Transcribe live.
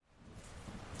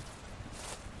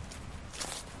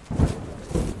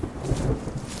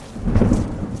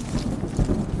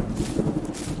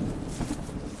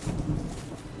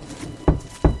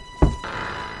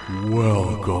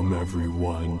Welcome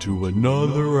everyone to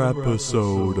another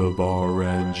episode of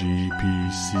RNGPC.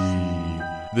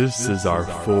 This is our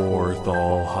fourth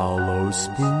All Hallows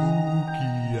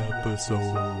spooky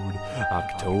episode.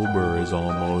 October is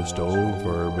almost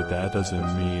over, but that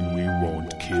doesn't mean we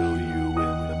won't kill you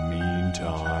in the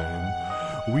meantime.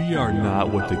 We are not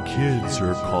what the kids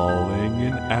are calling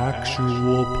an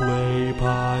actual play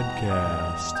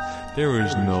podcast. There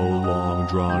is no long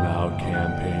drawn-out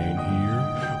campaign here.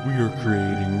 We are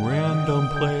creating random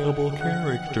playable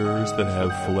characters that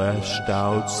have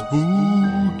fleshed-out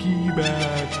spooky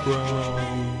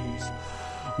backgrounds.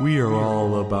 We are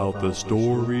all about the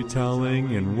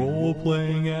storytelling and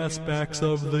role-playing aspects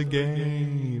of the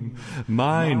game.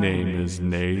 My name is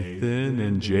Nathan,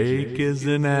 and Jake is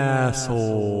an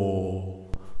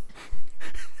asshole.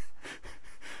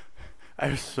 I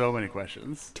have so many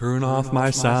questions. Turn off my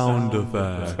sound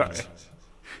effects.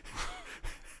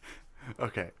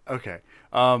 Okay.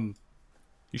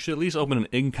 You should at least open an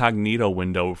incognito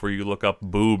window before you look up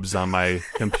boobs on my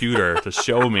computer to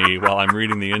show me while I'm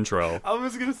reading the intro. I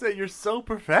was going to say, you're so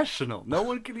professional. No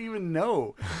one can even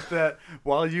know that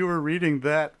while you were reading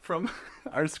that from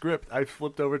our script, I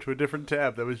flipped over to a different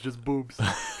tab that was just boobs.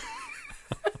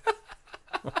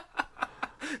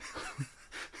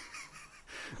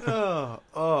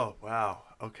 Oh, wow.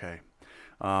 Okay.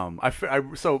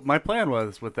 So my plan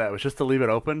was with that was just to leave it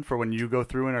open for when you go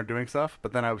through and are doing stuff,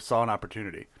 but then I saw an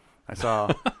opportunity. I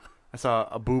saw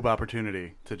a boob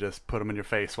opportunity to just put them in your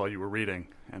face while you were reading,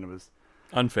 and it was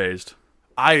Unfazed.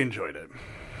 I enjoyed it.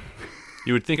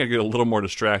 You would think I'd get a little more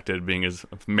distracted being as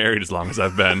married as long as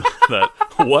I've been. That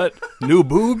what? New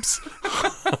boobs?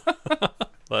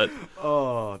 But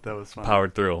oh, that was fun.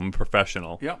 Powered through. I'm a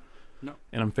professional. Yep. No.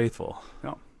 And I'm faithful.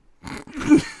 No.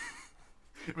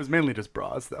 It was mainly just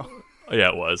bras, though. Yeah,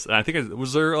 it was. And I think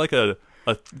was there like a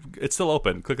it's still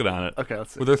open. Click it on it. Okay,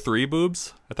 let's see. Were there 3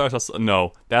 boobs? I thought I saw.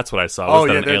 No, that's what I saw. Was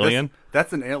that an alien?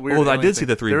 That's an weird Oh, I alien did thing. see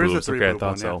the 3 There boobs. is a 3 Okay, I boob thought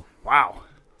one, so. Yeah. Wow.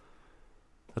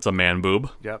 That's a man boob.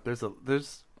 Yep.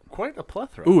 There's quite a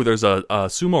plethora. Ooh, there's a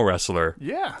sumo wrestler.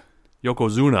 Yeah.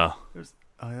 Yokozuna.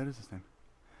 That is his name.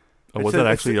 Oh, was that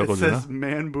actually It Yokozuna? says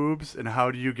man boobs and how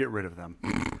do you get rid of them?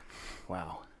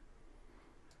 Wow.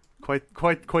 Quite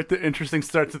the interesting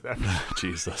start to that.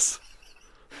 Jesus.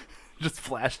 Just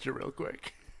flashed you real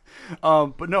quick.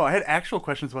 But no, I had actual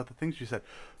questions about the things you said.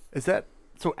 Is that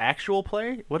so? Actual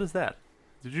play? What is that?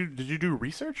 Did you do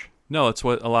research? No, it's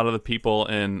what a lot of the people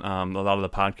in a lot of the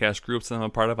podcast groups that I'm a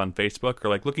part of on Facebook are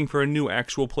like looking for a new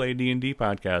actual play D&D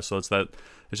podcast. So it's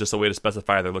just a way to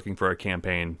specify they're looking for a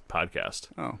campaign podcast.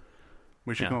 Oh,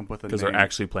 we should come up with a name. Because they're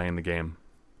actually playing the game.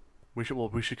 We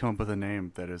should come up with a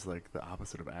name that is like the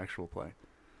opposite of actual play.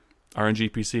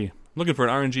 RNGPC. Looking for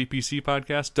an RNGPC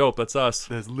podcast? Dope, that's us.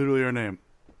 That's literally our name.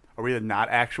 Are we a not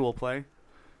actual play?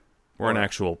 We're an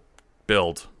actual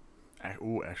build.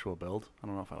 Ooh, actual build? I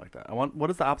don't know if I like that. What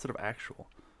is the opposite of actual?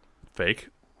 Fake.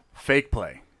 Fake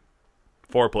play.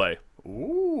 Foreplay.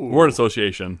 Ooh. Word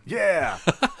association. Yeah.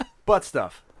 Butt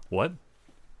stuff. What?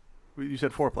 You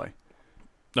said foreplay.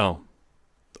 No.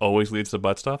 Always leads to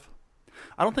butt stuff?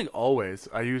 I don't think always.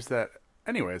 I use that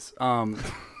anyways.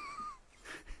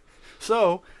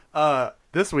 So,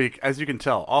 this week, as you can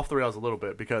tell, off the rails a little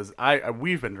bit because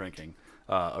we've been drinking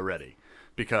already.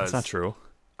 Because That's not true.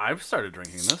 I've started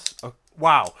drinking this.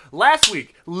 Wow.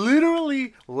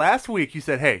 Literally last week, you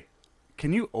said, hey,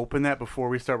 can you open that before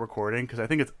we start recording? Because I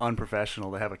think it's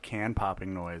unprofessional to have a can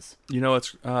popping noise. You know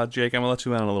what's, Jake, I'm going to let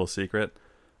you in on a little secret.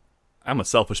 I'm a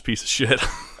selfish piece of shit.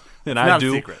 And I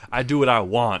do what I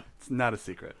want. It's not a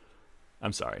secret.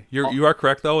 I'm sorry. You are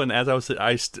correct, though, and as I was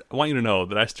I want you to know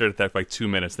that I stared at that for like 2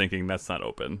 minutes thinking that's not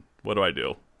open. What do I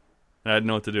do? And I didn't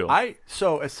know what to do.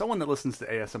 So as someone that listens to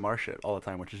ASMR shit all the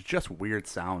time, which is just weird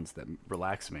sounds that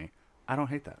relax me, I don't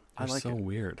hate that. I like it. so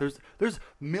weird. There's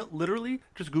literally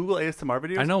just Google ASMR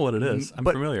videos. I know what it is. I'm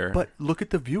familiar. But look at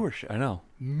the viewership. I know.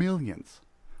 Millions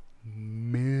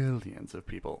of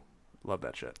people love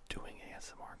that shit. Doing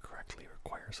ASMR correctly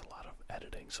requires a lot of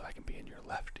editing, so I can be in your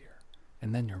left ear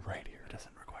and then your right ear. It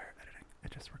doesn't require editing.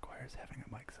 It just requires having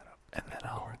a mic set up. And then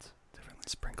I'll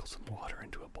sprinkle some water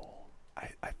into a bowl.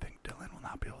 I think Dylan will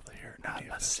not be able to hear Not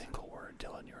a single word,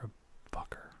 Dylan. You're a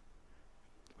fucker.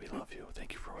 We love you.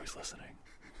 Thank you for always listening.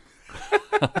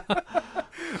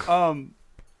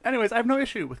 Anyways, I have no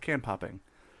issue with can popping.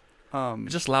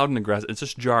 It's just loud and aggressive. It's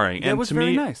just jarring. It was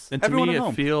very nice. And to Everyone me, at it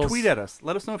home, feels. tweet at us.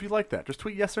 Let us know if you like that. Just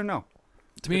tweet yes or no.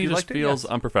 To me, it just feels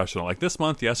unprofessional. Like this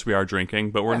month, yes, we are drinking,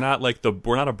 but we're not like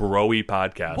we're not a bro-y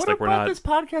podcast. What like about we're not this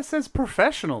podcast says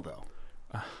professional though?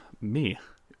 me.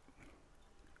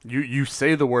 You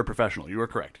say the word professional. You are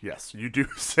correct. Yes, you do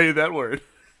say that word.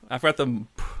 I've got the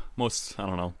most, I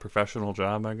don't know, professional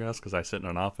job, I guess, because I sit in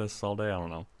an office all day. I don't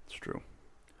know. It's true.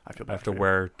 I feel I bad have to for you.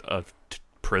 wear a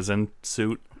prison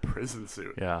suit. Prison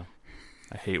suit. Yeah.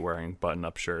 I hate wearing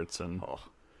button-up shirts. And Oh.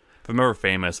 if I'm ever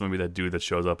famous, maybe that dude that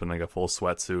shows up in like a full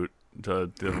sweatsuit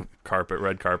to the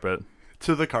red carpet.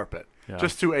 To the carpet. Yeah.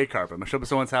 Just to a carpet. I'm going to show up at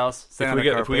someone's house, stand If on we a get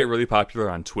carpet. if we get really popular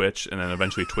on Twitch, and then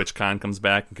eventually TwitchCon comes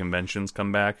back and conventions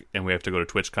come back, and we have to go to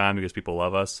TwitchCon because people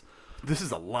love us, This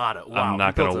is a lot of... Wow.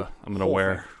 I'm gonna whole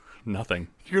wear thing. nothing.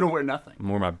 You're going to wear nothing. I'm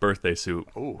wearing my birthday suit.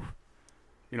 Ooh.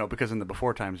 You know, because in the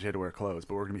before times you had to wear clothes,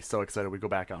 but we're going to be so excited we go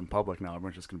back out in public now.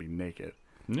 Everyone's just going to be naked.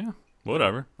 Yeah,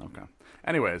 whatever. Okay.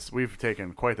 Anyways, we've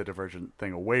taken quite the divergent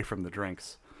thing away from the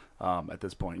drinks at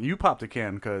this point. You popped a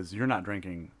can because you're not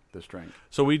drinking this drink.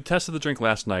 So we tested the drink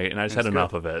last night, and I just It's had good.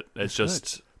 enough of it. It's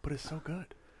just, good, but it's so good.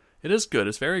 it is good.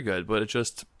 It's very good, but it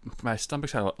just, my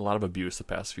stomach's had a lot of abuse the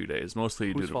past few days,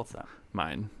 mostly due Whose to fault's that?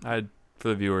 mine. For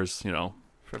the viewers, you know,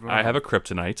 For everyone I have a else.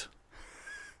 kryptonite,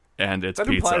 and it's That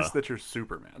pizza. implies that you're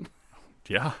Superman.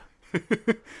 Yeah.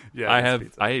 Yeah, I it's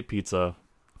pizza. ate pizza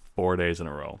 4 days in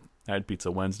a row. I had pizza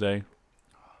Wednesday.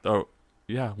 Oh,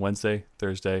 yeah, Wednesday,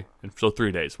 Thursday, and so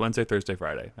 3 days. Wednesday, Thursday,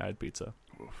 Friday. I had pizza.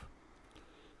 Oof.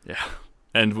 Yeah.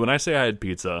 And when I say I had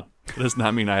pizza, it does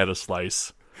not mean I had a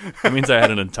slice. It means I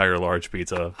had an entire large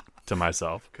pizza to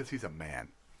myself. Because he's a man.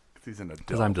 Because he's an adult.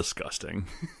 Because I'm disgusting.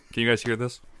 Can you guys hear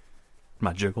this?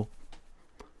 My jiggle?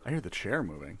 I hear the chair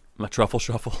moving. My truffle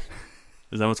shuffle?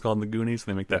 Is that what's called in the Goonies?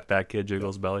 They make that fat kid jiggle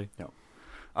his belly?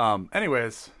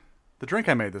 Anyways, the drink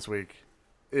I made this week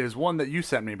is one that you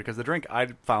sent me because the drink I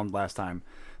found last time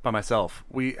by myself,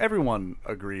 everyone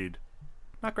agreed,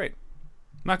 not great.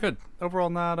 Not good. Overall,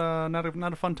 not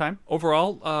a fun time.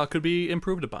 Overall, could be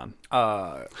improved upon.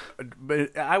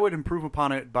 But I would improve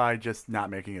upon it by just not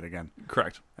making it again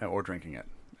Correct. or drinking it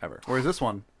ever. Whereas this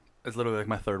one is literally like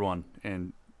my third one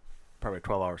in probably a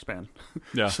 12-hour span.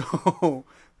 Yeah. So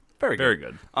very good. Very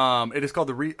good. It is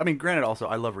called granted, also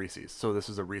I love Reese's, so this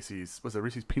is a Reese's. Was it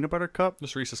Reese's peanut butter cup?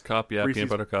 Just Reese's cup, yeah, Reese's, peanut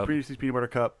butter cup. Reese's peanut butter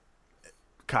cup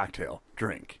cocktail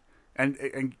drink, and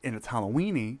it's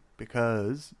Halloweeny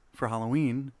because for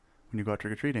Halloween when you go out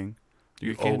trick or treating,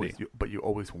 You get candy. but you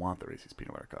always want the Reese's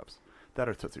peanut butter cups. That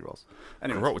are Tootsie Rolls.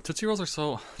 Anyways, Bro, Tootsie Rolls are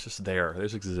so just there. They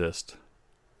just exist.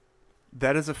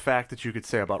 that is a fact that you could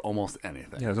say about almost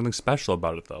anything. Yeah, there's nothing special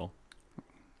about it though.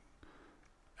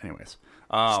 Anyways,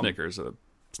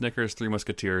 Snickers, Three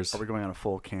Musketeers. are we going on a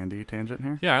full candy tangent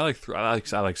here? Yeah, I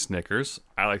like Snickers.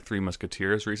 I like Three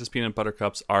Musketeers. Reese's peanut butter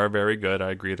cups are very good. I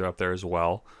agree they're up there as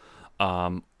well.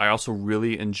 I also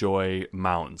really enjoy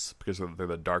Mounds because they're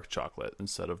the dark chocolate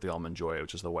instead of the Almond Joy,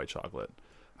 which is the white chocolate.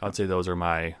 I'd say those are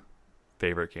my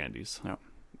favorite candies. No.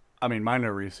 I mean, mine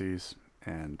are Reese's,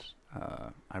 and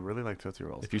I really like Tootsie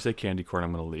Rolls. If you say candy corn,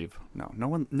 I'm gonna leave. No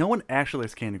one actually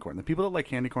likes candy corn. The people that like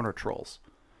candy corn are trolls.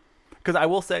 Because I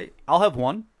will say, I'll have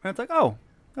one, and it's like, oh,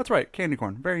 that's right, candy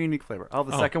corn, very unique flavor. I'll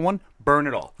have the second one, burn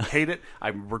it all. Hate it. I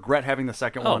regret having the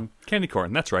second one. Candy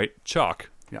corn. That's right. Chalk.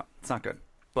 Yeah, it's not good.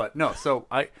 But no, so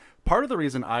part of the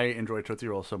reason I enjoy Tootsie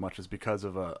Rolls so much is because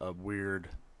of a weird,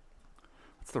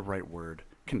 what's the right word?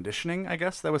 Conditioning, I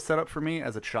guess, that was set up for me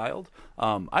as a child.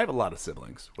 I have a lot of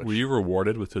siblings. Which, Were you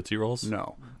rewarded with Tootsie Rolls?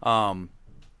 No.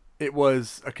 It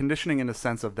was a conditioning in the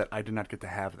sense of that I did not get to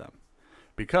have them.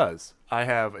 Because I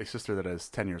have a sister that is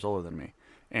 10 years older than me.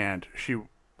 And she,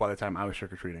 by the time I was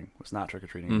trick-or-treating, was not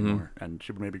trick-or-treating anymore. And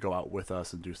she would maybe go out with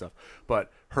us and do stuff.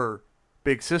 But her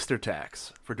big sister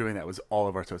tax for doing that was all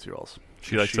of our Tootsie Rolls.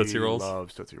 She likes Tootsie Rolls? She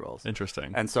loves Tootsie Rolls.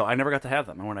 Interesting. And so I never got to have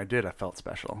them. And when I did, I felt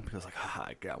special. Because like,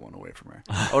 I got one away from her.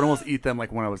 I would almost eat them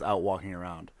like when I was out walking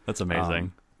around. That's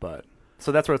amazing. But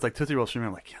so that's where it's like Tootsie Rolls for me.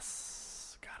 I'm like,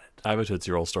 yes, got it. I have a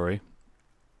Tootsie Roll story.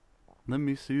 Let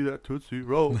me see that Tootsie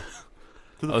Roll.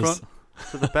 To the front,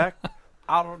 to the back.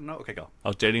 I don't know. Okay, go. I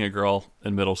was dating a girl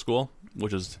in middle school,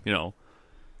 which is,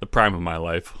 the prime of my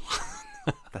life.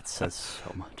 That says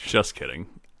so much. Just kidding.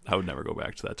 I would never go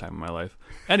back to that time in my life.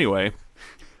 Anyway,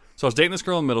 so I was dating this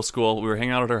girl in middle school. We were hanging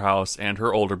out at her house, and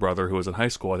her older brother, who was in high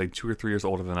school, I think 2 or 3 years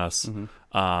older than us,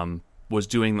 was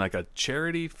doing like a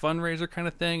charity fundraiser kind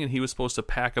of thing, and he was supposed to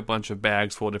pack a bunch of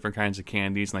bags full of different kinds of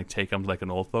candies and like take them to like an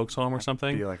old folks home or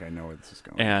something. I feel like I know where this is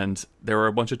going. And there were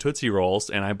a bunch of Tootsie Rolls,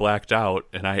 and I blacked out,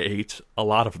 and I ate a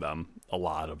lot of them,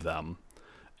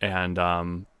 and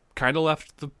kind of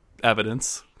left the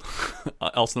evidence,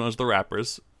 also known as the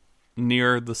wrappers,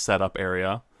 near the setup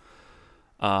area.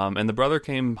 And the brother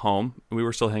came home. We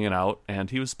were still hanging out, and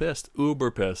he was pissed,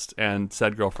 uber pissed, and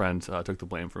said girlfriend took the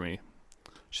blame for me.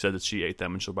 She said that she ate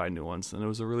them and she'll buy new ones, and it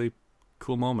was a really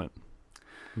cool moment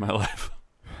in my life.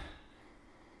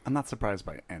 I'm not surprised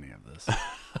by any of this.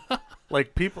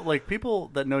 Like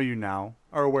people that know you now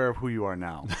are aware of who you are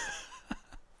now.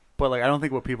 But like I don't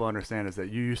think what people understand is that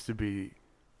you used to be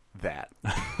that.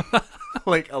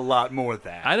 Like a lot more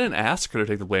that. I didn't ask her to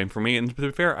take the blame for me, and to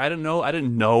be fair, I didn't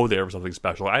know there was something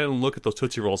special. I didn't look at those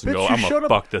Tootsie Rolls and Bitch, go, I'm gonna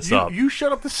fuck this up. You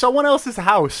showed up to someone else's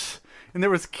house and there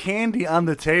was candy on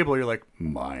the table. You're like,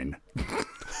 mine.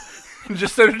 And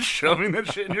just started shoving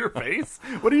that shit in your face.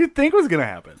 What do you think was gonna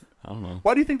happen? I don't know.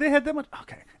 Why do you think they had that much?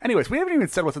 Okay. Anyways, we haven't even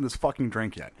said what's in this fucking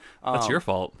drink yet. That's your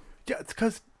fault. Yeah, it's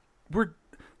because we're.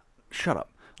 Shut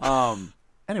up.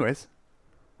 Anyways,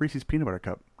 Reese's Peanut Butter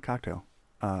Cup cocktail.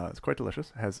 It's quite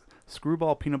delicious. It has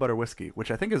Screwball Peanut Butter Whiskey, which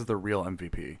I think is the real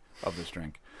MVP of this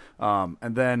drink. And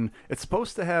then it's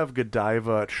supposed to have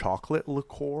Godiva chocolate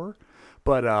liqueur,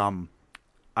 but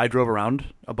I drove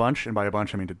around a bunch, and by a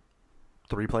bunch I mean to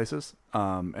 3 places.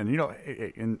 And you know,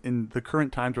 in the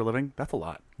current times we're living, that's a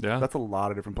lot. Yeah, that's a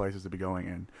lot of different places to be going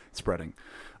and spreading.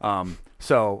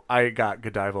 So I got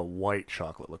Godiva white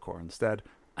chocolate liqueur instead.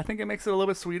 I think it makes it a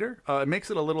little bit sweeter. It makes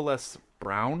it a little less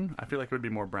brown. I feel like it would be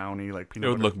more browny, like peanut butter.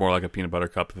 It would look more like a peanut butter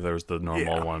cup if there was the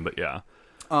normal one, but yeah.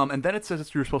 And then it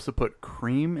says you're supposed to put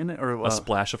cream in it, or a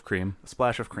splash of cream. A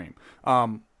splash of cream.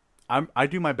 I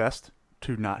do my best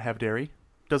to not have dairy.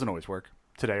 Doesn't always work.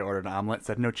 Today I ordered an omelet,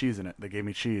 said no cheese in it. They gave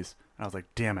me cheese, and I was like,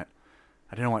 damn it,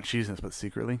 I didn't want cheese in this, but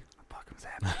secretly, fuck,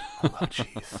 I'm happy. I love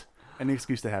cheese. Any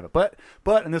excuse to have it. But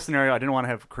in this scenario, I didn't want to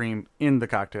have cream in the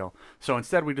cocktail. So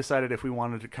instead, we decided if we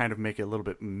wanted to kind of make it a little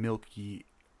bit milky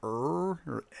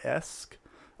or esque,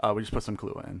 we just put some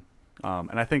Kahlua in.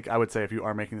 And I think I would say if you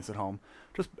are making this at home,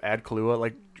 just add Kahlua.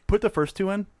 Like, put the first 2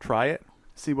 in, try it,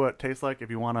 see what it tastes like. If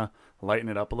you want to lighten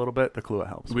it up a little bit, the Kahlua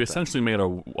helps. We essentially made a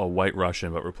White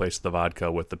Russian, but replaced the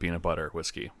vodka with the peanut butter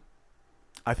whiskey.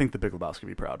 I think the Big Lebowski would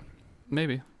be proud.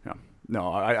 Maybe. Yeah.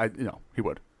 No, I he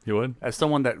would. You would? As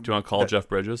someone that... Do you want to call Jeff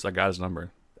Bridges? I got his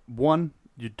number. One,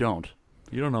 you don't.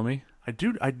 You don't know me. I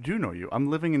do know you.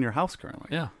 I'm living in your house currently.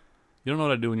 Yeah. You don't know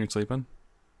what I do when you're sleeping?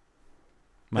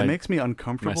 That makes me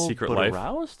uncomfortable, my secret but life.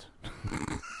 aroused?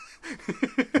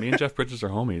 Me and Jeff Bridges are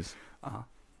homies. Uh-huh.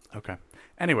 Okay.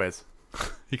 Anyways.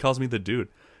 He calls me the dude.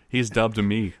 He's dubbed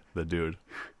me the dude.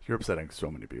 You're upsetting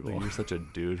so many people. Like, you're such a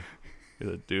dude.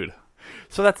 You're the dude.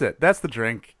 So that's it. That's the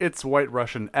drink. It's White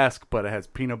Russian-esque, but it has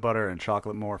peanut butter and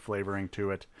chocolate more flavoring to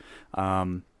it.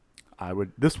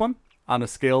 This one, on a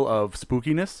scale of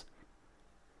spookiness,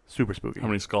 super spooky. How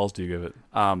many skulls do you give it?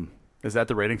 Is that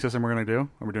the rating system we're going to do?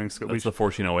 Are we doing That's the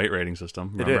 1408 rating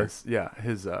system. Remember? It is. Yeah.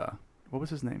 His what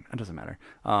was his name? It doesn't matter.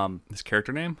 His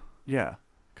character name? Yeah,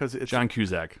 because it's John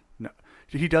Cusack. No,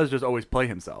 he does just always play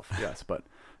himself. Yes, but.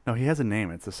 No, he has a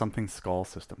name. It's a something skull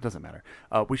system. Doesn't matter.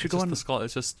 We should go on the skull.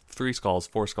 It's just 3 skulls,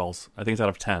 4 skulls. I think it's out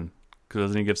of 10. Because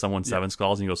doesn't he give someone 7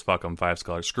 skulls and he goes, fuck them, 5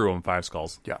 skulls. Screw them, 5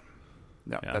 skulls. Yeah.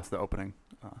 That's the opening.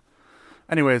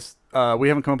 Anyways, we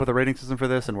haven't come up with a rating system for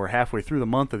this, and we're halfway through the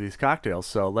month of these cocktails.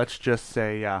 So let's just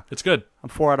say it's good. I'm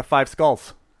 4 out of 5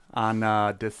 skulls on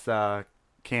this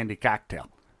candy cocktail.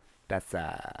 That's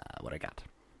what I got.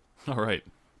 All right.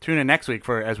 Tune in next week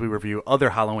as we review other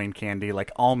Halloween candy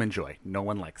like Almond Joy. No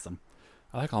one likes them.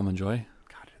 I like Almond Joy.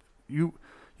 God,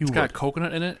 it's got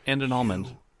coconut in it and an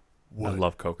almond. I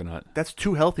love coconut. That's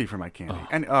too healthy for my candy. Oh.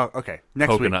 And okay,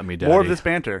 next coconut week. Me daddy. More of this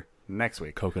banter next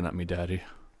week. Coconut me daddy.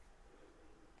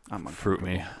 I'm Fruit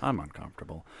me. I'm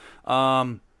uncomfortable.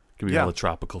 Give me all the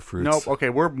tropical fruits. Nope. Okay,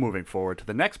 we're moving forward to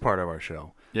the next part of our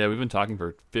show. Yeah, we've been talking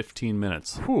for 15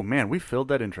 minutes. Whew, man, we filled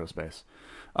that intro space.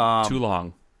 Too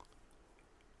long.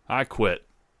 I quit.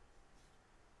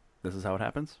 This is how it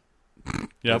happens?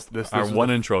 Yep. Our one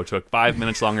intro took 5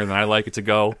 minutes longer than I like it to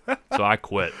go, so I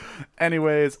quit.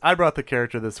 Anyways, I brought the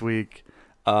character this week.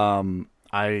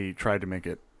 I tried to make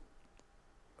it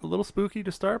a little spooky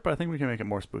to start, but I think we can make it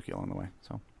more spooky along the way.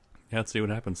 So, yeah, let's see what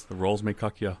happens. The rolls may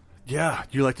cuck you. Yeah,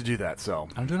 you like to do that, so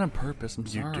I'm doing it on purpose. I'm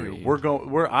sorry. You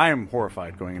do. I am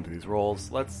horrified going into these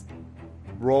rolls. Let's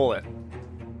roll it.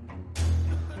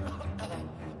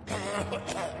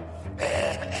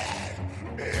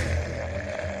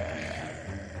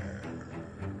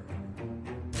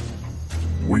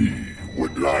 We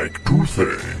would like to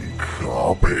thank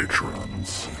our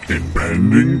patrons,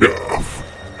 Impending Duff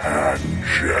and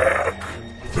Jack.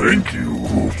 Thank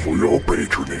you for your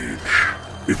patronage.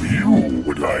 If you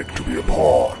would like to be a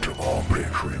part of our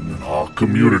Patreon and our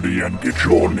community and get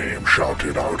your name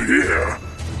shouted out here,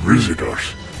 visit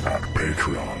us at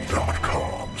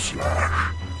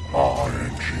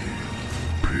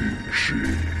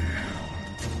patreon.com/RNGPC.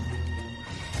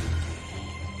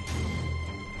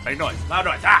 Make noise. Loud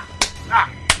noise.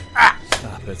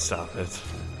 Stop it.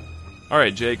 All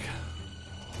right, Jake.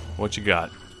 What you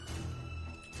got?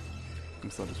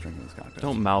 I'm still just drinking this cocktail.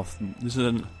 Don't mouth. This is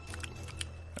an.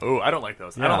 Oh, I don't like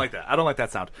those. I Yeah. don't like that. I don't like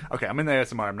that sound. Okay, I'm in the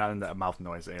ASMR. I'm not in the mouth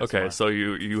noise ASMR. Okay, so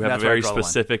you have That's a where I very draw the line.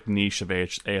 specific niche of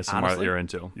ASMR that Honestly? you're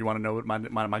into. You want to know what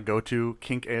my go-to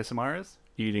kink ASMR is?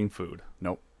 Eating food.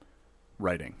 Nope.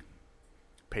 Writing.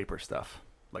 Paper stuff.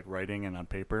 Like writing and on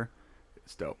paper.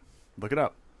 It's dope. Look it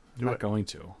up. I'm Do not it. going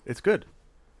to. It's good.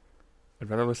 I'd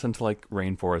rather listen to like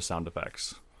rainforest sound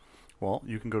effects Well,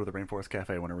 you can go to the Rainforest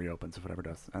Cafe when it reopens, if it ever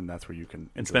does, and that's where you can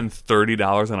and enjoy spend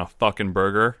 $30 on a fucking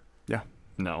burger. it. Yeah.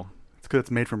 No. It's because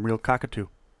it's made from real cockatoo.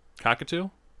 Cockatoo?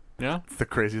 Yeah. It's the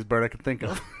craziest bird I could think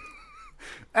of.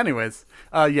 Anyways,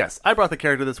 yes, I brought the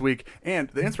character this week, and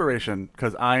the inspiration,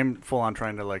 because I'm full on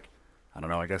trying to, like, I don't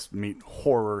know, I guess meet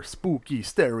horror, spooky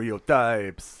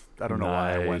stereotypes. I don't know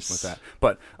why I went Nice. with that.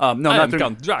 But, no, I not am doing,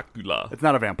 Count Dracula. it's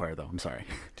not a vampire, though. I'm sorry.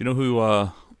 Do you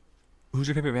know who's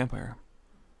your favorite vampire?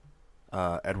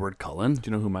 Edward Cullen. Do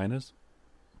you know who mine is?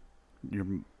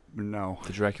 No.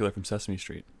 The Dracula from Sesame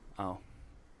Street. Oh.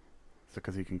 Is it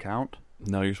because he can count?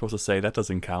 No, you're supposed to say that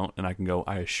doesn't count, and I can go.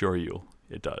 I assure you,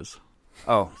 it does.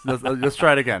 Oh, let's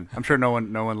try it again. I'm sure no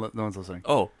one's listening.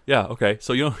 Oh, yeah, okay.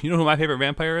 So you know who my favorite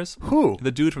vampire is? Who?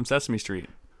 The dude from Sesame Street.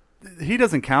 He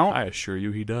doesn't count. I assure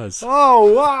you, he does.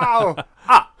 Oh, wow.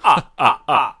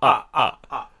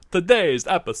 Today's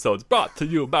episode's brought to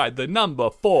you by the number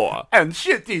 4. And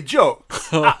shitty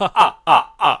jokes.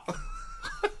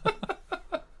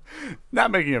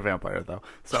 Not making a vampire, though.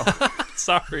 So,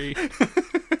 Sorry,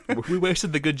 we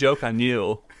wasted the good joke on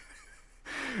you.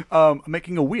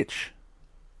 making a witch.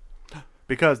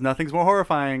 Because nothing's more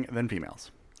horrifying than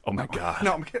females. Oh my god.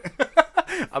 No, I'm kidding.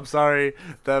 I'm sorry.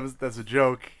 That's a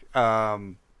joke.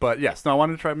 But yes, no, I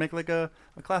wanted to try to make like a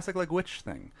classic like witch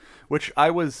thing, which I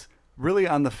was really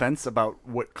on the fence about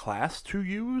what class to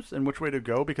use and which way to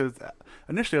go, because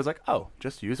initially I was like, oh,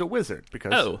 just use a wizard,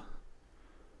 because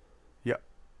yeah.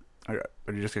 Are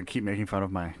you just gonna keep making fun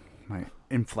of my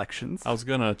inflections? I was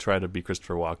gonna try to be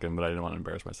Christopher Walken, but I didn't want to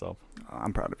embarrass myself.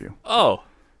 I'm proud of you. Oh,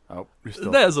 You're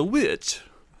still. there's a witch.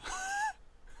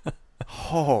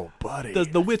 Oh, buddy. Does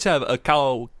the witch have a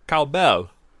cowbell?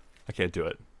 I can't do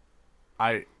it.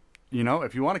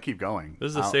 If you want to keep going, This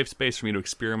is a safe space for me to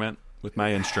experiment with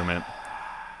my instrument.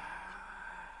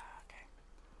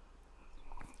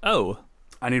 Oh,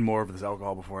 I need more of this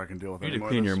alcohol before I can deal with it. you need to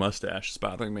clean your mustache. It's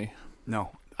bothering me.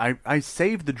 No, I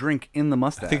saved the drink in the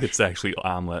mustache. I think it's actually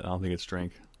omelet. I don't think it's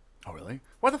drink. Oh, really?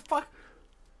 What the fuck?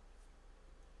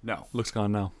 No, Looks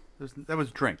gone now. that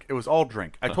was drink. It was all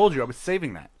drink. I told you I was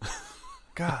saving that.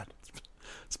 God,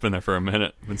 It's been there for a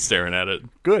minute. I've been staring at it.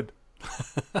 good.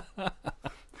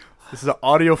 This is an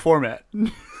audio format.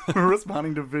 We're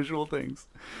responding to visual things.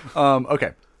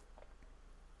 Okay.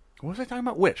 What was I talking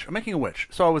about? Witch. I'm making a witch.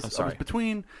 So I was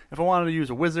between if I wanted to use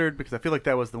a wizard, because I feel like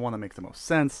that was the one that makes the most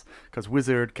sense, because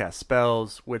wizard casts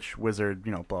spells, witch, wizard,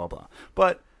 blah, blah.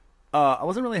 But I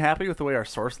wasn't really happy with the way our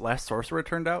last sorcerer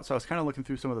turned out, so I was kind of looking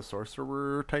through some of the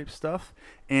sorcerer type stuff,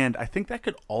 and I think that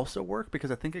could also work,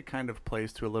 because I think it kind of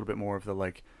plays to a little bit more of the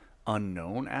like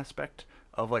unknown aspect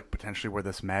of like potentially where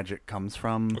this magic comes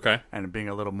from. Okay. And it being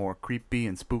a little more creepy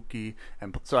and spooky.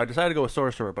 And so I decided to go with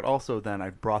sorcerer, but also then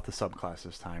I brought the subclass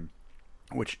this time,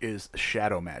 which is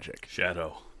shadow magic.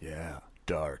 Shadow. Yeah.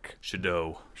 Dark.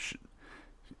 Shadow.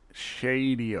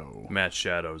 Shadio. Match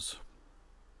shadows.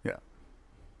 Yeah.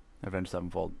 Avenged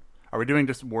Sevenfold. Are we doing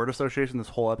just word association this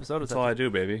whole episode? That's all I do,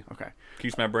 baby. Okay.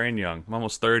 Keeps my brain young. I'm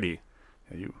almost 30.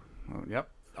 Yeah, yep.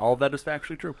 All of that is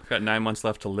factually true. I've got 9 months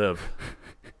left to live.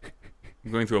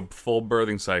 I'm going through a full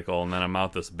birthing cycle, and then I'm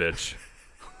out this bitch.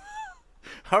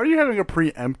 How are you having a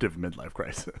preemptive midlife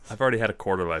crisis? I've already had a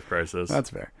quarter life crisis. That's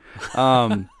fair.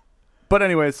 But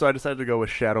anyway, so I decided to go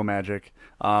with shadow magic,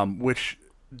 which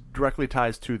directly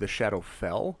ties to the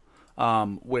Shadowfell,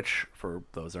 which, for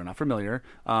those that are not familiar,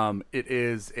 it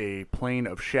is a plane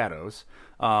of shadows.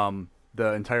 The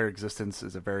entire existence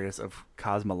is a various of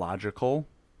cosmological.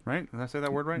 Right? Did I say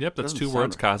that word right? Yep, that's Doesn't 2 sound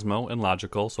words, right. cosmo and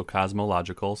logical, so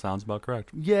cosmological sounds about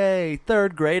correct. Yay,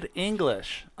 3rd grade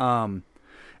English. And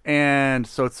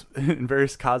so it's in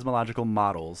various cosmological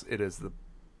models. It was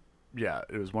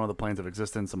one of the planes of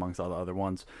existence amongst all the other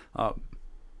ones.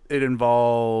 It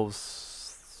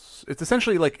involves, it's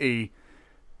essentially like the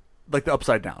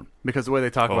upside down, because the way they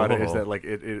talk about it is that like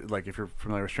it like if you're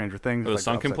familiar with Stranger Things, The it's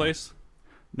like sunken upside place? down.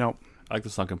 No, I like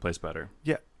the sunken place better.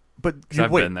 yeah, but 'Cause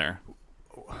I've wait, been there.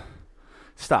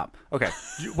 stop. Okay,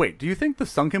 wait. Do you think the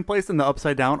sunken place and the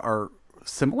upside down are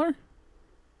similar?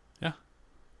 Yeah,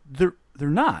 They're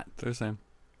not. they're the same.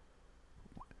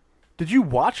 Did you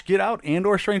watch Get Out and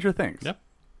or Stranger Things? Yep.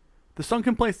 The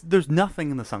sunken place. There's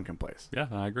nothing in the sunken place. Yeah,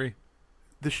 I agree.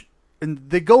 and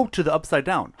they go to the upside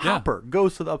down. Yeah. Hopper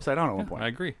goes to the upside down at one point. I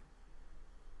agree.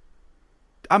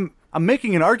 I'm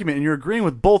making an argument, and you're agreeing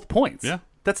with both points. Yeah.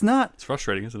 That's not. It's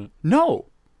frustrating, isn't it? No,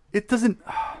 it doesn't.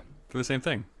 For the same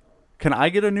thing. Can I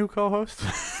get a new co-host?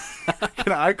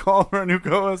 Can I call for a new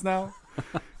co-host now?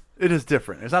 It is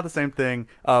different. It's not the same thing,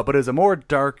 but it's a more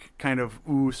dark kind of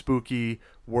spooky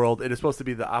world. It is supposed to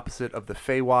be the opposite of the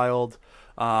Feywild.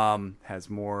 Has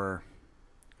more,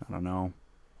 I don't know,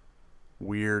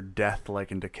 weird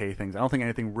death-like and decay things. I don't think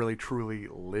anything really truly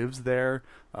lives there.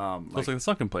 Looks like the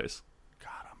sunken place.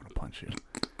 God, I'm gonna punch you.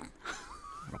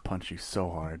 I'm gonna punch you so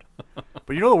hard.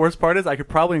 But you know the worst part is I could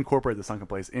probably incorporate the sunken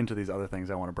place into these other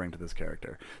things I want to bring to this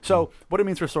character. So what it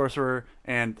means for sorcerer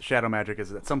and shadow magic is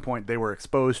that at some point they were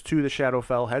exposed to the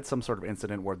Shadowfell, had some sort of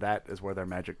incident where that is where their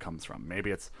magic comes from. Maybe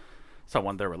it's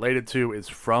someone they're related to is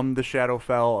from the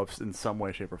Shadowfell in some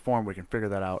way, shape, or form. We can figure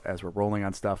that out as we're rolling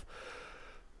on stuff.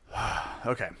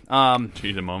 Okay. Do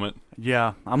you need a moment?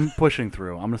 Yeah, I'm pushing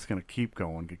through. I'm just gonna keep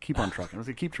going, keep on trucking. I'm just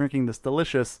gonna keep drinking this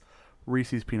delicious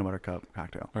Reese's peanut butter cup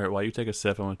cocktail. All right, while you take a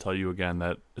sip, I'm going to tell you again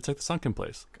that it's like the sunken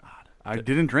place. God, I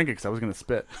didn't drink it because I was gonna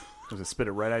spit. I was gonna spit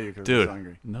it right at you because I Dude, was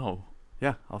hungry. no.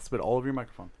 Yeah, I'll spit all over your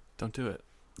microphone. Don't do it.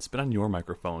 Spit on your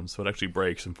microphone so it actually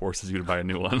breaks and forces you to buy a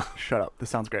new one. Shut up. This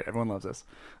sounds great. Everyone loves this.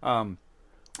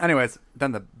 Anyways,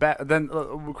 then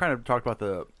we kind of talked about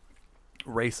the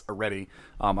race already.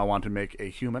 I want to make a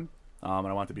human, and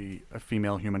I want to be a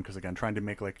female human because again, trying to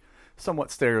make like somewhat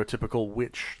stereotypical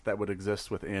witch that would exist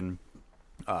within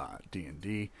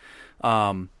D&D.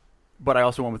 But I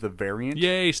also went with a variant.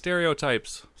 Yay,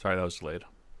 stereotypes. Sorry, that was delayed.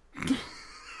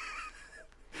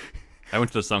 I went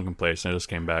to the sunken place and I just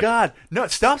came back. God, no!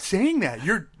 Stop saying that.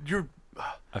 You're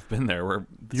I've been there.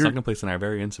 The sunken place and I are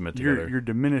very intimate together. you're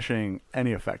diminishing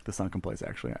any effect the sunken place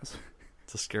actually has.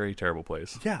 It's a scary, terrible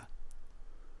place. Yeah,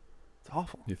 it's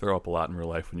awful. You throw up a lot in real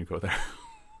life when you go there.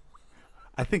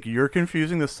 I think you're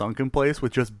confusing the sunken place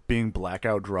with just being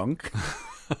blackout drunk,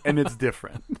 and it's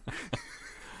different.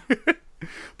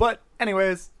 But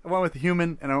anyways, I went with the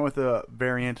human, and I went with the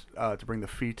variant to bring the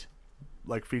feet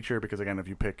like feature because again, if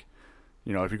you pick,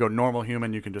 if you go normal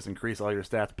human, you can just increase all your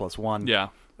stats +1. Yeah.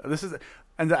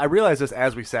 And I realized this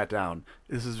as we sat down.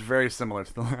 This is very similar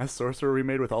to the last sorcerer we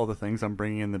made with all the things I'm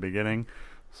bringing in the beginning.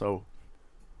 So,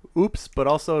 oops, but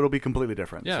also it'll be completely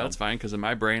different. Yeah, so, that's fine because in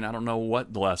my brain, I don't know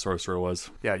what the last sorcerer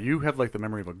was. Yeah, you have like the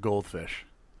memory of a goldfish.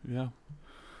 Yeah.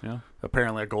 Yeah.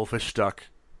 Apparently, a goldfish stuck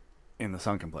in the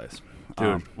sunken place.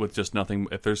 Dude, with just nothing.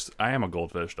 I am a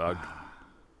goldfish, dog.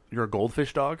 You're a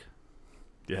goldfish dog?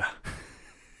 Yeah.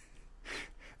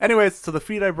 Anyways, so the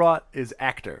feat I brought is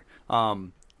actor,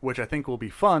 which I think will be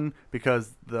fun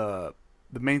because the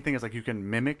main thing is like you can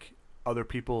mimic other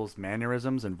people's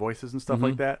mannerisms and voices and stuff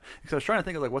like that. Because I was trying to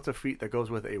think of like what's a feat that goes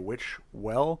with a witch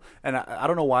well, and I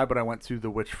don't know why, but I went to the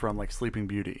witch from like Sleeping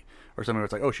Beauty or something where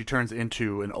it's like, oh, she turns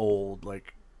into an old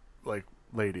like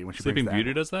lady when she Sleeping brings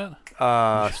Beauty does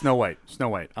that? Snow White.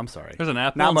 I'm sorry. There's an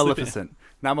apple. Not in Maleficent.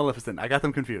 Not Maleficent. I got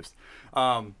them confused.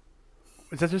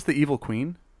 Is that just the evil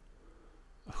queen?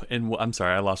 And I'm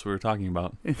sorry, I lost what we were talking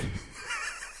about.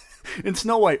 In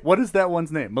Snow White, what is that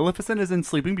one's name? Maleficent is in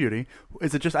Sleeping Beauty.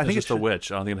 Is it just? I think it's just a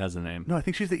witch. I don't think it has a name. No, I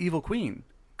think she's the evil queen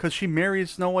because she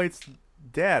marries Snow White's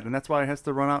dad, and that's why he has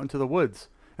to run out into the woods.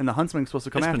 And the huntsman's supposed to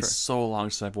come It's after been her. so long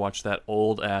since I've watched that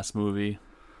old ass movie.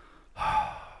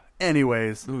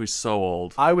 Anyways, The movie's so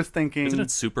old. I was thinking. Isn't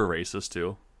it super racist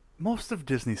too? Most of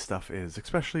Disney stuff is,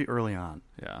 especially early on.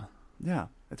 Yeah. Yeah,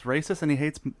 it's racist, and he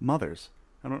hates mothers.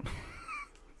 I don't.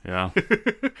 Yeah.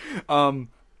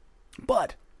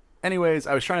 But, anyways,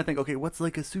 I was trying to think, okay, what's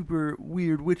like a super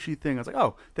weird witchy thing? I was like,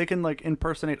 oh, they can like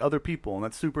impersonate other people, and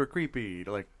that's super creepy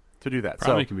to do that.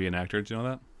 Promi So, can be an actor. Do you know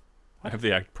that? I have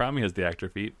the Promi has the actor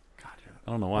feat. God,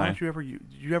 I don't know why why. don't you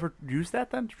ever use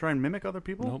that then to try and mimic other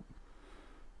people?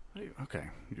 Nope. Okay,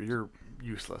 you're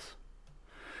useless.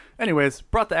 Anyways,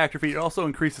 brought the actor feat. It also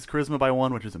increases charisma by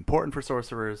 1, which is important for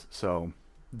sorcerers. So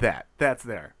that's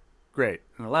there. Great.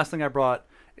 And the last thing I brought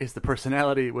is the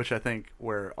personality, which I think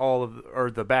or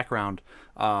the background,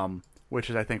 which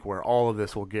is I think where all of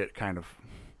this will get kind of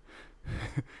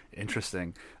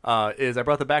interesting. Is I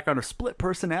brought the background of split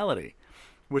personality,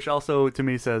 which also to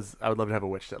me says I would love to have a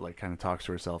witch that like kind of talks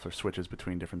to herself or switches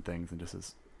between different things and just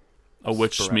is A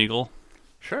witch sporadic. Smeagol.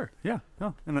 Sure. Yeah.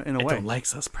 No. In a It way. don't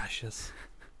likes us, precious.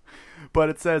 But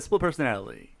it says split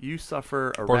personality. You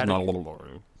suffer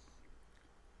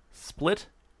split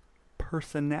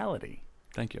personality.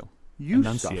 Thank you. You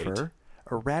Enunciate. suffer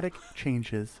erratic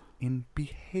changes in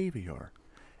behavior,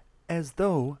 as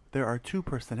though there are 2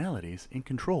 personalities in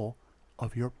control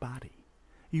of your body.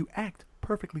 You act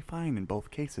perfectly fine in both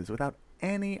cases without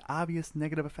any obvious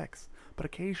negative effects, but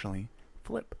occasionally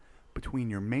flip between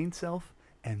your main self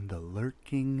and the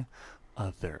lurking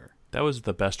other. That was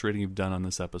the best rating you've done on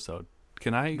this episode.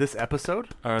 Can I? This episode?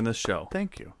 Or on this show?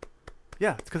 Thank you.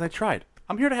 Yeah, it's because I tried.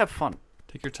 I'm here to have fun.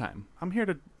 Take your time. I'm here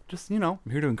to just, I'm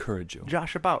here to encourage you.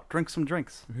 josh about, drink some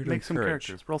drinks, I'm here to make some encourage.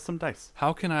 characters, roll some dice.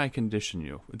 How can I condition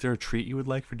you? Is there a treat you would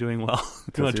like for doing well?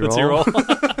 Do you want a Tootsie Tootsie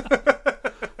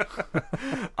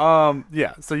Roll?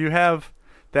 Yeah, so you have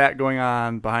that going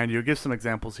on behind you. Give some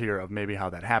examples here of maybe how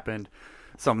that happened.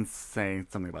 Someone's saying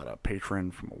something about a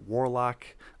patron from a warlock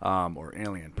or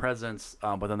alien presence,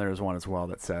 but then there's one as well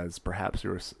that says perhaps you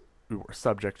were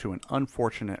subject to an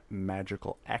unfortunate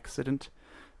magical accident,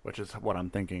 which is what I'm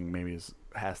thinking maybe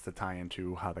has to tie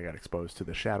into how they got exposed to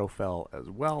the Shadowfell as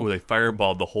well. Oh, they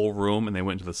fireballed the whole room and they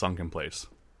went to the sunken place.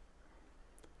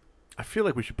 I feel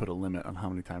like we should put a limit on how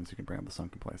many times you can bring up the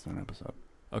sunken place in an episode.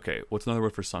 Okay, what's another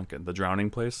word for sunken? The drowning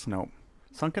place? No.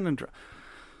 Sunken and...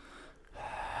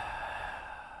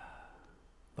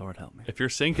 Lord help me. If you're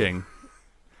sinking,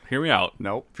 hear me out.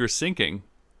 Nope. If you're sinking,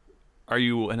 are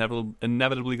you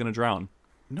inevitably going to drown?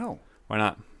 No. Why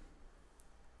not?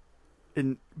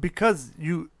 Because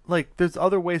there's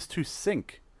other ways to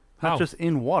sink. How? Not just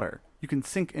in water. You can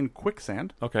sink in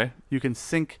quicksand. Okay. You can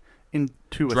sink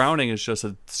into Drowning is just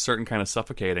a certain kind of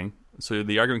suffocating. So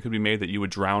the argument could be made that you would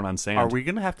drown on sand. Are we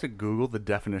going to have to Google the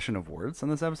definition of words in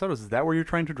this episode? Is that where you're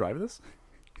trying to drive this?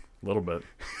 A little bit.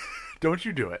 Don't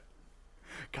you do it.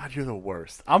 God, you're the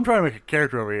worst. I'm trying to make a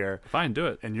character over here. Fine, do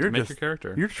it. And you're Make just your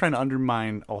character. You're just trying to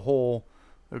undermine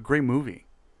a great movie.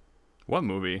 What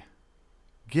movie?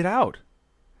 Get Out.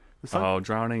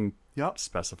 Drowning Yep.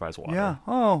 specifies water. Yeah.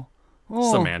 Oh.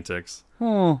 Semantics.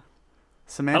 Oh.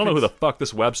 Semantics. I don't know who the fuck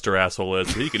this Webster asshole is,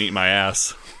 but he can eat my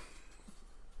ass.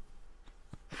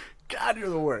 God, you're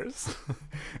the worst.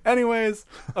 Anyways,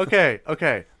 okay.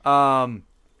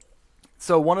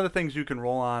 So one of the things you can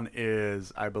roll on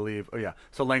is, I believe,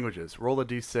 so languages. Roll a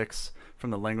d6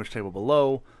 from the language table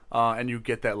below, and you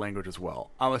get that language as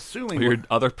well. I'm assuming... Your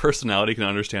other personality can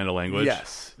understand a language?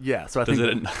 Yes. Yeah, so I Does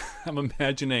think... I'm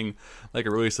imagining like a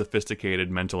really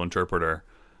sophisticated mental interpreter,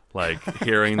 like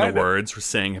hearing the words,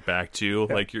 saying it back to you.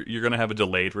 Yeah. Like you're going to have a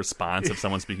delayed response if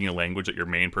someone's speaking a language that your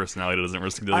main personality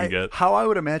doesn't get. How I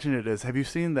would imagine it is, have you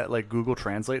seen that like Google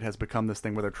Translate has become this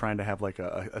thing where they're trying to have like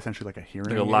essentially like a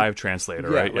hearing, like a live translator,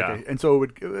 right? Yeah. And so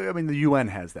the UN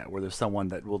has that where there's someone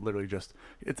that will literally just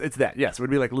it's that. Yes, it would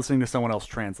be like listening to someone else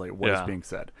translate what is being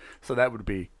said. So that would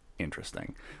be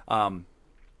interesting.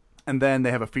 And then they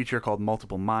have a feature called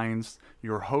Multiple Minds.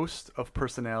 Your host of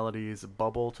personalities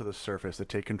bubble to the surface to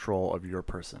take control of your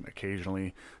person,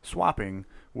 occasionally swapping,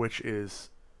 which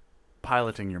is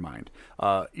piloting your mind.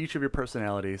 Each of your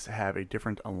personalities have a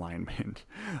different alignment,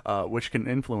 which can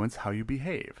influence how you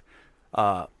behave.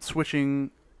 Switching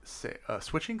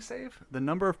save? The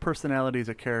number of personalities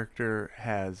a character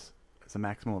has is a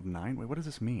maximum of 9. Wait, what does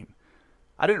this mean?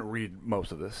 I didn't read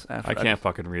most of this. I can't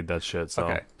fucking read that shit. So.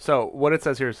 Okay, so what it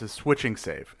says here is a switching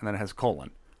save, and then it has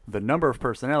colon. The number of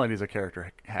personalities a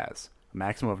character has, a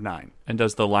maximum of 9. And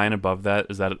does the line above that,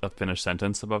 is that a finished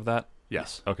sentence above that?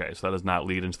 Yes. Okay, so that does not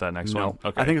lead into that next No. one?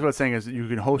 Okay. I think what it's saying is you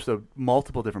can host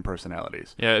multiple different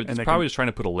personalities. Yeah, it's probably just trying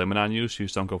to put a limit on you so you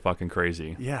just don't go fucking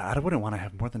crazy. Yeah, I wouldn't want to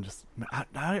have more than just...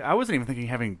 I wasn't even thinking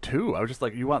having 2. I was just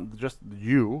like, you want just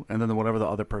you, and then whatever the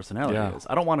other personality is.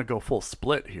 I don't want to go full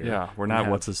split here. Yeah, we're not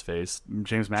what's-his-face.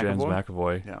 James McAvoy? James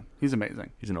McAvoy. Yeah, he's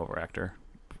amazing. He's an overactor.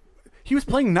 He was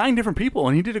playing 9 different people,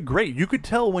 and he did it great. You could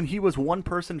tell when he was one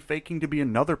person faking to be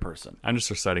another person. I'm just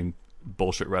reciting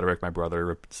bullshit rhetoric my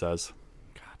brother says.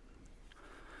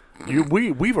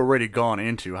 We've already gone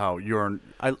into how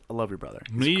I love your brother.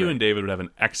 You and David would have an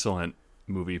excellent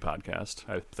movie podcast,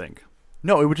 I think.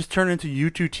 No, it would just turn into you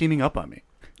two teaming up on me.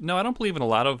 No, I don't believe in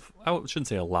I shouldn't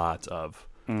say a lot of.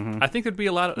 I think there'd be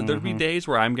there'd be days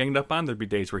where I'm ganged up on, there'd be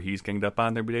days where he's ganged up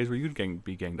on, there'd be days where you'd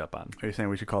be ganged up on. Are you saying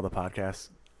we should call the podcast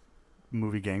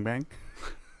Movie Gangbang?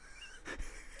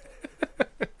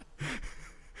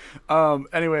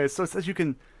 Anyway, so it says you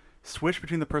can switch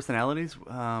between the personalities.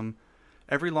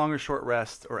 Every long or short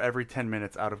rest, or every 10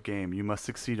 minutes out of game, you must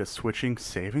succeed a switching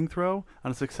saving throw.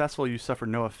 On a successful, you suffer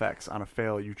no effects. On a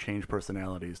fail, you change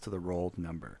personalities to the rolled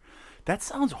number. That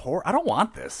sounds horrible. I don't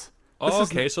want this.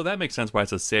 Okay, so that makes sense why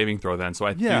it's a saving throw then.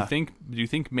 So do you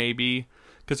think maybe,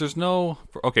 because there's no,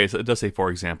 okay, so it does say for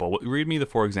example. Read me the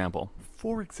for example.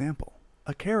 For example,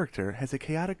 a character has a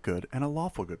chaotic good and a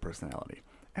lawful good personality.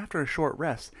 After a short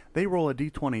rest, they roll a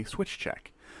d20 switch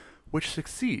check, which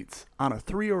succeeds on a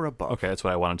 3 or above. Okay, that's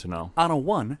what I wanted to know. On a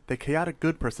 1, the chaotic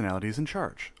good personality is in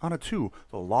charge. On a 2,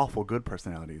 the lawful good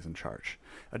personality is in charge.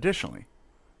 Additionally,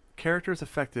 characters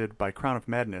affected by Crown of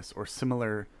Madness or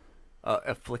similar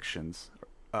afflictions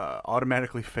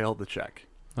automatically fail the check.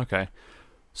 Okay.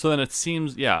 So then it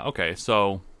seems, yeah, okay,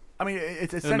 so I mean,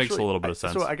 it's essentially... It makes a little bit of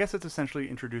sense. So I guess it's essentially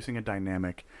introducing a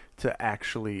dynamic to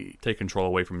actually... take control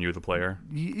away from you, the player.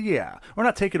 Yeah. Or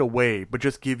not take it away, but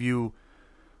just give you...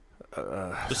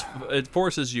 It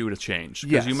forces you to change,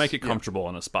 because you Yes, might get yeah. comfortable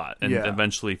in a spot and Yeah.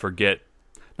 eventually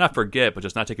not forget, but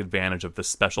just not take advantage of the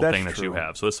special That's thing that you true.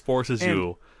 have. So this forces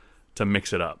you to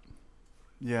mix it up.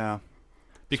 Yeah.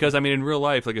 Because, I mean, in real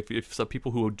life, like, if some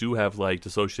people who do have, like,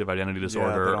 dissociative identity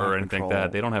disorder they don't or have anything like control,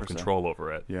 that, they don't have per se. control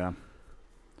over it. Yeah.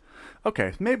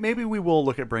 Okay, maybe we will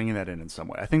look at bringing that in some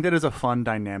way. I think that is a fun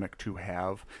dynamic to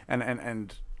have,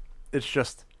 and it's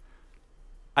just,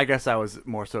 I guess I was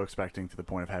more so expecting to the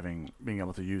point of being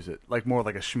able to use it like more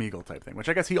like a Schmeagol type thing, which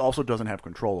I guess he also doesn't have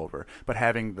control over, but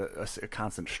having a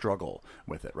constant struggle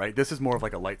with it, right? This is more of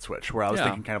like a light switch, where I was Yeah.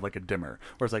 thinking kind of like a dimmer,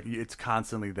 where it's like it's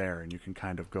constantly there and you can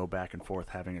kind of go back and forth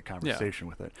having a conversation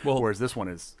with it. Well- Whereas this one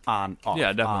is on, off,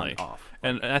 Yeah, definitely. on, off.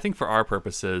 And I think for our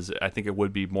purposes, I think it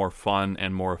would be more fun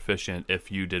and more efficient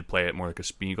if you did play it more like a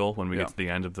Spiegel when we Yeah. get to the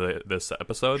end of this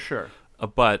episode. Sure.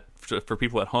 But for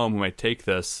people at home who might take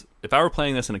this, if I were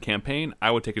playing this in a campaign, I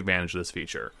would take advantage of this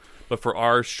feature. But for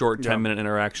our short 10-minute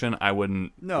interaction, I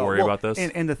wouldn't worry about this.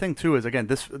 And the thing too is, again,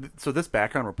 this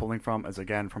background we're pulling from is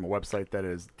again from a website that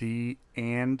is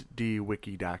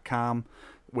dandwiki.com,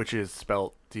 which is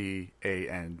spelled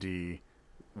D-A-N-D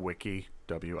wiki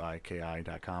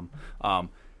W-I-K-I.com.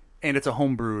 And it's a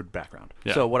homebrewed background.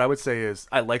 Yeah. So what I would say is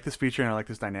I like this feature and I like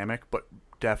this dynamic, but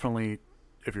definitely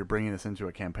if you're bringing this into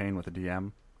a campaign with a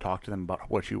DM, talk to them about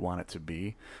what you want it to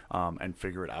be, and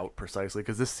figure it out precisely.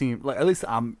 Because this seems like, at least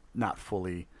I'm not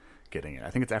fully getting it. I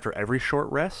think it's after every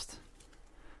short rest.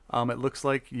 It looks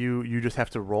like you just have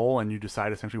to roll and you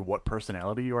decide essentially what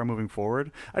personality you are moving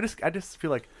forward. I just feel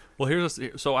like Well,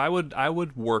 so I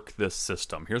would work this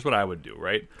system. Here's what I would do,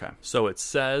 right? Okay. So it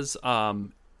says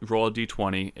roll a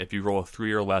d20. If you roll a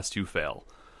 3 or less, you fail.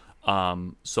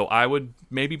 So I would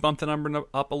maybe bump the number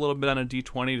up a little bit on a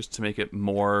d20 just to make it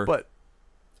more but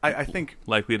I think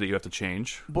likely that you have to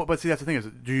change. but see, that's the thing is,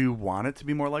 do you want it to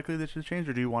be more likely that you change,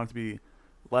 or do you want it to be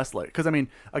less likely? Because I mean,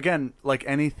 again, like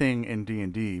anything in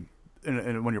D&D,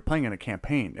 and when you're playing in a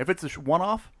campaign, if it's a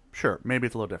one-off, sure, maybe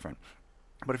it's a little different.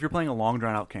 But if you're playing a long,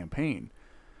 drawn-out campaign,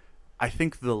 I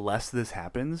think the less this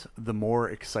happens, the more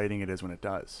exciting it is when it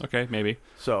does. Okay, maybe.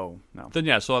 So, no. Then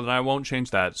yeah, so then I won't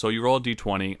change that. So you roll a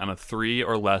d20, on a 3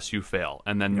 or less you fail.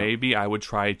 And then maybe I would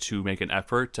try to make an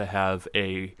effort to have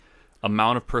a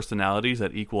amount of personalities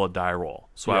that equal a die roll.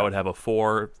 So I Yeah. would have a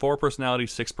 4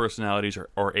 personalities, 6 personalities,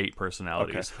 or 8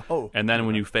 personalities. Okay. Oh, and then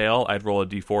when you fail, I'd roll a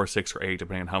d4, 6, or 8,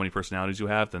 depending on how many personalities you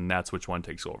have. Then that's which one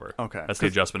takes over. Okay. That's the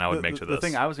 'Cause adjustment I would make to this. The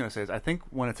thing I was going to say is I think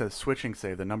when it says switching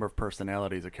save, the number of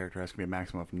personalities a character has to be a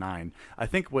maximum of 9. I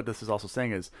think what this is also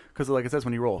saying is, because like it says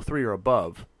when you roll a 3 or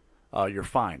above, you're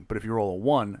fine. But if you roll a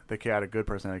 1, the chaotic good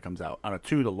personality comes out. On a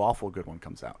 2, the lawful good one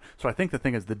comes out. So I think the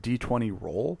thing is the D20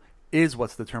 roll is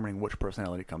what's determining which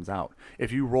personality comes out.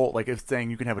 If you roll, like it's saying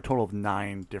you can have a total of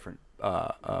 9 different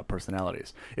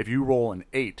personalities. If you roll an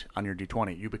 8 on your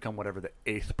D20, you become whatever the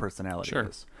 8th personality Sure.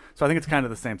 is. So I think it's kind of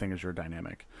the same thing as your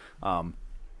dynamic.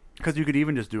 Because you could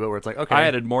even just do it where it's like, okay, I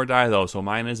added more die though, so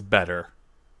mine is better.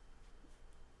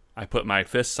 I put my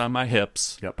fists on my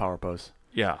hips. yeah, power pose.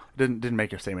 Yeah, Didn't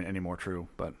make your statement any more true,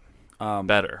 but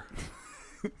better.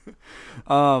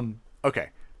 okay.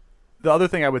 The other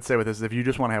thing I would say with this is if you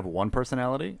just want to have one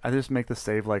personality, I just make the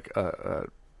save like a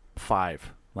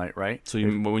 5, like right. So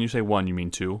when you say 1, you mean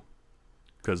 2?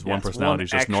 Because one Yes, personality is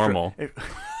just extra- normal. If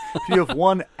you have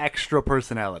one extra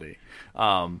personality,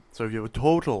 so if you have a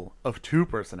total of 2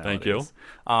 personalities,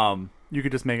 you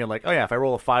could just make it like, oh yeah, if I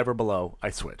roll a 5 or below, I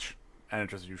switch, and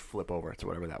it just you flip over to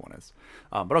whatever that one is.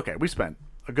 But okay, we spent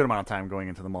a good amount of time going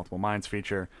into the multiple minds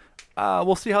feature.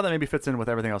 We'll see how that maybe fits in with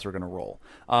everything else we're going to roll.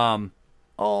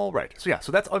 All right, so yeah,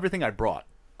 so that's everything I brought.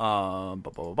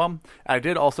 I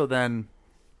did also then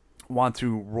want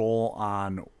to roll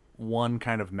on one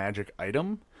kind of magic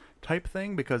item type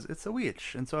thing because it's a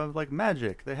witch, and so I was like,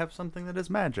 magic, they have something that is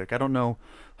magic. I don't know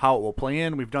how it will play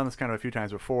in. We've done this kind of a few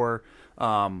times before,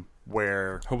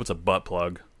 where Hope it's a butt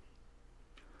plug.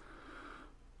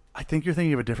 I think you're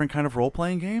thinking of a different kind of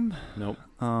role-playing game. Nope.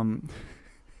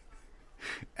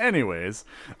 Anyways,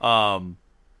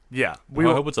 yeah, I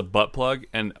hope it's a butt plug,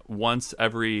 and once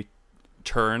every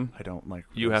turn, I don't like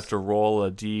you this. have to roll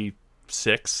a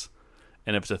d6,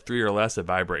 and if it's a 3 or less, it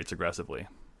vibrates aggressively.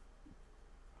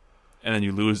 And then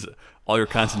you lose all your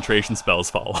concentration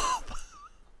spells fall off.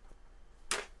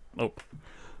 Nope.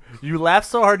 You laughed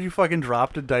so hard you fucking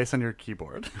dropped a dice on your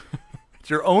keyboard. It's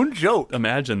your own joke.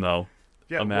 Imagine though.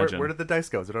 Yeah. Imagine. Where did the dice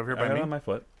go? Is it over here I by got it me? on my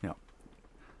foot. Yeah.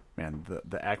 Man,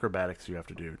 the acrobatics you have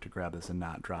to do to grab this and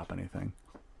not drop anything.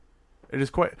 It is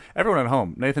quite. Everyone at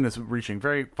home, Nathan is reaching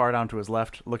very far down to his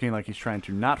left, looking like he's trying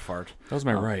to not fart. That was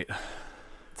my right.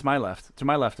 It's my left. To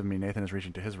my left of me, Nathan is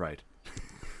reaching to his right.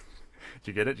 Did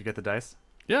you get it? Did you get the dice?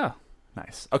 Yeah.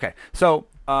 Nice. Okay. So,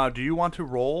 do you want to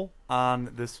roll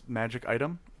on this magic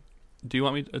item? Do you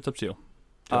want me? It's up to you.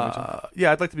 Do you want me to?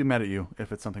 Yeah, I'd like to be mad at you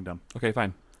if it's something dumb. Okay,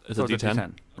 fine. It's So a it's a D10. D10.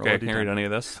 Roll Okay, a I can't D10. read any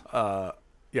of this.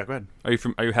 Yeah, go ahead.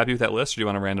 Are you happy with that list, or do you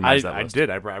want to randomize that I list? did.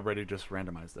 I already just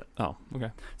randomized it. Oh,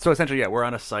 okay. So essentially, yeah, we're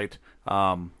on a site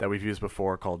that we've used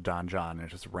before called Don John.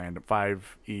 It's just a random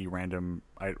 5e random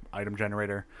item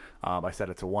generator. I set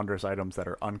it to wondrous items that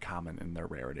are uncommon in their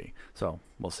rarity. So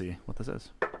we'll see what this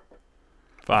is.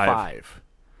 5.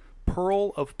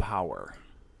 Pearl of Power.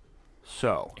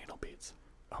 So, Anal beads.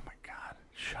 oh my God,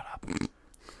 shut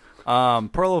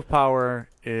up. Pearl of Power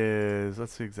is,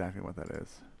 let's see exactly what that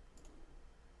is.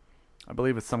 I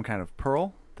believe it's some kind of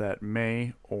pearl that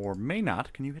may or may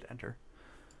not, can you hit enter,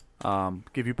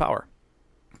 give you power.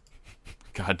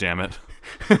 God damn it.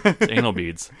 It's anal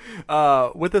beads.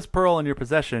 With this pearl in your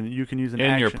possession, you can use an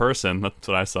In action. your person. That's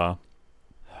what I saw.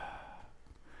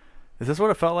 Is this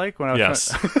what it felt like when I was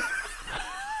Yes.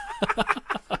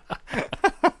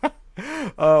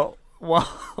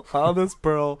 while this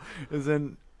pearl is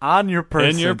on your person.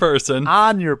 In your person.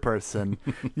 On your person,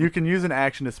 you can use an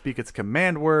action to speak its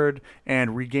command word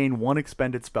and regain 1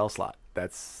 expended spell slot.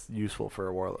 That's useful for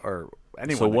a warlock or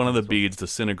anyone. So that one of the can use beads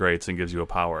disintegrates and gives you a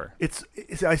power. It's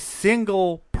a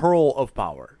single pearl of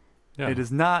power. Yeah. It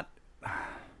is not.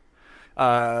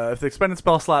 If the expended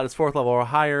spell slot is 4th level or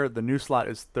higher, the new slot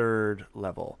is 3rd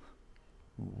level.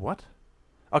 What?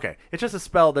 Okay, it's just a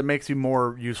spell that makes you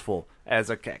more useful as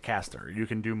a caster. You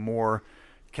can do more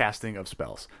casting of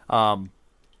spells. Not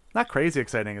crazy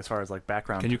exciting as far as like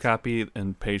background. Can you copy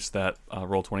and paste that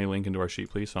Roll20 link into our sheet,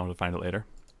 please, so I don't have to find it later?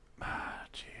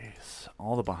 Jeez,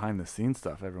 all the behind the scenes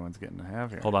stuff everyone's getting to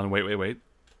have here. Hold on, wait.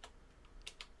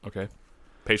 Okay.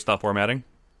 Page stop formatting.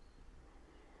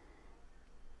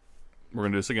 We're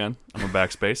going to do this again. I'm going to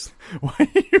backspace. Why are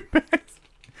you back?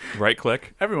 Right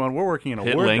click. Everyone, we're working in a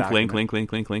Hit Word link,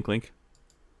 document. link.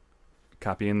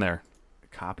 Copy in there.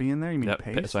 Copy in there? You mean Yep,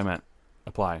 paste? that's what I meant.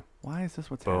 Apply. Why is this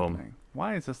what's Boom. happening?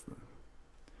 Why is this?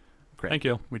 Great. Thank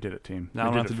you. We did it, team. Now I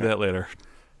We don't have did to it do that later.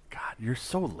 God, you're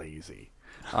so lazy.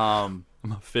 I'm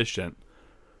efficient.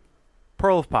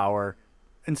 Pearl of Power.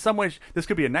 In some ways, this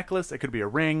could be a necklace. It could be a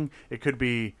ring. It could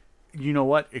be, you know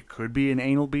what? It could be an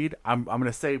anal bead. I'm going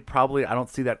to say probably I don't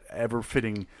see that ever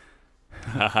fitting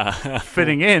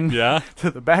in Yeah? to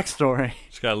the backstory.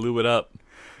 Just got to lube it up.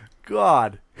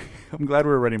 God. I'm glad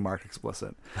we're already marked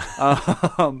explicit.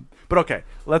 But okay,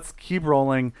 let's keep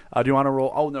rolling. Do you want to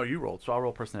roll? Oh, no, you rolled, so I'll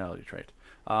roll personality trait.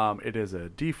 It is a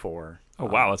D4. Oh,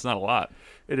 wow, that's not a lot.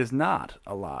 It is not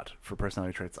a lot for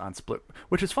personality traits on split,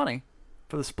 which is funny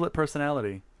for the split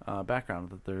personality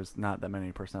background that there's not that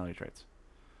many personality traits.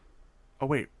 Oh,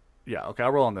 wait. Yeah, okay,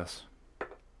 I'll roll on this.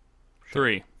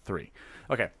 3. 3.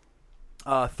 Okay.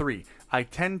 3. I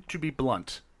tend to be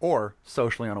blunt or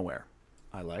socially unaware.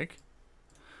 I like.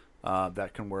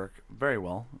 That can work very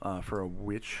well for a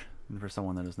witch and for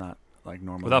someone that is not like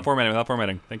normal. Without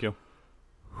formatting. Thank you.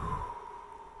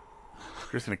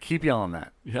 You're just going to keep yelling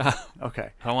that. Yeah. Okay.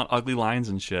 I don't want ugly lines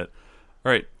and shit.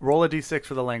 All right, Roll a d6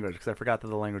 for the language because I forgot that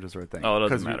the languages are a thing. Oh, it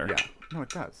doesn't 'Cause matter. Yeah. No, it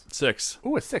does. 6.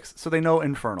 Ooh, a 6. So they know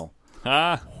infernal.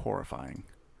 Ah. Horrifying.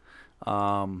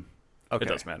 Okay. It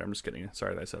does matter. I'm just kidding.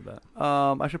 Sorry that I said that.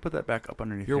 I should put that back up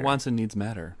underneath Your here. wants and needs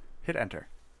matter. Hit enter.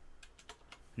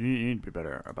 You need to be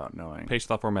better about knowing. Page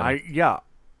stop formatting. Yeah.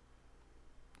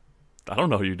 I don't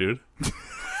know you, dude.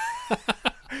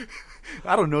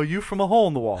 I don't know you from a hole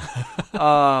in the wall.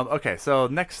 Okay, so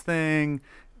next thing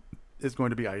is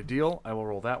going to be ideal. I will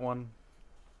roll that one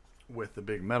with the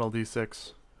big metal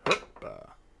d6.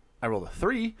 I rolled a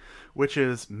 3, which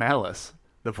is malice.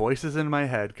 The voices in my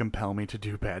head compel me to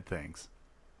do bad things.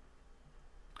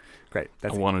 Great.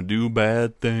 That's I want to do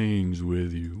bad things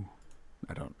with you.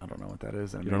 I don't know what that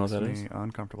is. And it You don't know what makes that me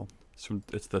uncomfortable.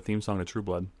 It's the theme song to True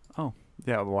Blood. Oh,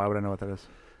 yeah. Well, why would I know what that is?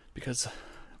 Because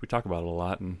we talk about it a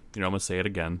lot, and I'm gonna say it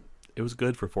again. It was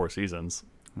good for 4 seasons.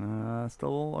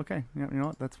 Still okay. Yeah, you know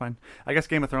what? That's fine. I guess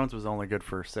Game of Thrones was only good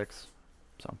for 6.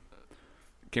 So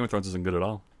Game of Thrones isn't good at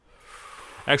all.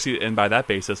 Actually, and by that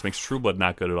basis, makes True Blood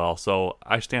not good at all. So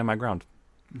I stand my ground.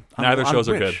 Neither shows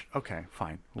are good. Okay,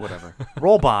 fine. Whatever.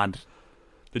 Roll Bond.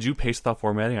 Did you paste without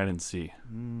formatting? I didn't see.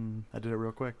 I did it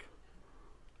real quick.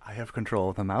 I have control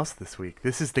of the mouse this week.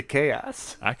 This is the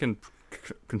chaos. I can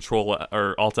control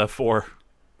or Alt F4.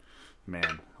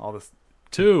 Man, all this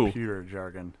 2. computer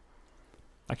jargon.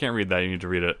 I can't read that. You need to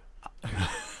read it.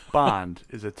 Bond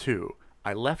is a 2.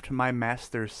 I left my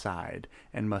master's side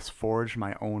and must forge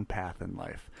my own path in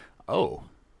life. Oh.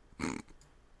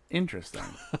 Interesting.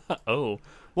 Oh.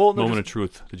 Well, no, Moment of just-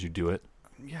 truth. Did you do it?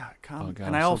 Yeah, come. Oh, God,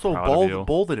 and I'm I so also proud of you.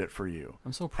 bolded it for you.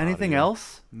 I'm so proud Anything of you.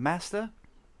 else, master?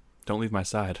 Don't leave my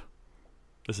side.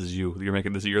 This is you. You're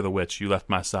making this. You're the witch. You left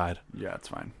my side. Yeah, it's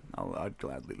fine. I'd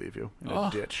gladly leave you in Oh.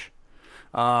 a ditch.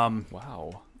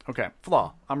 Wow. Okay,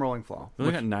 flaw. I'm rolling flaw. You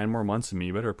only got 9 more months of me.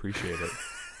 You better appreciate it.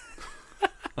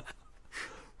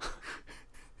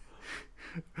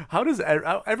 How does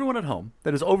everyone at home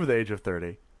that is over the age of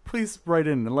 30, please write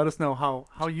in and let us know how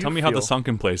you Tell me feel. how the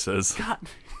sunken place is. God.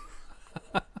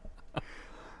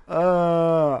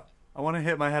 I want to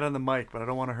hit my head on the mic, but I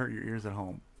don't want to hurt your ears at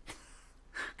home.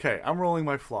 Okay, I'm rolling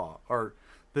my flaw, or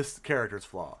this character's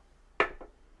flaw.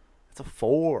 It's a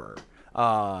 4.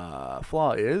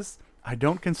 Flaw is I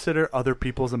don't consider other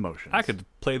people's emotions. I could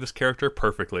play this character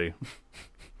perfectly.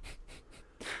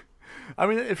 I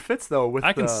mean, it fits though with.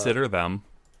 I consider them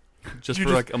just You for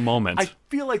just- like a moment. I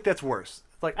feel like that's worse.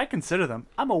 Like I consider them.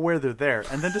 I'm aware they're there,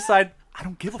 and then decide I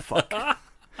don't give a fuck.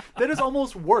 That is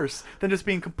almost worse than just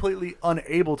being completely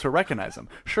unable to recognize them.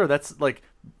 Sure, that's like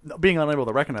being unable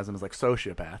to recognize them is like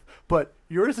sociopath, but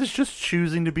yours is just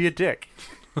choosing to be a dick.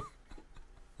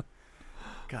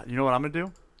 God, you know what I'm gonna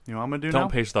do? You know what I'm gonna do now?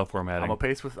 Don't paste without formatting. I'm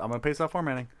gonna paste out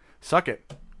formatting. Suck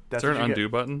it. That's Is there what an you undo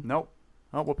get. button? Nope.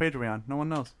 Oh, what page are we on? No one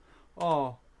knows.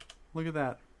 Oh, look at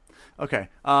that. Okay.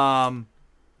 Now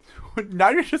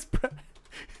you're just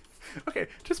okay.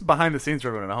 Just behind the scenes for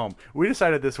everyone at home, we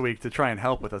decided this week to try and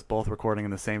help with us both recording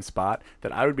in the same spot.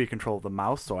 That I would be in control of the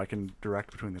mouse, so I can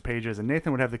direct between the pages, and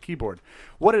Nathan would have the keyboard.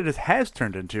 What it has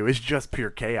turned into is just pure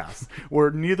chaos,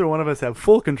 where neither one of us have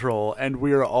full control, and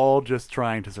we are all just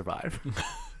trying to survive.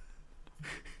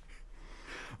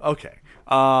 Okay.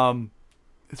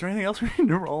 Is there anything else we need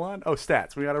to roll on? Oh,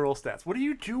 stats. We got to roll stats. What are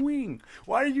you doing?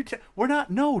 Why are you... We're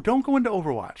not... No, don't go into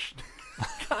Overwatch.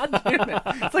 God damn it.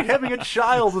 It's like having a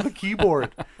child with a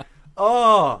keyboard.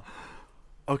 Oh.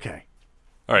 Okay.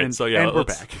 All right, And, so yeah, and we're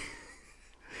let's- back.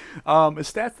 Is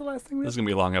stats the last thing we This is have? gonna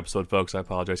be a long episode, folks. I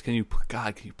apologize. Can you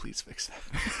please fix that?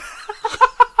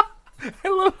 I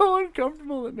love how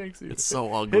uncomfortable it makes you. It's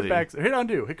so ugly. Hit back... Hit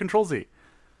undo. Hit Control Z.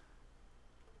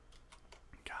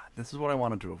 God, this is what I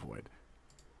wanted to avoid.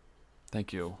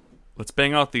 Thank you. Let's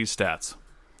bang out these stats,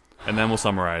 and then we'll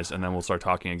summarize, and then we'll start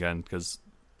talking again because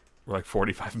we're like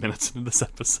 45 minutes into this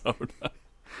episode.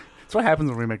 That's what happens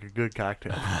when we make a good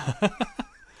cocktail.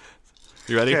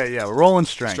 You ready? Okay, yeah, we're rolling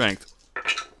strength. Strength.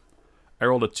 I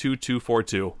rolled a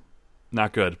 2-2-4-2.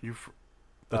 Not good.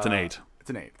 That's an 8. It's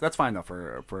an 8. That's fine though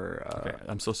for Okay,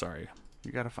 I'm so sorry.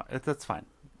 you gotta find that's fine.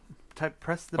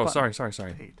 Press the Oh, button.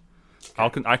 sorry. 8.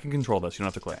 I can control this. You don't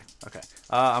have to click. Okay.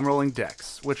 I'm rolling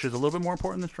dex, which is a little bit more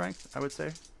important than strength, I would say,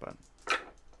 but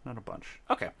not a bunch.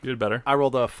 Okay. You did better. I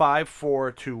rolled a 5,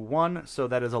 4, 2, 1, so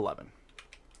that is 11.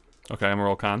 Okay, I'm gonna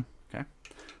roll con. Okay.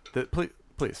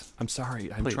 Please, I'm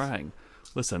sorry. I'm Please. trying.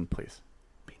 Listen, please.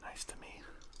 be nice to me.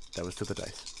 That was to the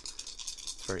dice.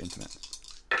 It's very intimate.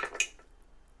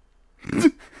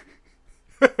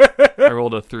 I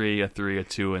rolled a 3, a 3, a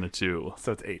 2, and a 2.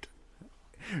 So it's 8.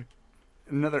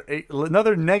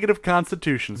 Another negative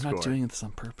constitution I'm score. not doing this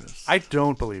on purpose. I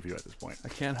don't believe you at this point. I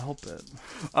can't help it.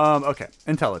 Okay.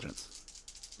 Intelligence.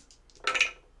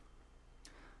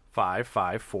 5,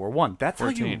 5, 4, 1. That's how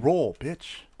you 14. roll,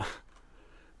 bitch.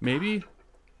 Maybe.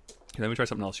 Okay, let me try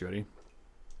something else. You ready?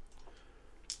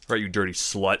 All right, you dirty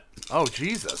slut. Oh,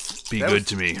 Jesus. Be That good was-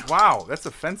 to me. Wow, that's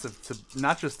offensive to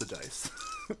not just the dice.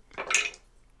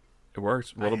 It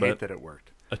works a I little hate bit. that it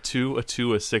worked. A 2, a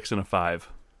 2, a 6, and a 5.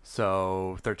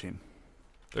 So, 13.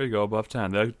 There you go, above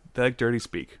 10. They like dirty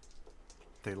speak.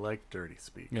 They like dirty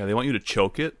speak. Yeah, they want you to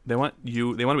choke it. They want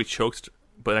to be choked,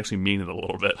 but actually mean it a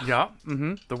little bit. Yeah.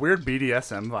 Mm-hmm. The weird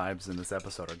BDSM vibes in this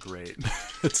episode are great.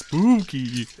 It's spooky.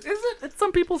 Is it? It's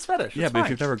some people's fetish. Yeah, It's but if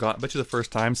fine. you've never got, I bet you the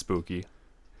first time spooky.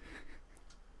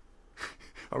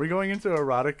 Are we going into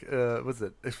erotic, what's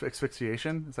it,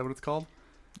 asphyxiation? Is that what it's called?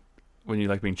 When you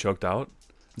like being choked out?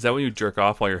 Is that when you jerk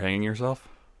off while you're hanging yourself?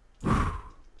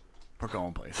 We're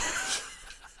going places.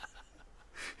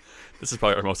 This is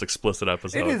probably our most explicit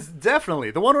episode. It is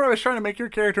definitely. The one where I was trying to make your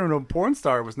character into a porn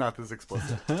star was not this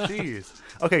explicit. Jeez.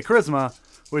 Okay, charisma,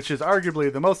 which is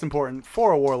arguably the most important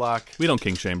for a warlock. We don't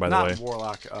king shame, by the Not way.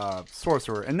 warlock,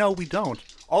 sorcerer. And no, we don't.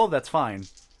 All of that's fine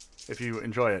if you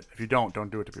enjoy it. If you don't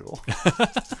do it to people.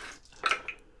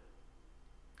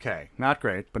 Okay, not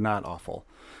great, but not awful.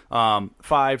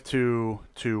 5, 2,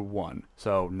 2, 1.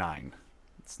 So 9.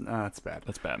 It's bad.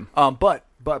 That's bad. But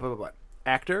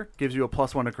actor gives you a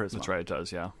 +1 to charisma. That's right, it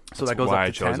does, yeah. So That's that goes why up to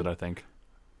I chose 10? it, I think.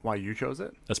 Why you chose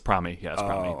it? That's Promi. Yeah, it's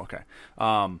Promi. Oh, okay.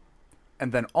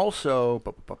 And then also,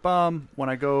 when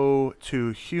I go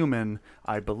to human,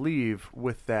 I believe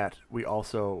with that we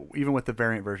also, even with the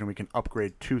variant version, we can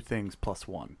upgrade 2 things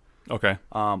 +1. Okay.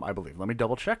 I believe. Let me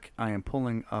double check. I am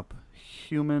pulling up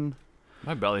human.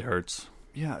 My belly hurts.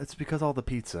 Yeah, it's because all the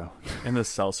pizza. And this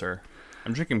seltzer.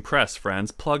 I'm drinking Press,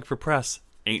 friends. Plug for Press.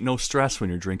 Ain't no stress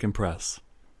when you're drinking Press.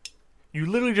 You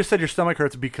literally just said your stomach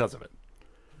hurts because of it.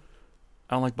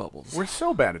 I don't like bubbles. We're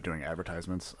so bad at doing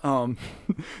advertisements. Where's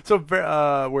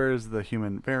the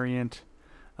human variant?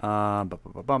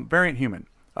 Variant human.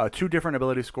 2 different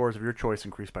ability scores of your choice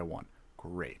increased by 1.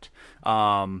 Great.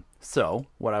 So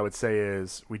what I would say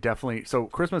is we definitely. So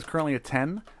charisma is currently a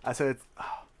 10. I said it's,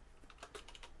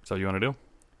 So you want to do?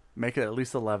 make it at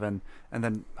least 11, and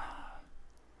then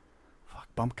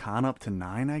bump con up to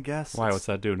 9. I guess. Why? What's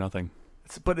that do? Nothing.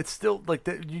 But it's still like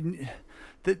that.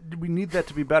 We need that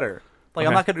to be better. Like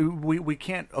I'm Okay. not gonna. We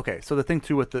can't. Okay. So the thing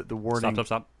too with the wording.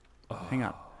 Stop. Hang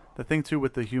on. The thing too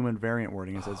with the human variant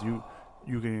wording is as you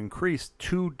can increase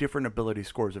 2 different ability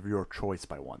scores of your choice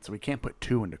by 1. So we can't put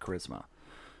 2 into charisma.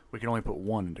 We can only put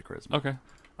 1 into charisma. Okay.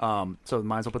 So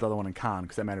might as well put the other one in con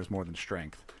because that matters more than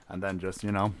strength. And then just I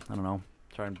don't know,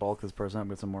 try and bulk this person up,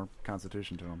 get some more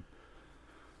constitution to him.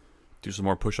 Do some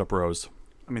more push-up rows.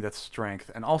 I mean that's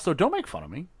strength, and also don't make fun of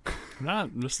me. I'm not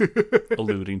just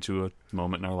alluding to a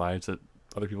moment in our lives that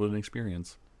other people didn't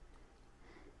experience.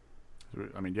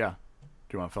 I mean, yeah.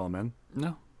 Do you want to fill them in?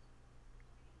 No.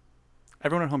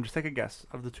 Everyone at home, just take a guess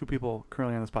of the 2 people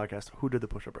currently on this podcast who did the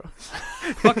push-up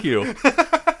rows. Fuck you.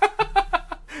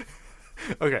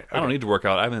 Okay. I don't need to work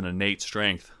out. I have an innate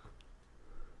strength.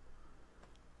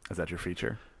 Is that your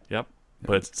feature? Yep.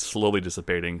 But it's slowly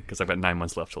dissipating because I've got 9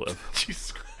 months left to live.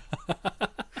 Jesus.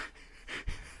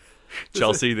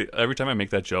 Chelsea, every time I make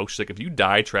that joke, she's like, if you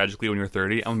die tragically when you're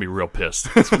 30, I'm going to be real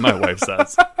pissed. That's what my wife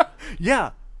says.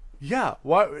 Yeah.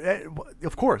 Why?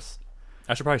 Of course.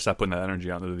 I should probably stop putting that energy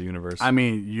out into the universe. I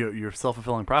mean, you're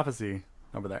self-fulfilling prophecy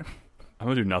over there. I'm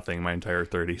going to do nothing my entire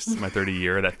 30s, my 30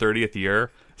 year. That 30th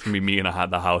year, it's going to be me in the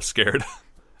house scared.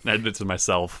 And I did it to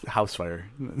myself. House fire.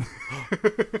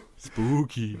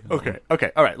 Spooky. Okay.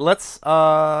 All right. Let's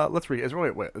read.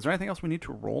 Is there anything else we need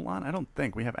to roll on? I don't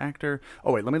think we have actor.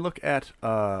 Oh wait, let me look at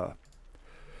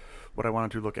what I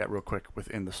wanted to look at real quick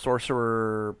within the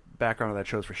sorcerer background that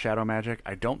shows for shadow magic.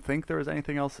 I don't think there is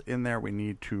anything else in there we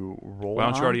need to roll. Why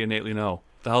don't you on. already innately know?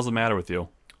 The hell's the matter with you?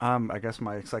 I guess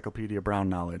my Encyclopedia Brown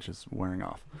knowledge is wearing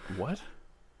off. What?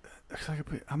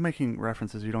 I'm making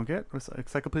references you don't get. What's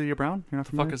Encyclopedia Brown? You're not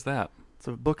The familiar? fuck is that? It's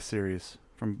a book series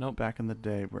from Nope. back in the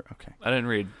day. Okay. I didn't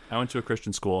read. I went to a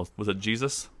Christian school. Was it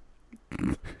Jesus?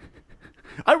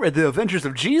 I read the Adventures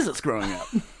of Jesus growing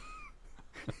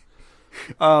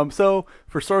up. So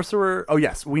for sorcerer, oh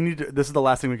yes, we need to. This is the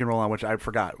last thing we can roll on, which I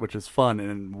forgot, which is fun,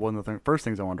 and one of the first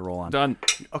things I wanted to roll on. Done.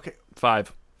 Okay,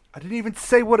 5. I didn't even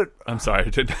say what it. I'm sorry.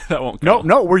 That won't count.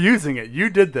 No, we're using it. You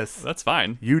did this. That's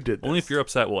fine. You did this. Only if you're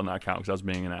upset will it not count because I was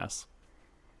being an ass.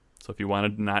 So if you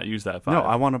want to not use that 5. No,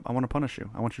 I want to punish you.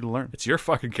 I want you to learn. It's your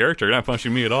fucking character. You're not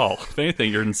punishing me at all. If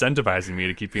anything, you're incentivizing me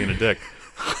to keep being a dick.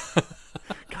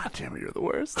 God damn it, you're the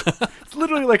worst. It's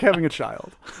literally like having a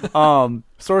child.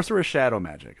 Sorcerer shadow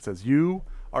magic. It says you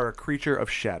are a creature of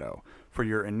shadow. For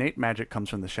your innate magic comes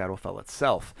from the Shadowfell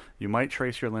itself. You might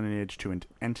trace your lineage to an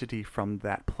entity from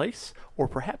that place, or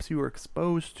perhaps you were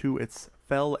exposed to its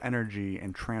fell energy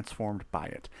and transformed by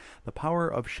it. The power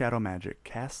of shadow magic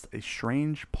casts a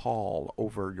strange pall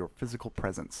over your physical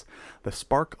presence. The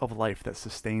spark of life that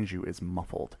sustains you is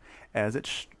muffled, as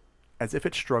if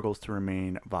it struggles to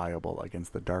remain viable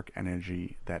against the dark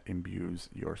energy that imbues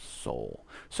your soul.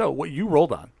 So what you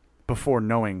rolled on before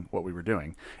knowing what we were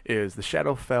doing is the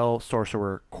Shadowfell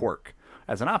Sorcerer Quirk.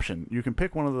 As an option, you can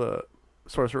pick one of the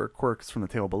Sorcerer Quirks from the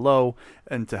table below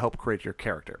and to help create your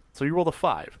character. So you rolled a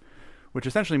 5, which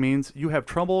essentially means you have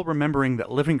trouble remembering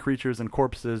that living creatures and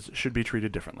corpses should be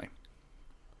treated differently.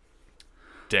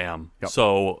 Damn. Yep.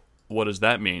 So what does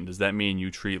that mean? Does that mean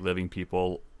you treat living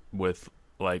people with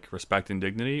like respect and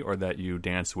dignity, or that you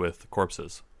dance with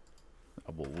corpses?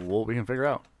 Well, we can figure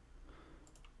out.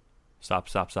 Stop.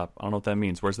 I don't know what that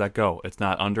means. Where's that go? It's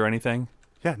not under anything?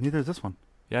 Yeah, neither is this one.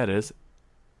 Yeah, it is.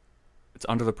 It's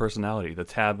under the personality, the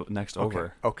tab next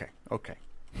over. Okay.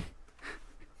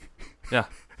 Yeah.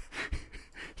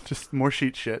 Just more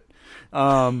sheet shit.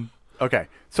 Okay.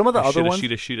 Some of the A other ones.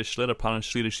 sheet of shit upon a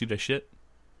sheet of shit.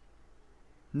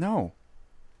 No.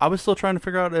 I was still trying to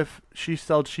figure out if she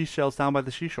sold seashells down by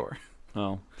the seashore.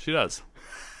 Oh, she does.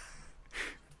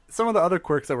 some of the other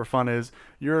quirks that were fun is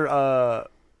you're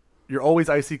always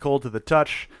icy cold to the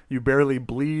touch. You barely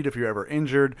bleed if you're ever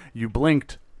injured. You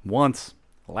blinked once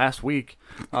last week.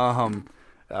 What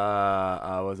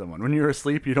was that one? When you're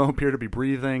asleep, you don't appear to be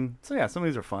breathing. So yeah, some of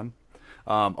these are fun.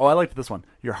 I liked this one.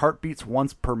 Your heart beats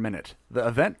once per minute. The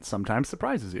event sometimes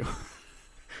surprises you.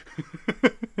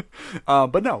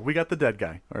 But no, we got the dead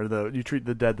guy, or you treat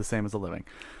the dead the same as the living.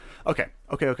 Okay.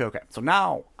 So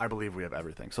now I believe we have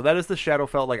everything. So that is the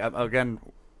Shadowfell. Like again,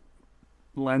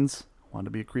 Lens wanted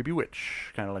to be a creepy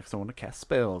witch, kind of like someone that casts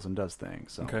spells and does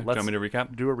things. So Okay. Do you let's want me to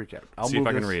recap? do a recap. I'll See if move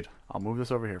I can this- read. I'll move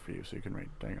this over here for you so you can read.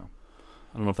 There you go.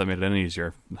 I don't know if that made it any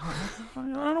easier. I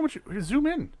don't know what you zoom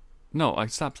in. No,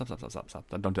 stop. Don't do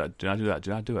that. Do not do that.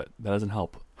 Do not do it. That doesn't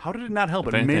help. How did it not help?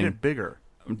 If It made anything- it bigger.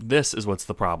 This is what's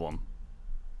the problem.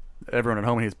 Everyone at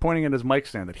home, he's pointing at his mic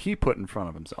stand that he put in front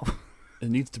of himself. It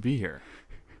needs to be here.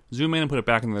 Zoom in and put it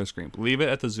back on the other screen. Leave it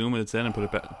at the zoom it's in and put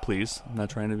it back. Please. I'm not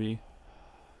trying to be.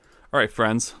 All right,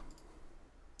 friends.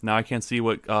 Now I can't see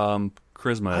what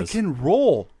charisma I is. can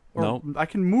roll. Or No. I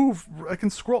can move. I can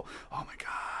scroll. Oh my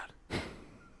god.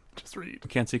 Just read. I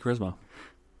can't see charisma.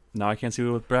 Now I can't see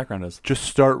what the background is. Just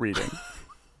start reading.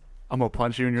 I'm gonna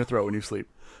punch you in your throat when you sleep.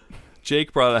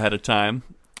 Jake brought ahead of time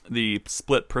the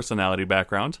split personality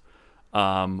background,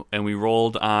 and we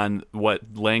rolled on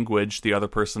what language the other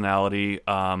personality.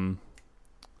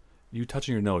 You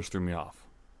touching your nose threw me off.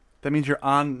 That means you're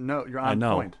on. No, you're on I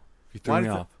know. point. You threw me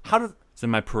off. How does? It's in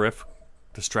my periph.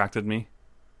 Distracted me.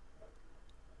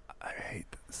 I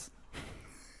hate this.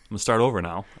 I'm gonna start over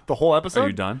now. The whole episode. Are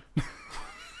you done?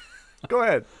 Go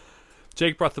ahead.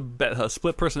 Jake brought the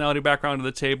split personality background to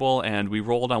the table, and we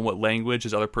rolled on what language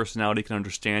his other personality can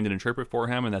understand and interpret for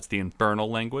him, and that's the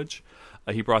infernal language.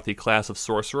 He brought the class of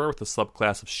sorcerer with the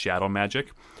subclass of shadow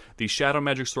magic. The shadow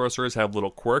magic sorcerers have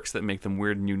little quirks that make them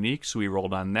weird and unique, so we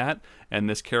rolled on that, and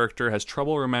this character has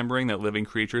trouble remembering that living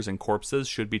creatures and corpses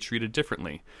should be treated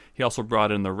differently. He also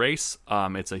brought in the race.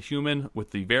 It's a human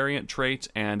with the variant trait,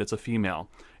 and it's a female.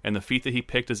 And the feat that he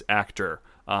picked is actor,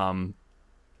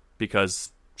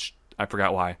 because I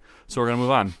forgot why. So we're going to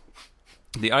move on.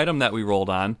 The item that we rolled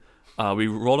on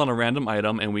a random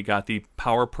item, and we got the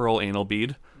Power Pearl Anal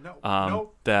Bead.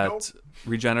 That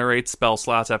regenerates spell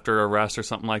slots after a rest or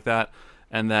something like that.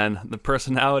 And then the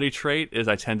personality trait is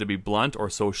I tend to be blunt or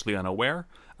socially unaware.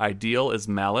 Ideal is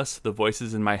malice. The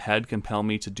voices in my head compel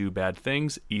me to do bad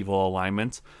things. Evil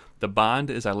alignment. The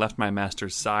bond is I left my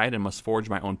master's side and must forge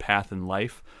my own path in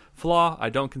life. Flaw,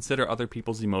 I don't consider other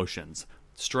people's emotions.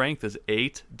 Strength is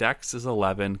 8, Dex is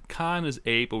 11, Con is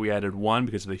 8, but we added 1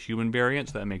 because of the human variant,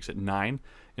 so that makes it 9.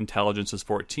 Intelligence is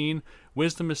 14,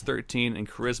 Wisdom is 13, and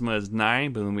Charisma is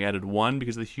 9, but then we added 1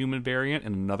 because of the human variant,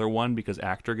 and another 1 because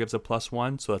Actor gives a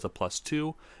 +1, so that's a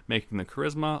 +2, making the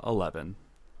Charisma 11.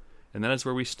 And that is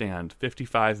where we stand,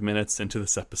 55 minutes into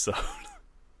this episode.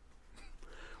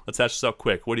 Let's hatch this up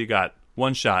quick. What do you got?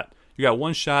 One shot. You got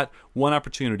one shot, one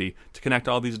opportunity to connect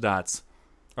all these dots.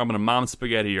 Or I'm going to mom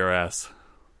spaghetti your ass.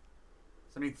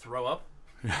 Does that mean throw up?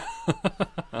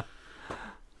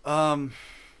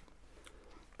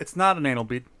 It's not an anal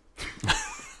bead.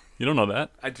 You don't know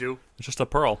that. I do. It's just a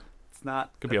pearl. It's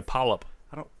not. Could be a polyp.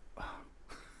 I don't.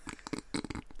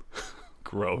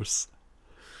 Gross.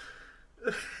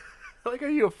 I like how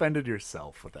you offended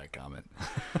yourself with that comment.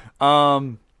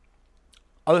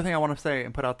 Other thing I want to say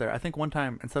and put out there, I think one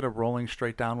time, instead of rolling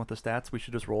straight down with the stats, we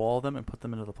should just roll all of them and put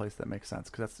them into the place that makes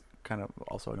sense, because that's kind of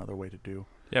also another way to do.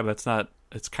 Yeah, but it's not.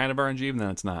 It's kind of RNG, and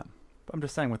then it's not. But I'm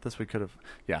just saying with this we could have.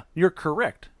 Yeah, you're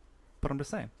correct. But I'm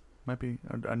just saying, might be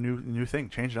a new thing.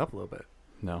 Change it up a little bit.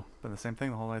 No. Been the same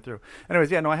thing the whole way through. Anyways,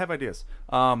 yeah, no, I have ideas.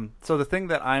 So the thing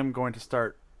that I'm going to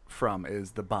start from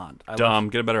is the bond. Dumb.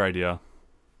 Get a better idea.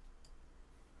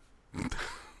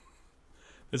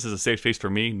 This is a safe space for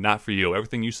me, not for you.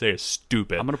 Everything you say is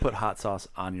stupid. I'm going to put hot sauce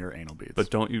on your anal beads. But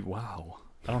don't you... Wow.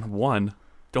 I don't have one.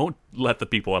 Don't let the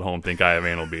people at home think I have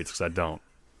anal beads, because I don't.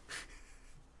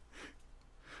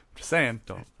 Just saying.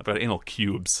 Don't. I've got anal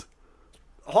cubes.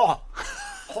 Oh.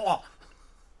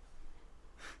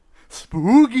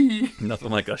 Spooky.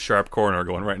 Nothing like a sharp corner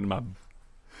going right into my...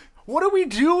 What are we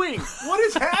doing? What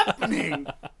is happening?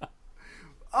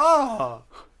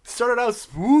 Started out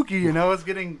spooky and now it's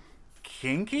getting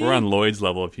kinky. We're on Lloyd's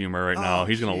level of humor right now. Oh,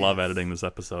 He's going to jeez. love editing this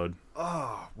episode.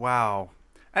 Oh, wow.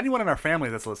 Anyone in our family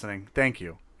that's listening, thank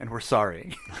you. And we're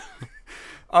sorry.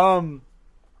 Where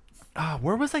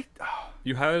was I?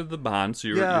 You highlighted the bond, so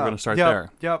you're going to start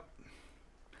there. Yep.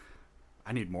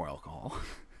 I need more alcohol.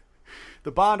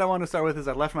 The bond I want to start with is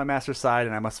I left my master's side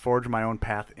and I must forge my own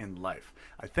path in life.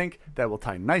 I think that will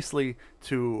tie nicely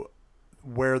to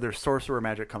where their sorcerer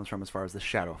magic comes from as far as the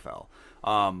Shadowfell.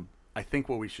 I think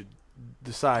what we should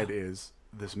decide is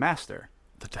this master.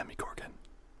 The Demogorgon.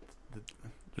 The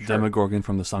Sure. Demogorgon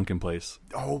from the Sunken Place.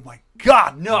 Oh my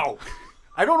God, no!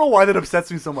 I don't know why that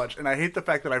upsets me so much, and I hate the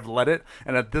fact that I've let it,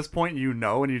 and at this point you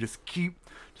know, and you just keep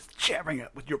jabbing it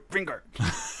with your finger.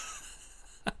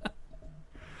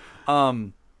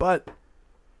 But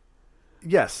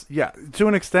yes, yeah, to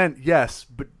an extent, yes,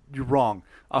 but you're wrong.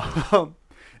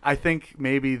 I think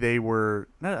maybe they were,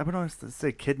 I don't want to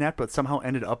say kidnapped, but somehow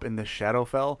ended up in the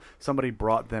Shadowfell. Somebody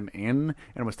brought them in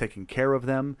and was taking care of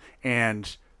them,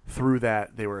 and through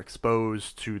that they were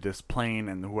exposed to this plane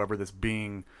and whoever this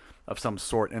being of some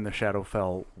sort in the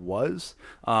Shadowfell was.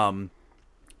 And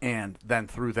then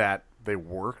through that they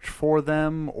worked for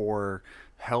them or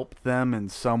helped them in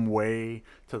some way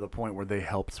to the point where they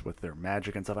helped with their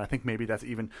magic and stuff. I think maybe that's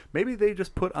even, maybe they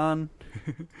just put on,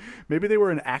 maybe they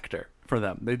were an actor for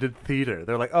them. They did theater.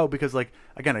 They're like, oh, because like,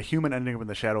 again, a human ending up in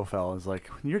the Shadowfell is like,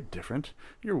 you're different.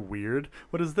 You're weird.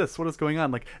 What is this? What is going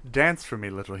on? Like, dance for me,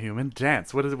 little human.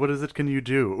 Dance. What is it can you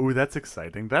do? Ooh, that's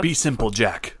exciting. That's Be Simple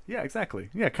Jack. Yeah,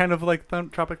 exactly. Yeah, kind of like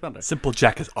Tropic Thunder. Simple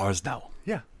Jack is ours now.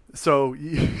 Yeah. So,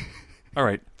 All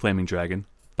right, Flaming Dragon.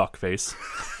 Fuckface.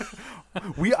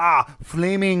 we are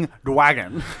Flaming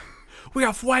Dragon. We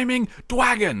are Flaming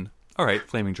Dragon. All right,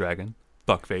 Flaming Dragon.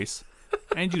 Fuckface.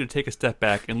 I need you to take a step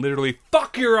back and literally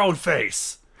fuck your own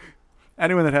face.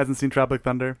 Anyone that hasn't seen Tropic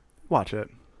Thunder, watch it.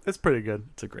 It's pretty good.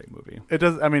 It's a great movie. It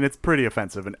does. I mean, it's pretty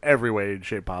offensive in every way and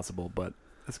shape possible, but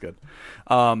it's good.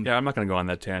 Yeah, I'm not going to go on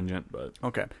that tangent, but...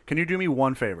 Okay. Can you do me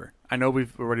one favor? I know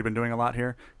we've already been doing a lot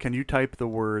here. Can you type the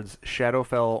words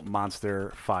Shadowfell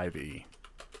Monster 5e?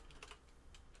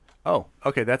 Oh,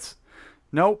 okay. That's...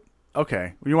 Nope.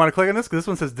 Okay. You want to click on this? Because this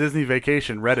one says Disney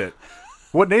Vacation, Reddit.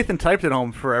 What Nathan typed at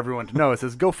home for everyone to know, it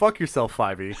says, go fuck yourself,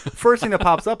 5e. First thing that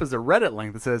pops up is a Reddit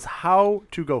link that says, how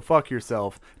to go fuck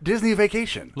yourself, Disney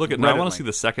Vacation. Look, now I Reddit want link. to see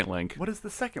the second link. What is the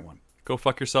second one? Go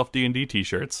fuck yourself D&D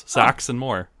t-shirts, socks, and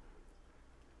more.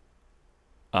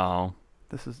 Oh.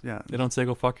 This is, yeah. They don't say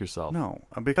go fuck yourself. No,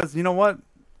 because you know what?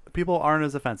 People aren't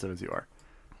as offensive as you are.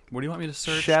 What do you want me to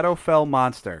search? Shadowfell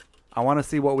Monster. I want to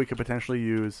see what we could potentially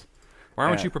use. Why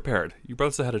aren't you prepared? You brought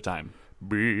this ahead of time.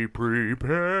 Be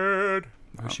prepared.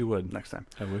 I wish you would. Next time.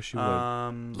 I wish you would.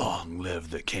 Long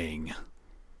live the king.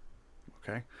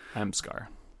 Okay. I'm Scar.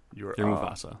 You're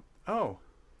Mufasa. Oh.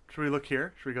 Should we look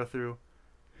here? Should we go through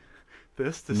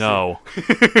this to No. see?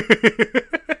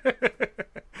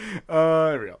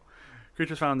 There we go.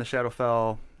 Creatures found in the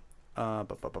Shadowfell.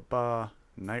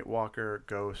 Nightwalker,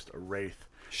 Ghost, Wraith.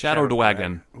 Shadow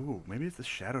Dragon. Ooh, maybe it's the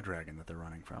Shadow Dragon that they're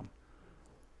running from.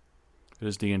 It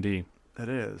is D&D. It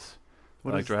is. I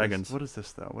like is dragons. This? What is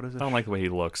this, though? What is it? I don't like the way he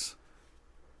looks.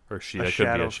 Or she. A That could be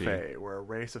Shadow a she. Fae. We're a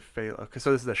race of Fae. Okay,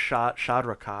 so this is the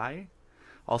Shadra Kai,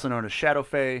 also known as Shadow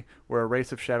Fae. We're a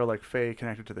race of shadow-like Fae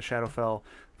connected to the Shadowfell.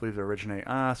 I believe they originate.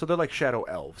 So they're like Shadow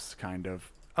Elves, kind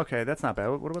of. Okay, that's not bad.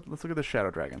 What about? Let's look at the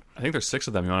Shadow Dragon. I think there's 6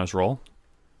 of them. You want us to roll?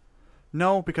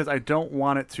 No, because I don't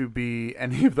want it to be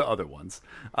any of the other ones.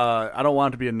 I don't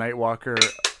want it to be a Nightwalker.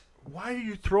 Why are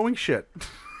you throwing shit?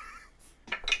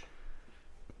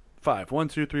 5. 1,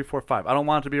 2, 3, 4, 5. I don't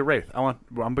want it to be a Wraith.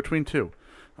 I'm between 2.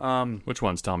 Which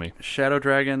ones? Tell me. Shadow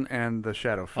Dragon and the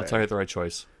Shadow Fae. I'll tell you the right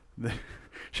choice. The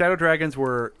Shadow Dragons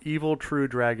were evil true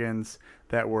dragons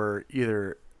that were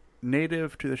either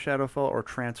native to the Shadowfell or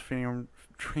transformed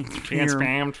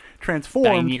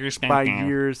by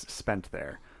years spent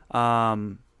there.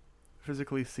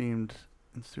 Physically seemed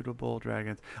unsuitable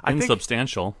dragons. I think,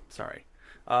 Insubstantial. sorry.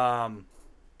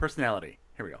 Personality.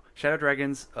 Here we go. Shadow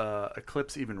dragons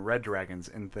eclipse even red dragons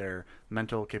in their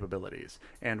mental capabilities,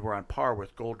 and were on par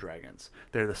with gold dragons.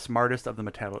 They're the smartest of the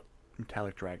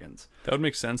metallic dragons. That would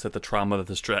make sense that the trauma that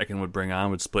this dragon would bring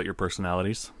on would split your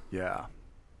personalities. Yeah.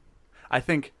 I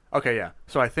think... Okay, yeah.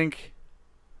 So I think...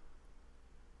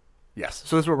 Yes.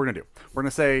 So this is what we're going to do. We're going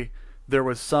to say there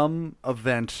was some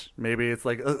event, maybe it's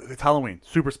like, it's Halloween,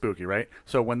 super spooky, right?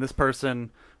 So when this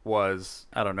person was,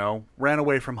 I don't know, ran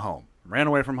away from home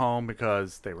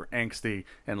because they were angsty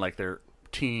in like their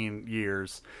teen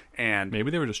years, and... Maybe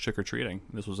they were just trick-or-treating.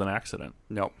 This was an accident.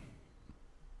 Nope.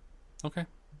 Okay.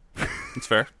 It's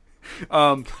fair.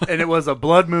 And it was a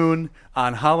blood moon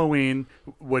on Halloween,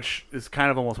 which is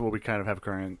kind of almost what we kind of have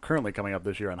currently coming up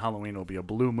this year. On Halloween will be a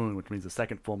blue moon, which means the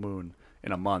second full moon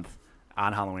in a month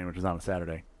on Halloween, which is on a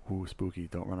Saturday. Ooh, spooky.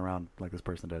 Don't run around like this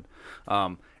person did.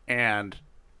 And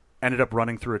ended up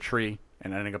running through a tree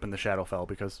and ending up in the Shadowfell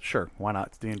because, sure, why not?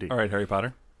 It's D&D. All right, Harry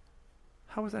Potter.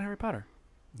 How was that Harry Potter?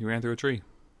 You ran through a tree.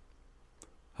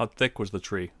 How thick was the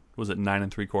tree? Was it 9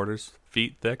 3/4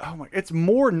 feet thick? Oh my! It's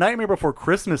more Nightmare Before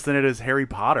Christmas than it is Harry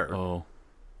Potter. Oh.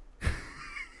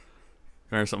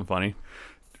 Remember something funny?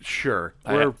 Sure,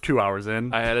 we're 2 hours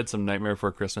in. I added some Nightmare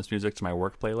Before Christmas music to my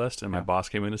work playlist, and my boss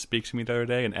came in to speak to me the other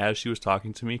day, and as she was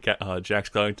talking to me, Jack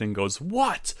Skellington goes,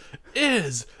 "What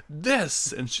is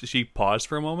this?" And she paused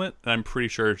for a moment, and I'm pretty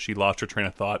sure she lost her train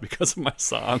of thought because of my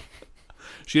song.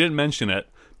 She didn't mention it,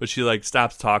 but she like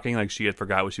stopped talking, like she had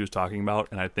forgot what she was talking about,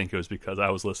 and I think it was because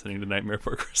I was listening to Nightmare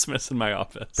Before Christmas in my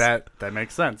office. That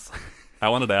makes sense. I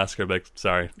wanted to ask her, like,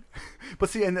 sorry. But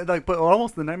see, and like, but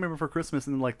almost the Nightmare Before Christmas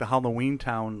and like the Halloween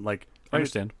Town, like I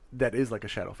understand. that is like a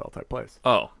Shadowfell type place.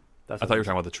 Oh, That's I thought you were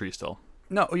talking about the tree still.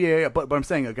 No, yeah, but I'm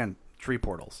saying again, tree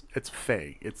portals. It's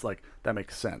Fae. It's like that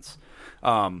makes sense.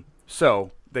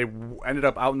 So they ended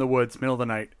up out in the woods, middle of the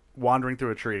night, wandering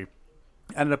through a tree.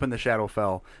 Ended up in the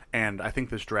Shadowfell, and I think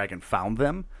this dragon found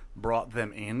them, brought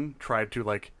them in, tried to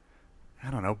like, I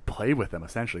don't know, play with them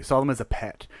essentially. Saw them as a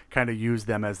pet, kind of used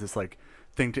them as this like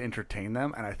thing to entertain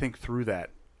them, and I think through that,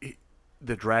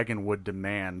 the dragon would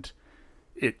demand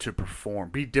it to perform,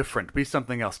 be different, be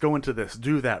something else, go into this,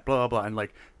 do that, blah blah blah, and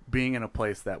like being in a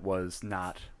place that was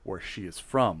not where she is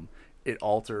from, it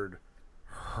altered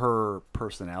her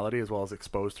personality as well as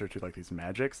exposed her to like these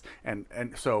magics, and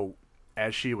so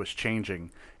as she was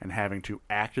changing and having to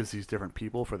act as these different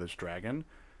people for this dragon,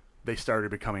 they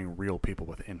started becoming real people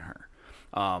within her.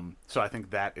 So I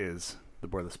think that is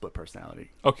where the split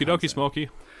personality. Okie comes dokie, in. Smokey.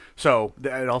 So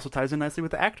it also ties in nicely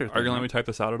with the actor. Are you going to let me type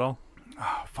this out at all?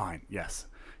 Oh, fine. Yes.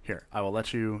 Here, I will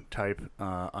let you type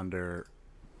under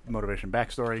motivation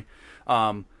backstory.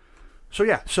 So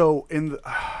yeah. So in the,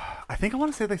 I think I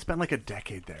want to say they spent like a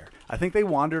decade there. I think they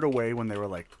wandered away when they were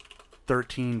like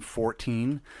 13,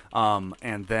 14,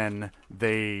 and then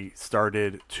they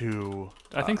started to.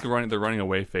 I think the running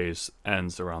away phase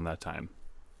ends around that time.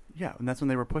 Yeah, and that's when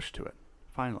they were pushed to it.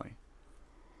 Finally.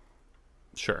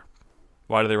 Sure.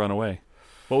 Why did they run away?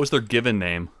 What was their given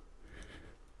name?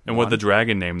 And what did the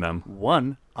dragon name them?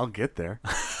 One, I'll get there.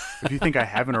 If you think I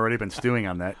haven't already been stewing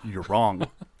on that, you're wrong,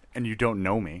 and you don't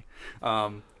know me.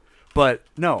 But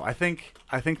no, I think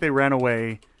they ran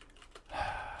away.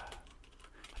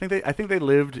 I think they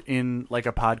lived in like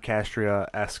a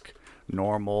Podcastria-esque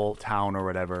normal town or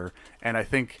whatever, and I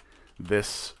think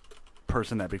this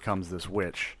person that becomes this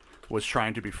witch was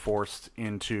trying to be forced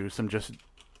into some just.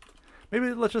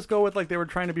 Maybe let's just go with like they were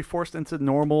trying to be forced into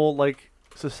normal like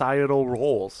societal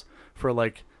roles for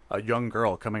like a young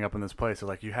girl coming up in this place. They're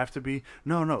like, you have to be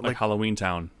like Halloween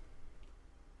Town.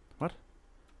 What?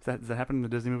 Does that happen in the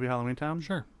Disney movie Halloween Town?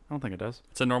 Sure. I don't think it does.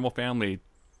 It's a normal family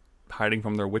hiding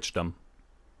from their witchdom.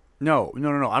 No.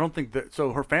 I don't think that.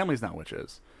 So her family's not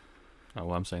witches. Oh,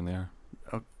 well, I'm saying they are.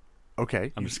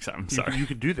 Okay. I'm sorry. You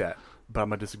could do that, but I'm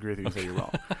gonna disagree with you and say you're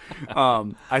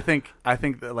wrong. I think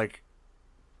that like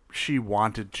she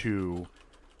wanted to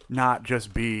not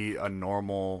just be a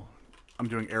normal. I'm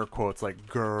doing air quotes like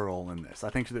girl in this. I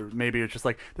think that maybe it's just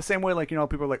like the same way like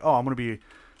people are like, oh, I'm gonna be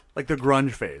like the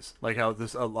grunge phase, like how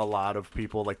this a lot of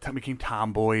people like became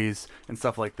tomboys and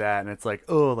stuff like that, and it's like,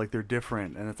 oh, like they're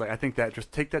different, and it's like I think that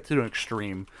just take that to an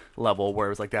extreme level where it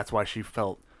was like that's why she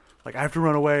felt like I have to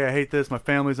run away, I hate this, my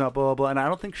family's not blah blah blah, and I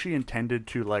don't think she intended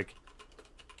to like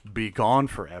be gone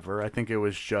forever. I think it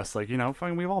was just like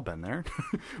fine, we've all been there.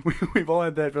 we've all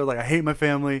had that. Like I hate my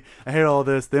family, I hate all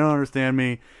this, they don't understand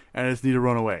me, and I just need to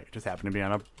run away. It just happened to be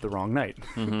on the wrong night,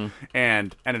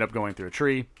 and ended up going through a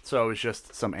tree. So it was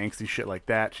just some angsty shit like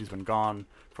that. She's been gone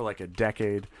for like a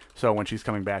decade. So when she's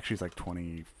coming back, she's like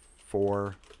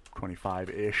 24,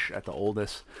 25-ish at the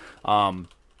oldest,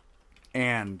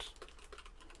 and.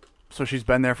 So she's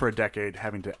been there for a decade,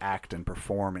 having to act and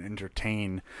perform and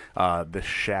entertain this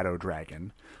shadow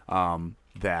dragon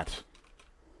that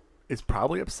is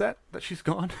probably upset that she's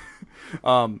gone.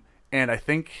 And I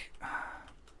think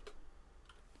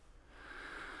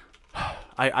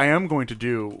I am going to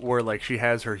do where like she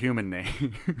has her human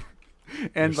name.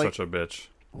 And You're like, such a bitch.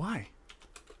 Why?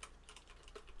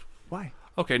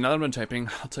 Okay, now that I'm done typing,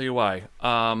 I'll tell you why.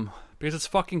 Because it's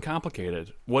fucking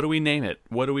complicated. What do we name it?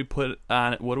 What do we put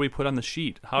on it? What do we put on the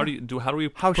sheet? How do we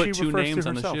put two names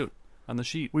on the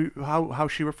sheet? How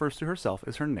she refers to herself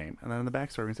is her name, and then in the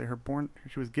backstory we say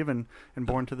she was given and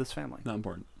born to this family. Not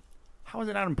important. How is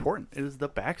it not important? It is the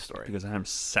backstory. Because I'm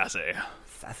sassy.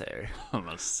 Sassy. I'm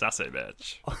a sassy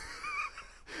bitch.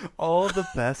 All the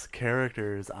best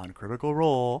characters on Critical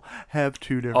Role have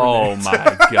two different names. Oh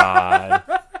my god.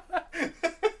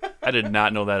 I did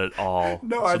not know that at all.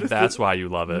 No, so that's why you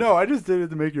love it. No, I just did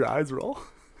it to make your eyes roll.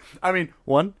 I mean,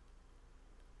 one.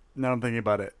 Now I'm thinking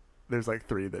about it. There's like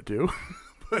three that do.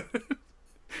 But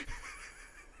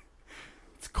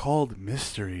called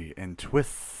mystery and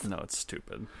twists. No, it's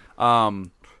stupid.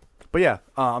 But yeah,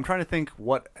 I'm trying to think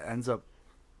what ends up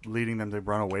leading them to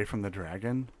run away from the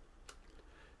dragon.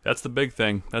 That's the big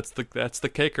thing. That's the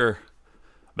kicker.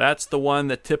 That's the one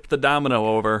that tipped the domino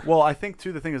over. Well, I think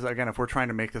too the thing is, again, if we're trying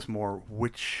to make this more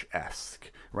witch-esque,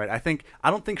 right? I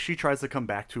don't think she tries to come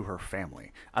back to her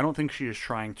family. I don't think she is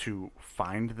trying to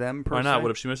find them. Why not?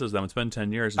 What if she misses them? It's been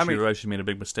 10 years and she realized she made a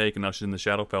big mistake, and now she's in the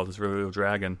Shadowfell, this really real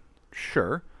dragon.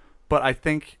 Sure, but I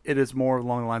think it is more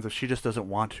along the lines of she just doesn't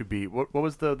want to be. What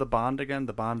was the bond again?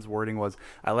 The bond's wording was,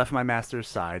 "I left my master's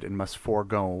side and must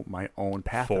forego my own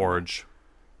path." Forge.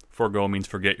 Forgo means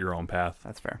forget your own path.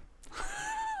 That's fair.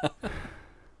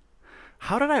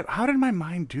 How did my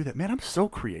mind do that? Man, I'm so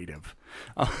creative.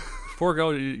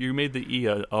 Forgo, you made the E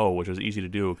a O, which was easy to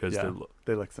do because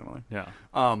they look similar. Yeah.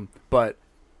 But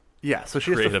yeah, so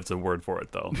she creative's a word for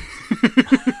it though.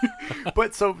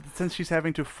 But so since she's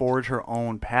having to forge her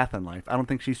own path in life, I don't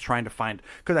think she's trying to find,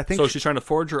 because I think so she's trying to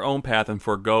forge her own path and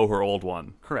forgo her old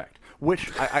one. Correct.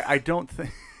 Which I don't think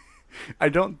I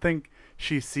don't think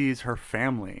she sees her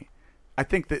family. I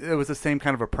think that it was the same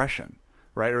kind of oppression,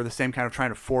 right? Or the same kind of trying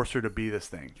to force her to be this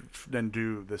thing, then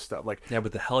do this stuff. Like, yeah,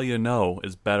 but the hell you know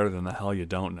is better than the hell you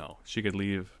don't know. She could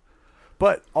leave.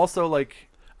 But also, like,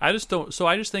 I just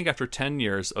think after 10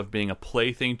 years of being a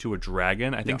plaything to a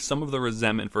dragon, I think some of the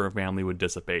resentment for her family would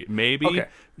dissipate. Maybe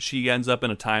she ends up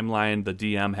in a timeline, the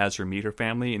DM has her meet her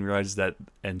family and realizes that,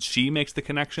 and she makes the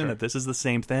connection that this is the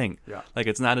same thing. Yeah. Like,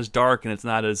 it's not as dark and it's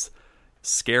not as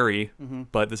scary,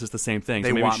 but this is the same thing.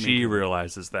 So maybe she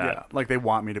realizes that. Yeah, like they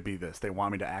want me to be this. They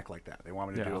want me to act like that. They want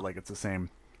me to do it like it's the same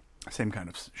kind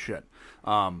of shit.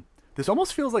 This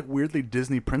almost feels like weirdly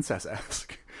Disney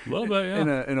princess-esque. A little bit,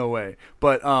 yeah. in a way.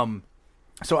 But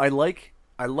so I like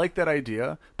that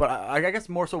idea, but I guess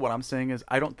more so what I'm saying is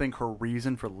I don't think her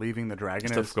reason for leaving the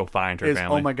dragon is to go find her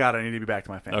family. Oh my god, I need to be back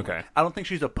to my family. Okay. I don't think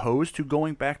she's opposed to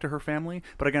going back to her family,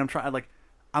 but again,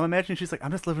 I'm imagining she's like,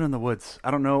 I'm just living in the woods. I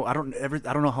don't know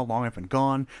how long I've been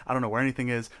gone. I don't know where anything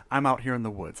is. I'm out here in the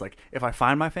woods. Like, if I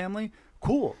find my family,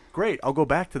 cool, great, I'll go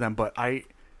back to them, but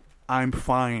I'm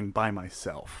fine by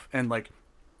myself. And like,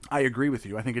 I agree with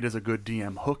you. I think it is a good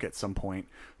DM hook at some point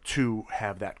to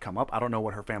have that come up. I don't know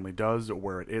what her family does or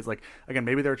where it is. Like, again,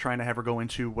 maybe they're trying to have her go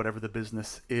into whatever the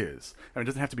business is. I mean, it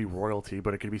doesn't have to be royalty,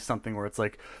 but it could be something where it's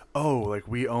like, oh, like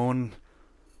we own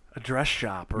a dress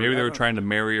shop, or maybe they were trying to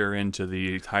marry her into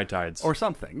the High Tides or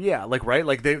something. Yeah, like, right,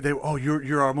 like they oh,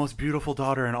 you're our most beautiful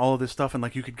daughter and all of this stuff, and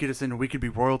like you could get us in and we could be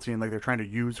royalty, and like they're trying to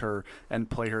use her and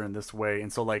play her in this way.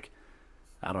 And so, like,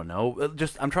 I don't know,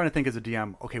 just I'm trying to think as a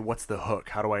DM, okay, what's the hook?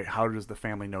 How does the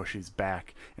family know she's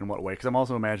back in what way? Because I'm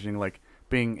also imagining, like,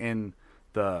 being in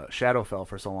the Shadowfell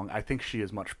for so long, I think she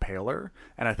is much paler,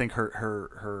 and I think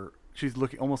her she's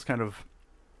looking almost kind of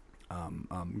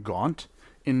gaunt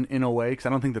in a way, because I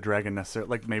don't think the dragon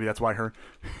necessarily, like, maybe that's why her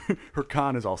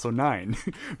con is also 9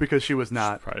 because she was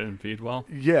not, she probably didn't feed well.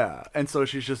 Yeah, and so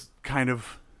she's just kind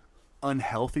of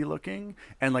unhealthy looking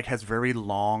and like has very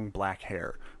long black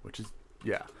hair, which is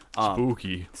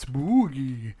spooky,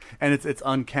 and it's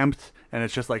unkempt, and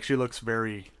it's just like she looks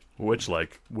very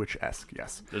witch-esque.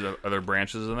 Yes. Are there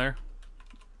branches in there?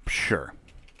 Sure.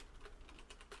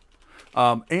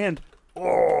 And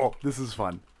this is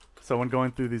fun. So when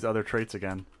going through these other traits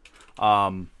again,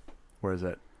 where is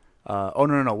it?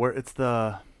 No. Where it's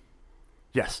the...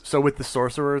 Yes. So with the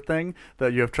sorcerer thing,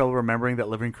 that you have trouble remembering that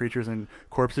living creatures and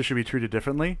corpses should be treated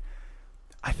differently,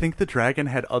 I think the dragon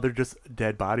had other just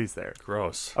dead bodies there.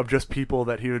 Gross. Of just people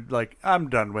that he would, like, I'm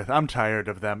done with. I'm tired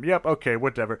of them. Yep, okay,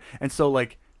 whatever. And so,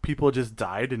 like, people just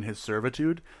died in his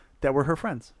servitude that were her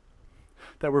friends.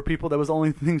 That were people that was the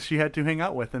only things she had to hang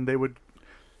out with, and they would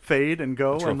fade and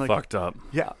go. That's and real like, fucked up.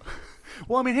 Yeah.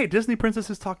 Well, I mean, hey, Disney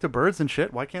princesses talk to birds and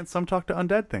shit. Why can't some talk to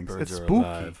undead things? Birds it's are spooky.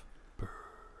 Alive.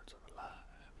 Birds are alive.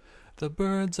 The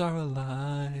birds are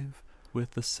alive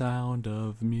with the sound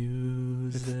of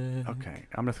music. Okay,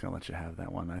 I'm just gonna let you have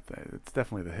that one. It's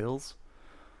definitely the hills,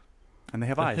 and they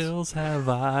have the eyes. The hills have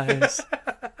eyes,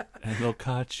 and they'll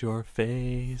cut your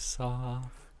face off.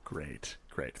 Great,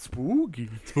 spooky.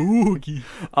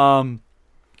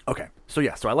 Okay, so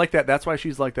yeah, so I like that. That's why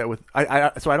she's like that with.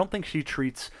 So I don't think she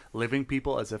treats living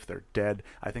people as if they're dead.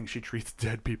 I think she treats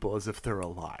dead people as if they're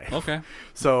alive. Okay.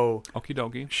 So okie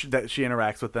dokie. That she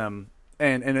interacts with them,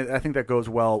 and I think that goes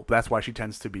well. That's why she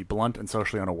tends to be blunt and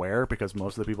socially unaware, because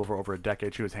most of the people for over a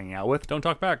decade she was hanging out with don't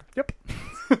talk back. Yep.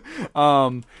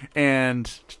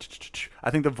 And I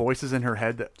think the voices in her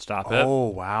head that stop it. Oh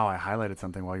wow, I highlighted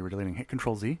something while you were deleting. Hit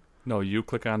Control Z. No, you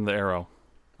click on the arrow.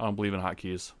 I don't believe in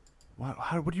hotkeys.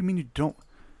 What do you mean you don't?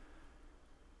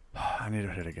 I need to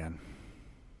hit it again.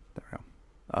 There we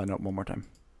No, one more time.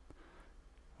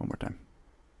 One more time.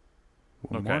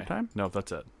 One Okay. more time? No,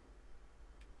 that's it.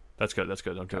 That's good. That's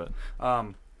good. Don't do it.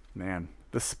 Man,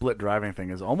 this split driving thing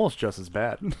is almost just as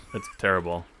bad. It's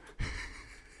terrible.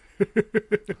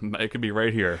 It could be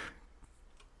right here.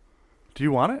 Do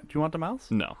you want it? Do you want the mouse?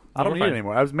 No. I don't We're need it fine.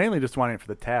 anymore. I was mainly just wanting it for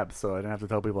the tabs, so I didn't have to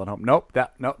tell people at home. Nope,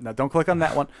 no, don't click on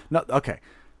that one. No, okay.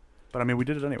 But I mean, we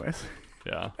did it anyways,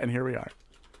 Yeah. and here we are.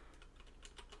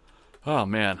 Oh,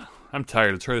 man. I'm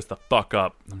tired. Let's hurry this the fuck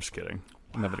up. I'm just kidding.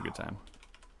 I'm having a good time.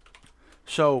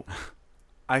 So,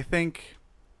 I think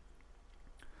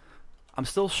I'm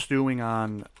still stewing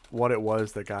on what it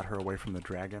was that got her away from the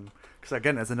dragon. Because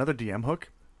again, as another DM hook,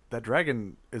 that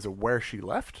dragon is where she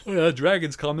left. Oh, yeah, the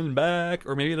dragon's coming back.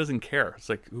 Or maybe it doesn't care. It's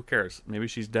like, who cares? Maybe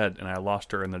she's dead and I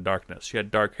lost her in the darkness. She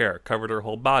had dark hair, covered her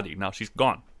whole body. Now she's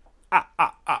gone.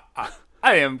 I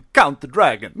am Count the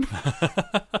Dragon.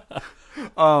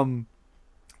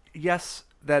 Yes,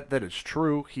 that is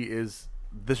true. He is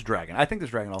this dragon. I think this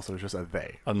dragon also is just a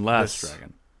they. Unless this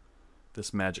dragon.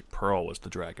 this magic pearl was the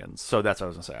dragon's. So that's what I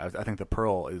was gonna say. I think the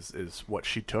pearl is what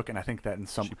she took, and I think that in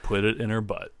some She put it in her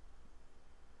butt.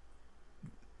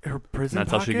 her prison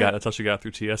That's pocket. how she got. That's how she got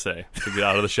through TSA to get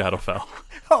out of the Shadowfell.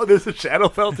 Oh, there's a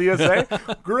Shadowfell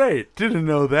TSA. Great, didn't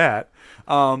know that.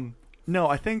 No,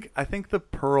 I think the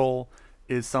pearl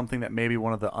is something that maybe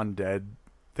one of the undead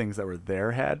things that were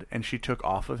there had, and she took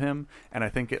off of him, and I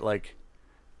think it like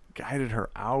guided her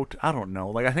out. I don't know.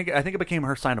 Like I think it became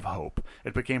her sign of hope.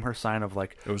 It became her sign of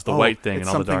like It was the white thing it's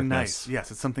and all the something darkness. Nice.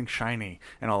 Yes, it's something shiny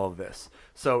and all of this.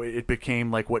 So it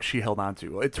became like what she held on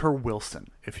to. It's her Wilson,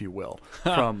 if you will,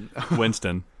 from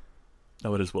Winston.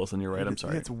 Oh, it is Wilson. You're right. I'm It's-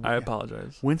 sorry. it's- I yeah.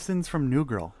 apologize. Winston's from New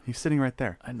Girl. He's sitting right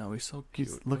there. I know he's so cute.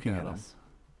 He's looking Look at him. us.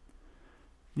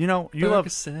 You know, you love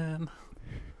Ferguson.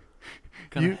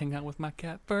 Gonna You- hang out with my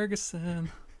cat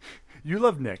Ferguson.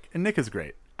 Nick, and Nick is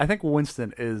great. I think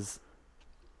Winston is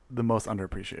the most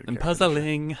underappreciated. And character.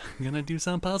 puzzling. Gonna do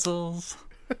some puzzles.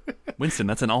 Winston,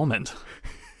 that's an almond.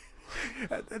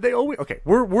 They always okay.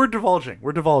 We're divulging.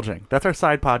 We're divulging. That's our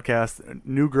side podcast.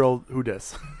 New Girl Who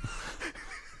Dis.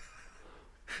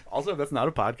 Also, if that's not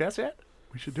a podcast yet,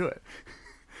 we should do it.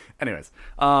 Anyways,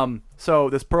 so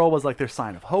this pearl was like their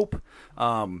sign of hope.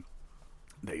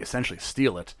 They essentially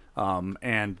steal it,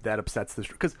 and that upsets this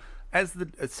because as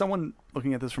someone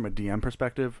looking at this from a DM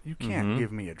perspective, you can't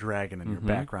give me a dragon in your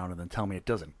background and then tell me it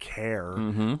doesn't care.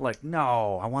 Like,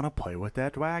 no, I want to play with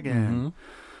that dragon.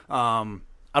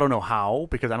 I don't know how,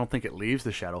 because I don't think it leaves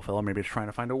the Shadowfell, or maybe it's trying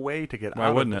to find a way to get Why out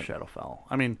of wouldn't the it? Shadowfell.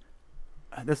 I mean,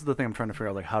 this is the thing I'm trying to figure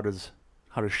out. Like, how does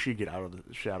she get out of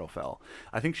the Shadowfell?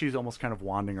 I think she's almost kind of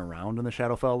wandering around in the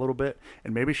Shadowfell a little bit,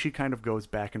 and maybe she kind of goes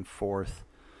back and forth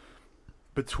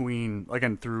between, like,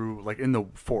 and through, like, in the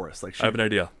forest. Like, she, I have an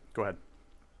idea. go ahead.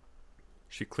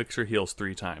 She clicks her heels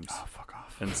 3 times Oh, fuck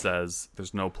off. and says,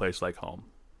 "There's no place like home."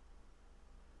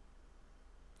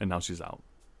 And now she's out.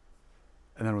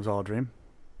 And then it was all a dream.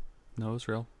 No, it's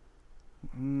real.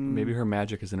 Maybe her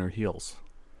magic is in her heels.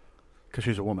 Because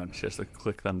she's a woman. She has to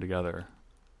click them together.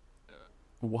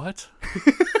 What?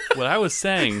 What I was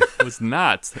saying was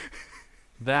not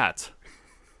that.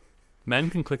 Men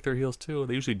can click their heels too.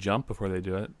 They usually jump before they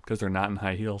do it because they're not in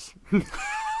high heels.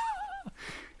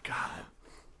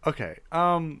 Okay.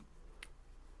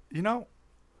 You know,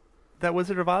 that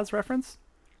Wizard of Oz reference?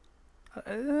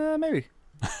 Maybe.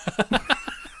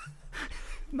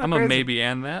 Not I'm a crazy. maybe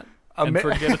and that. A And ma-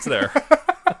 forget it's there.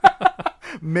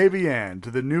 Maybe and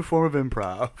to the new form of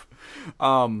improv.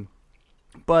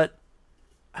 But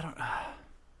I don't.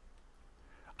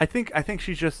 I think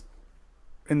she's just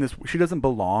in this. She doesn't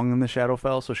belong in the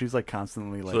Shadowfell, so she's like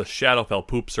constantly like. So the Shadowfell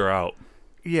poops her out.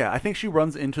 Yeah, I think she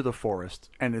runs into the forest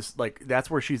and is like that's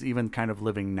where she's even kind of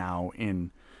living now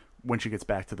in when she gets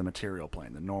back to the material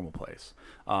plane, the normal place.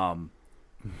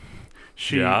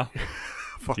 She Yeah.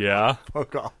 Yeah.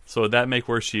 fuck off. So would that make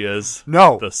where she is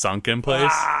No. the sunken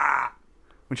place?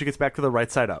 When she gets back to the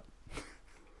right side up.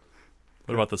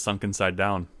 What about the sunken side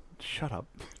down? Shut up.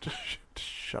 Just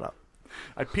shut up.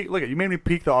 Look at you made me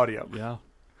peek the audio. Yeah.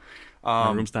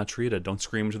 My room's not treated. Don't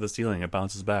scream into the ceiling. It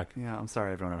bounces back. Yeah, I'm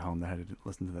sorry everyone at home that had to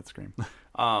listen to that scream.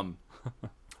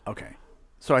 Okay.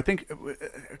 So I think,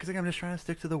 because I'm just trying to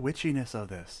stick to the witchiness of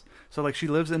this. So like she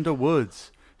lives in the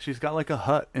woods. She's got like a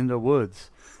hut in the woods.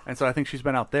 And so I think she's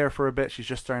been out there for a bit. She's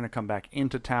just starting to come back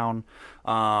into town.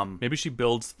 Maybe she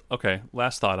builds. Okay,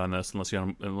 last thought on this, unless you're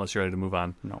ready to move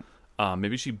on. No.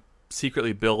 Maybe she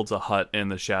secretly builds a hut in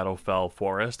the Shadowfell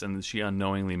forest, and she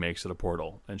unknowingly makes it a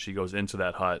portal, and she goes into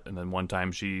that hut. And then one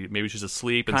time maybe she's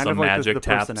asleep, and Kind some of like magic the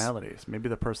taps. personalities. Maybe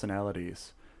the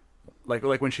personalities. Like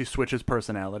when she switches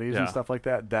personalities and Yeah. stuff like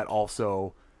that, that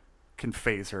also can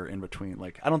phase her in between.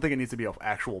 Like, I don't think it needs to be an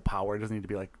actual power. It doesn't need to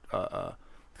be like because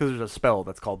there's a spell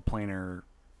that's called planar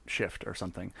shift or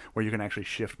something where you can actually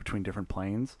shift between different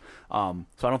planes. So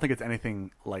I don't think it's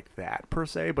anything like that per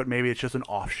se, but maybe it's just an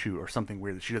offshoot or something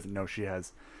weird that she doesn't know she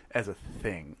has as a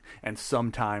thing. And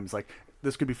sometimes, like,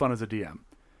 this could be fun as a DM.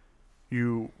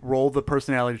 You roll the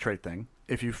personality trait thing.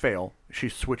 If you fail, she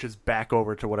switches back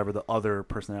over to whatever the other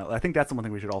personality. I think that's the one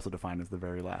thing we should also define as the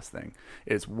very last thing,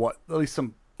 is what, at least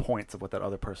some points of what that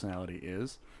other personality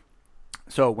is.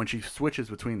 So when she switches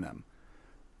between them,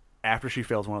 after she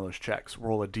fails one of those checks,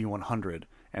 roll a D100,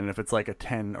 and if it's like a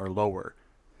 10 or lower,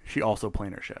 she also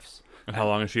planar shifts. And how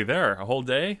long is she there? A whole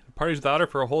day? The party's without her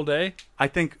for a whole day? I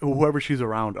think whoever she's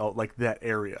around, like that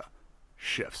area,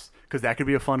 shifts. Because that could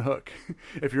be a fun hook.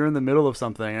 If you're in the middle of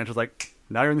something and it's just like,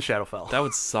 now you're in the Shadowfell. That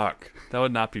would suck. That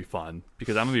would not be fun.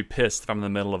 Because I'm going to be pissed if I'm in the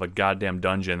middle of a goddamn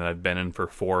dungeon that I've been in for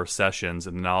 4 sessions,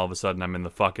 and then all of a sudden I'm in the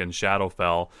fucking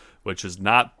Shadowfell, which is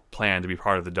not planned to be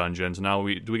part of the dungeon. So now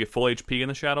do we get full HP in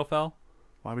the Shadowfell?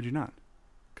 Why would you not?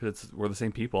 Because we're the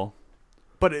same people.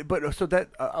 But so that,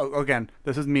 again,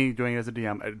 this is me doing it as a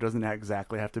DM. It doesn't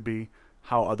exactly have to be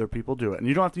how other people do it. And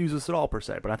you don't have to use this at all, per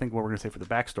se. But I think what we're going to say for the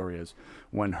backstory is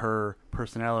when her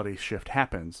personality shift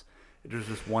happens, there's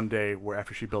this one day where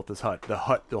after she built this hut,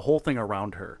 the whole thing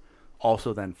around her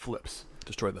also then flips.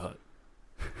 Destroy the hut.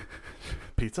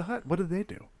 Pizza Hut? What did they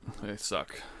do? They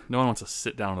suck. No one wants to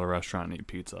sit down at a restaurant and eat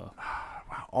pizza.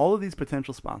 Wow. All of these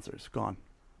potential sponsors gone.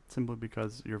 Simply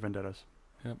because you're vendettas.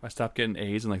 Yep. I stopped getting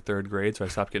A's in like 3rd grade, so I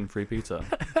stopped getting free pizza.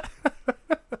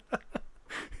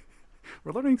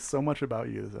 We're learning so much about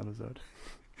you this episode.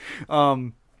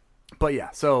 But yeah,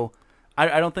 so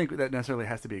I don't think that necessarily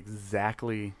has to be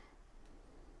exactly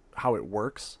how it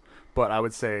works. But I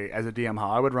would say, as a DM,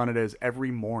 how I would run it is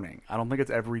every morning. I don't think it's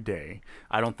every day.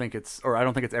 I don't think it's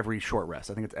every short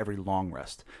rest. I think it's every long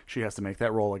rest. She has to make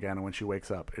that roll again, and when she wakes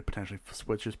up, it potentially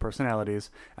switches personalities.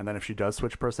 And then if she does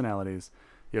switch personalities,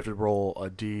 you have to roll a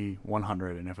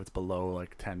D100, and if it's below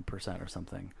like 10% or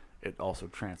something, it also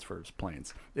transfers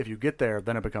planes. If you get there,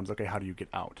 then it becomes, okay, how do you get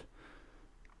out?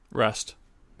 Rest.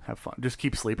 Have fun. Just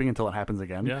keep sleeping until it happens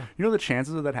again. Yeah. You know the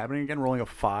chances of that happening again, rolling a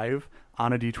 5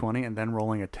 on a D20 and then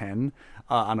rolling a 10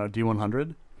 on a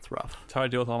D100? It's rough. That's how I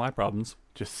deal with all my problems.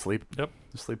 Just sleep. Yep.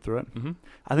 Just sleep through it. Mm-hmm.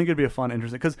 I think it'd be a fun,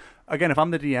 interesting... Because, again, if I'm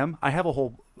the DM, I have a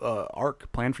whole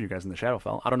arc planned for you guys in the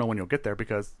Shadowfell. I don't know when you'll get there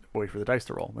because wait for the dice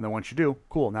to roll. And then once you do,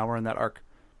 cool, now we're in that arc.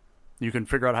 You can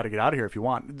figure out how to get out of here if you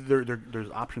want. There's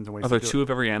options and ways Are to there do 2 it.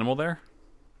 of every animal there?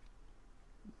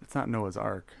 It's not Noah's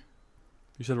Ark.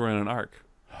 You said we're in an arc.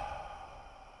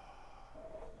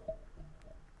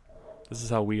 This is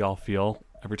how we all feel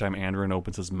every time Andrew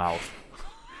opens his mouth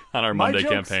on our Monday My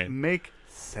jokes campaign. make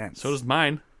sense. So does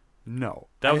mine. No.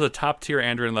 That was a top tier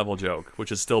Andrew level joke,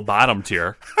 which is still bottom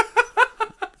tier,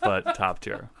 but top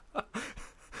tier.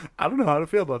 I don't know how to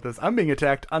feel about this. I'm being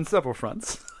attacked on several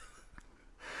fronts.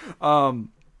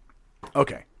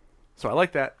 Okay. So I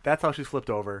like that. That's how she's flipped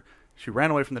over. She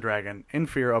ran away from the dragon in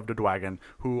fear of the Dwagon,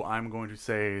 who I'm going to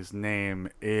say his name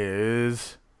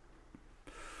is...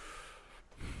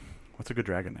 What's a good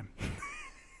dragon name?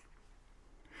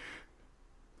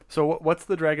 So what's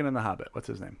the dragon in The Hobbit? What's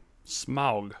his name?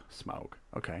 Smaug. Smaug.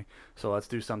 Okay. So let's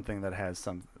do something that has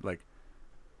some, like...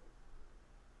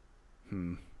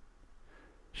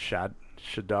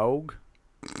 Shadowg?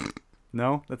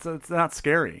 No? It's not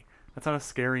scary. That's not a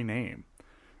scary name.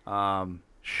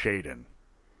 Shaden.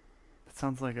 That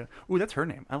sounds like a... Ooh, that's her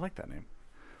name. I like that name.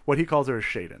 What he calls her is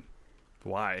Shaden.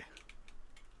 Why?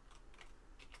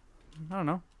 I don't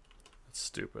know. That's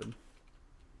stupid.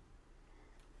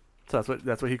 So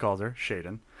that's what he calls her,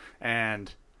 Shaden.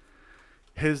 And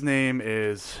his name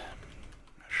is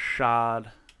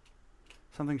Shad...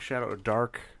 Something Shadow...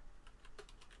 Darkon?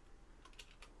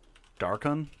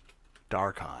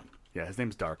 Darkon. Yeah, his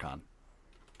name's Darkon.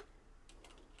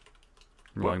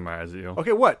 I'm rolling my eyes at you.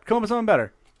 Okay, what? Come up with something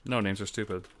better. No, names are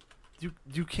stupid.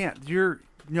 You can't. You're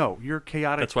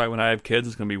chaotic. That's why when I have kids,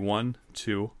 it's going to be 1,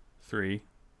 2, 3,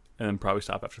 and then probably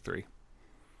stop after 3.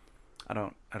 I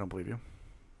don't believe you.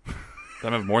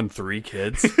 Don't have more than 3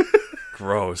 kids?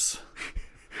 Gross.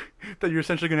 That you're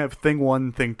essentially going to have thing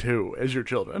 1, thing 2 as your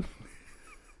children.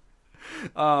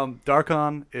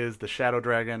 Darkon is the shadow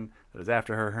dragon that is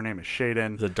after her. Her name is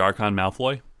Shaden. Is it Darkon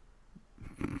Malfoy?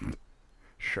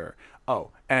 Sure.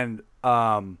 Oh, and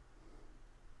I'm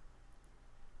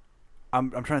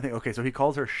trying to think. Okay, so he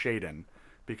calls her Shaden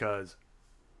because...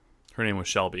 Her name was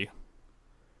Shelby.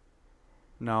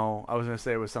 No, I was going to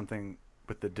say it was something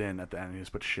with the din at the end. He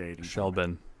just put shade.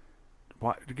 Shelbin.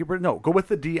 Why? No, go with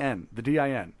the DN, the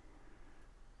DIN.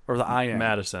 Or the IN.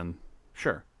 Madison.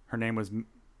 Sure. Her name was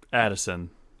Addison.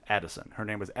 Addison. Her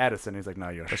name was Addison. He's like, no,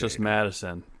 you're That's just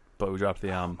Madison, but we dropped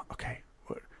the Okay.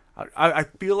 I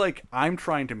feel like I'm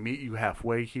trying to meet you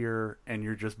halfway here, and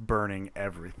you're just burning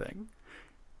everything.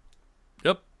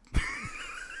 Yep.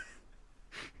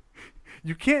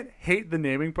 You can't hate the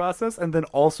naming process and then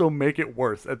also make it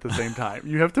worse at the same time.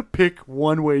 You have to pick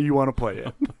one way you want to play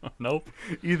it. Nope.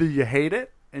 Either you hate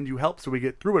it and you help so we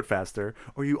get through it faster,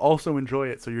 or you also enjoy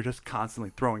it so you're just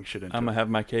constantly throwing shit into I'm it. going to have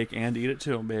my cake and eat it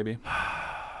too, baby.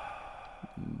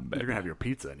 You're going to have your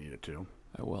pizza and eat it too.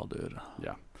 I will, dude.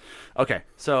 Yeah. Okay,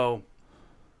 so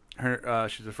her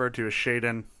she's referred to as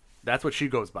Shaden. That's what she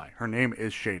goes by. Her name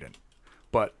is Shaden.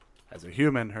 But as a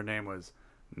human, her name was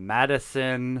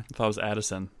Madison. I thought it was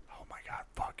Addison. Oh my god,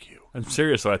 fuck you. I'm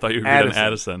serious, though. I thought you were reading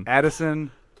Addison.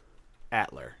 Addison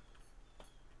Atler.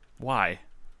 Why?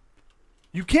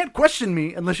 You can't question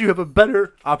me unless you have a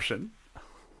better option.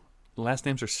 Last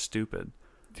names are stupid.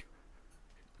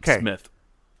 Okay. Smith.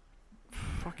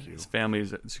 Fuck you. His family,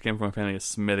 she came from a family of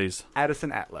Smithies. Addison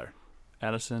Atler.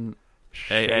 Addison.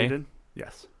 Shaden.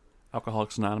 Yes.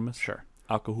 Alcoholics Anonymous. Sure.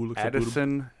 Alcoholics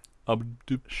Addison Anonymous.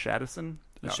 Shaddison?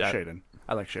 No, Shad- Shaden.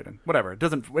 I like Shaden. Whatever. It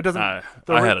doesn't. I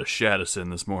had a Shaddison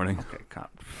this morning. Okay,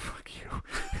 fuck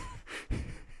you.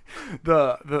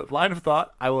 The line of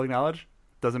thought, I will acknowledge,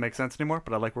 doesn't make sense anymore,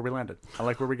 but I like where we landed. I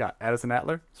like where we got. Addison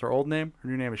Atler. It's her old name. Her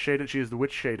new name is Shaden. She is the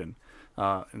witch Shaden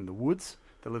in the woods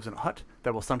that lives in a hut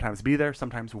that will sometimes be there,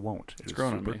 sometimes won't. It's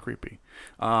growing on super me. creepy.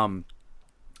 Let's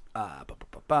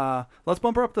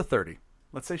bump her up to 30.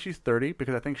 Let's say she's 30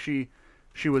 because I think she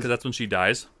was. Because that's when she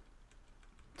dies.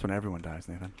 That's when everyone dies,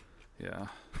 Nathan. Yeah.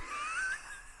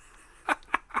 I've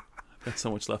got so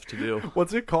much left to do.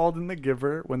 What's it called in The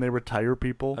Giver when they retire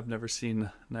people? I've never seen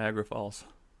Niagara Falls.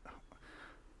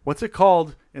 What's it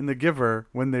called in The Giver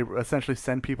when they essentially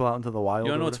send people out into the wild?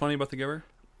 You want to know what's funny about The Giver?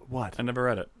 What? I never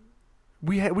read it.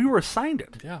 We were assigned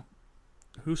it. Yeah.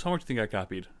 Whose homework do you think I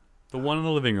copied? The one in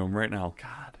the living room right now.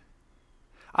 God.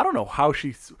 I don't know how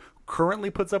she currently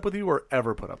puts up with you or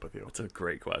ever put up with you. That's a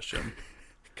great question.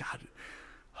 God.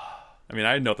 I mean,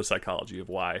 I know the psychology of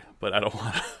why, but I don't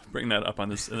want to bring that up in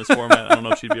this format. I don't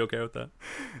know if she'd be okay with that.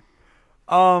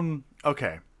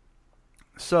 Okay.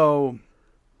 So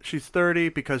she's 30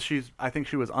 because I think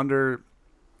she was under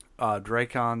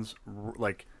Dracon's,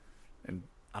 like, and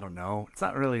I don't know. It's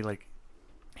not really like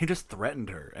he just threatened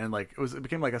her, and like it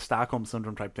became like a Stockholm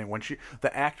syndrome type thing. When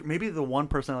maybe the one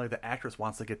personality the actress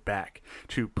wants to get back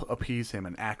to appease him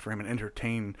and act for him and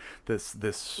entertain this.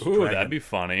 Ooh, dragon. that'd be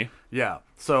funny. Yeah.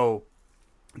 So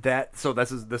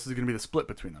this is going to be the split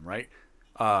between them, right?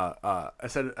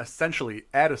 Essentially,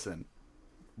 Addison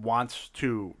wants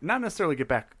to not necessarily get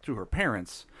back to her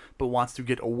parents, but wants to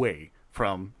get away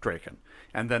from Draken.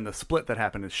 And then the split that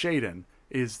happened is Shaden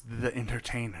is the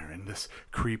entertainer and this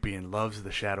creepy and loves the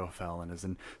Shadowfell and is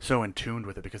so in tune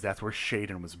with it because that's where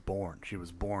Shaden was born. She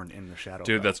was born in the Shadowfell.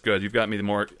 Dude, that's good. You've got me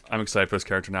I'm excited for this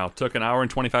character now. Took an hour and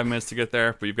 25 minutes to get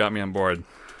there, but you've got me on board.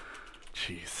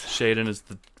 Jeez. Shaden is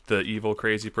the evil,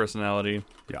 crazy personality.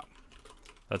 Yeah.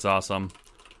 That's awesome.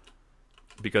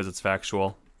 Because it's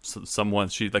factual. So if someone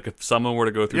were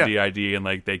to go through DID and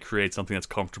like they create something that's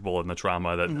comfortable in the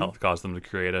trauma that helped cause them to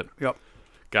create it. Yep.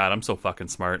 God, I'm so fucking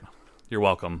smart. You're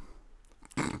welcome.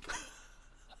 I'm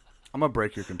gonna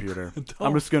break your computer.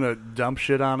 I'm just gonna dump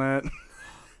shit on it.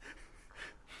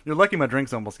 You're lucky my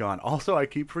drink's almost gone. Also, I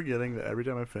keep forgetting that every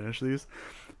time I finish these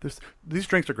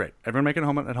drinks are great. Everyone make it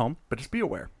at home, but just be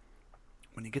aware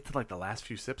when you get to like the last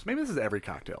few sips. Maybe this is every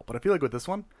cocktail, but I feel like with this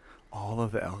one, all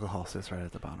of the alcohol sits right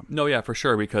at the bottom. No, yeah, for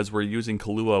sure, because we're using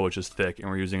Kahlua, which is thick, and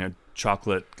we're using a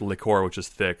chocolate liqueur, which is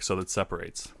thick, so that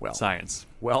separates. Well, science.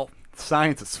 Well,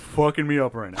 science is fucking me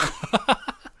up right now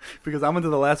because I'm into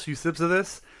the last few sips of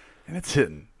this, and it's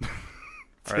hitting. All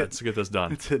right, let's get this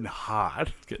done. It's hitting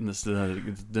hot. Let's get this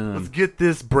done. Let's get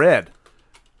this bread.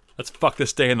 Let's fuck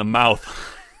this day in the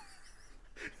mouth.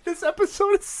 This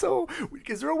episode is so.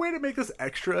 Is there a way to make this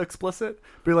extra explicit?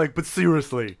 Be like, but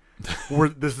seriously,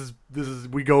 this is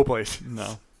we go places.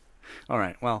 No. All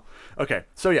right. Well, okay.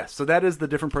 So yes. So that is the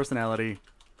different personality.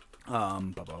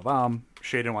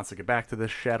 Shaden wants to get back to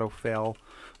this Shadowfell.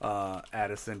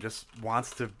 Addison just wants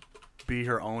to be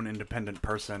her own independent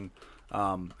person,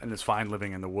 and is fine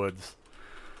living in the woods.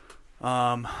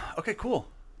 Okay. Cool.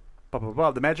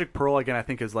 The magic pearl again, I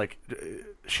think, is like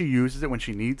she uses it when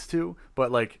she needs to,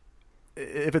 but like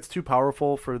if it's too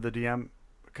powerful for the DM,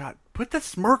 God, put the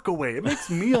smirk away. It makes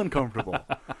me uncomfortable.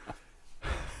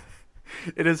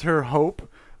 It is her hope,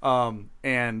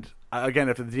 and again,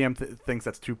 if the DM thinks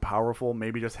that's too powerful,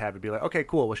 maybe just have it be like, okay,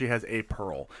 cool. Well, she has a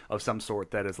pearl of some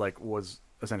sort that is like was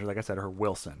essentially, like I said, her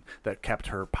Wilson that kept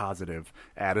her positive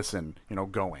Addison,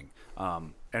 going.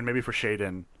 And maybe for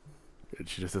Shaden,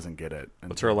 she just doesn't get it. And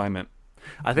What's her alignment?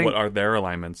 I think What are their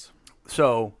alignments?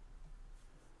 so.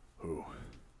 Ooh.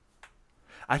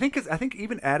 I think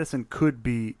even Addison could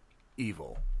be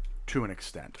evil to an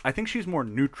extent. I think she's more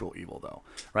neutral evil though,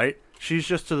 right? She's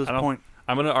just to this point.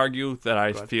 I'm going to argue that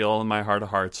I feel in my heart of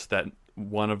hearts that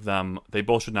one of them, they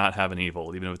both should not have an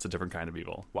evil, even if it's a different kind of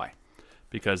evil. Why?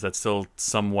 Because that's still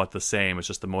somewhat the same. It's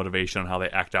just the motivation on how they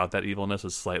act out that evilness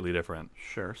is slightly different.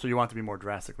 Sure. So you want it to be more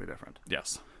drastically different.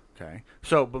 Yes. Okay.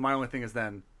 So, but my only thing is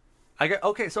then,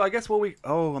 so I guess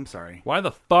I'm sorry. Why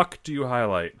the fuck do you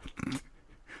highlight?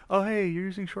 Oh, hey, you're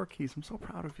using short keys. I'm so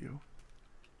proud of you.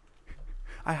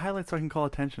 I highlight so I can call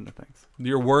attention to things.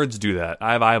 Your words do that.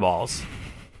 I have eyeballs.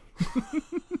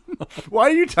 Why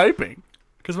are you typing?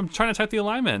 Because I'm trying to type the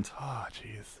alignment. Oh,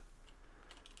 jeez.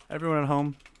 Everyone at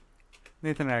home,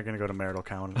 Nathan and I are going to go to marital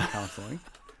counseling.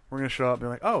 We're going to show up and be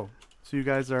like, oh, so you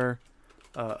guys are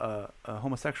a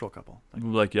homosexual couple.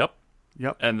 Like, yep.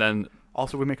 Yep. And then...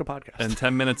 Also, we make a podcast. And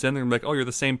 10 minutes in, they're going to be like, oh, you're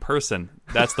the same person.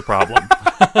 That's the problem.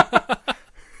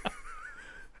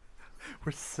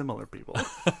 We're similar people.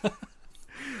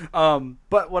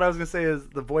 But what I was going to say is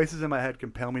the voices in my head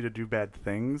compel me to do bad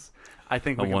things. I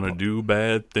think I want to do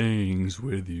bad things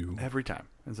with you. every time.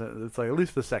 It's like at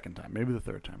least the second time, maybe the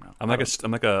third time now. I'm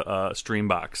like a stream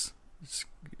box. It's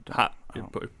hot.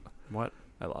 What?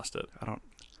 I lost it. I don't.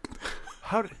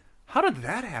 How did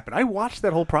that happen? I watched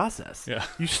that whole process. Yeah.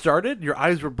 You started, your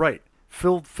eyes were bright,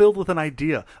 filled with an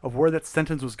idea of where that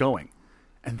sentence was going,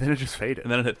 and then it just faded.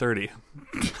 And then it hit 30.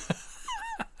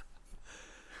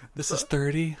 This is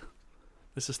 30.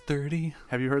 This is 30.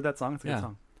 Have you heard that song? It's a good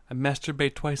song. I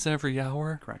masturbate twice every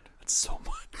hour. Correct. That's so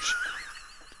much.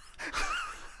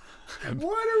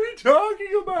 What are we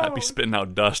talking about? I'd be spitting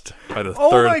out dust by the Oh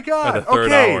third. my god! By the third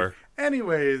Okay. hour.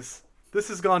 Anyways, this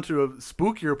has gone to a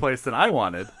spookier place than I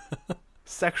wanted.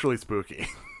 Sexually spooky.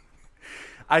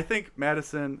 I think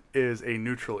Madison is a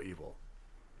neutral evil.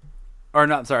 Or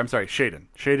not? I'm sorry. Shaden.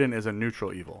 Shaden is a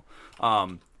neutral evil.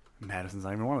 Madison's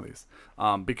not even one of these.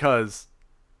 Because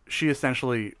she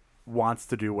essentially wants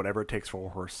to do whatever it takes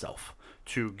for herself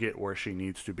to get where she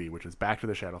needs to be, which is back to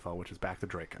the Shadowfell, which is back to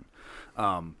Draken.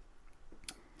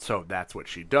 So that's what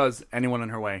she does. Anyone in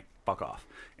her way, fuck off.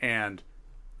 And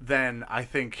then I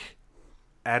think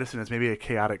Addison is maybe a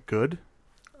chaotic good.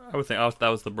 I would think that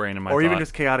was the brain in my Or thought. even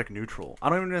just chaotic neutral. I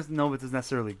don't even know if it's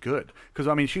necessarily good. Because,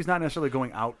 I mean, she's not necessarily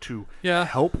going out to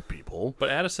help people. But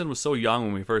Addison was so young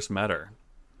when we first met her.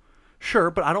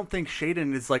 Sure, but I don't think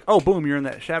Shaden is like, oh, boom, you're in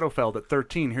that Shadowfell at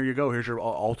 13. Here you go. Here's your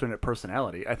alternate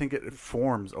personality. I think it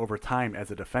forms over time as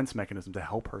a defense mechanism to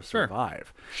help her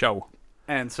survive. Show.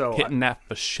 And so Hitting that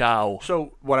for show.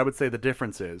 So what I would say the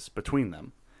difference is between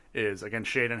them is, again,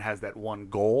 Shaden has that one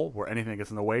goal where anything gets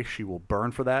in the way, she will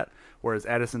burn for that. Whereas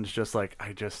Addison's just like,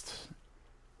 I just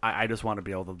want to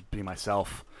be able to be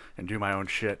myself and do my own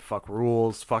shit. Fuck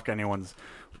rules. Fuck anyone's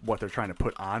what they're trying to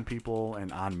put on people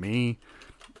and on me.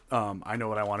 I know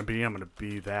what I want to be. I'm going to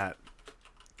be that.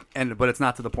 But it's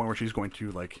not to the point where she's going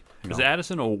to like. Is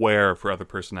Addison aware for other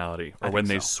personality, or when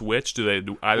they switch,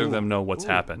 do either of them know what's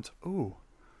happened? Ooh.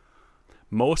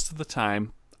 Most of the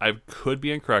time, I could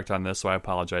be incorrect on this, so I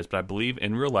apologize. But I believe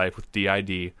in real life with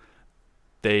DID,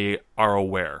 they are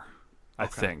aware. I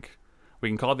think we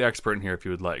can call the expert in here if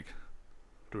you would like.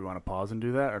 Do we want to pause and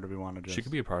do that, or do we want to just? She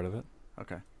could be a part of it.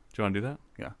 Okay. Do you want to do that?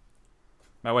 Yeah.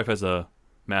 My wife has a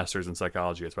master's in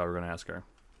psychology. That's why we're going to ask her.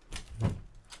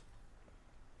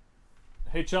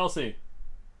 Hey, Chelsea.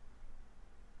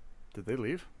 Did they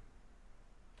leave?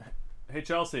 Hey,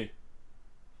 Chelsea.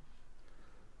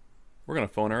 We're going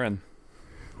to phone her in.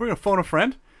 We're gonna phone a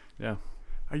friend. Yeah.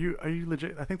 Are you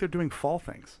legit? I think they're doing fall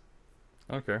things.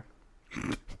 I don't care.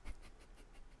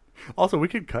 Also, we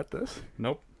could cut this.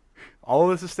 Nope. All of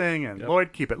this is staying in. Yep.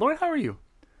 Lloyd, keep it. Lloyd, how are you?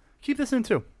 Keep this in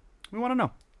too. We want to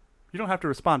know. You don't have to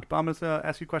respond, but I'm gonna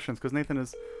ask you questions because Nathan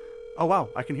is. Oh wow,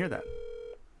 I can hear that.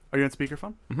 Are you on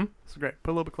speakerphone? Mm-hmm. That's great.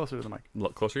 Put a little bit closer to the mic.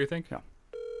 Look closer, you think? Yeah.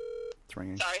 It's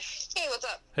ringing. Sorry. Hey, what's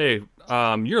up? Hey,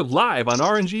 you're live on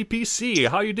RNG PC.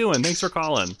 How you doing? Thanks for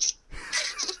calling.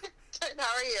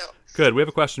 How are you? Good. We have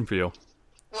a question for you.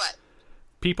 What?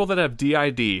 People that have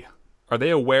DID, are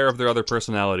they aware of their other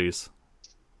personalities?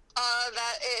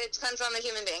 That it depends on the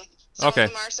human being. Some Okay. of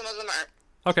them are, some of them aren't.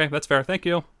 Okay, that's fair. Thank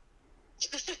you.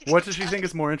 What does she think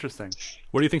is more interesting?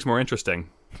 What do you think's more interesting?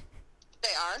 They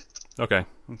are. Okay.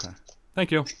 Okay.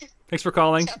 Thank you. Thanks for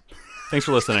calling. Thanks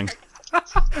for listening.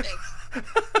 Thanks.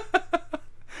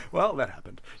 Well, that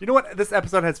happened. You know what? This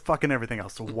episode has fucking everything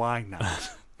else, so why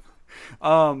not?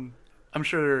 I'm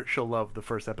sure she'll love the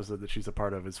first episode that she's a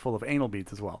part of is full of anal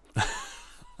beads as well.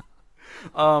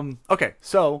 Okay,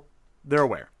 so they're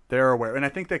aware. They're aware. And I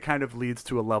think that kind of leads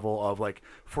to a level of, like,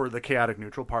 for the chaotic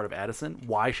neutral part of Addison,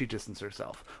 why she distances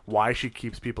herself, why she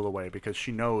keeps people away, because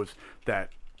she knows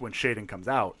that when Shaden comes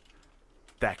out,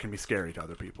 that can be scary to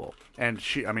other people. And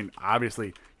she, I mean,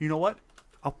 obviously, you know what?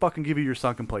 I'll fucking give you your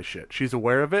sunken place shit. She's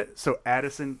aware of it, so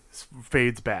Addison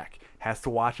fades back, has to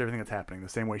watch everything that's happening the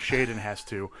same way Shaden has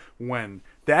to when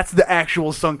that's the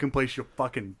actual sunken place, you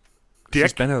fucking dick.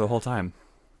 She's been there the whole time.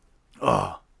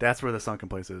 Ugh, that's where the sunken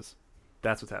place is.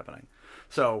 That's what's happening.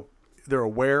 So they're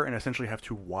aware and essentially have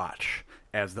to watch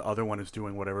as the other one is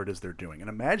doing whatever it is they're doing. And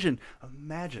imagine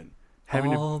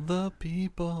having all the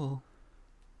people.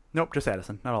 Nope, just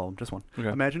Addison. Not all of them, just one. Okay.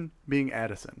 Imagine being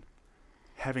Addison,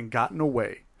 having gotten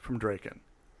away from Draken,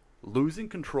 losing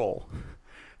control,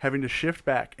 having to shift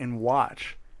back and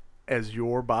watch as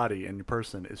your body and your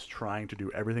person is trying to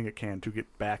do everything it can to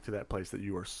get back to that place that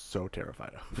you are so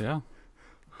terrified of. Yeah.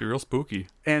 Be real spooky.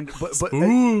 And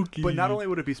Spooky. but not only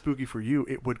would it be spooky for you,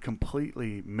 it would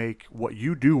completely make what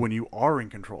you do when you are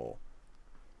in control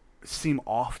seem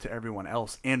off to everyone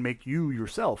else and make you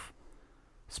yourself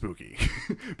spooky.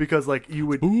 Because like you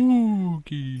would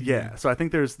Spooky. Yeah, so I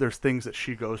think there's things that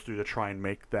she goes through to try and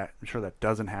make that sure that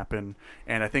doesn't happen.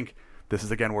 And I think this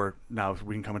is again where now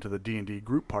we can come into the D&D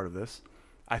group part of this.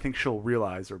 I think she'll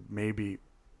realize, or maybe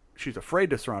she's afraid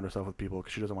to surround herself with people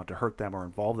because she doesn't want to hurt them or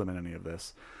involve them in any of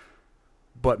this.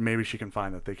 But maybe she can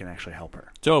find that they can actually help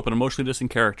her. Dope, an emotionally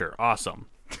distant character. Awesome.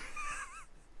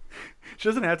 She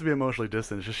doesn't have to be emotionally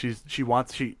distant. It's just she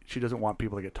doesn't want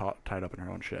people to get tied up in her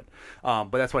own shit.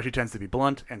 But that's why she tends to be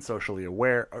blunt and socially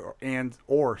aware,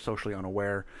 or socially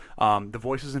unaware. The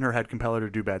voices in her head compel her to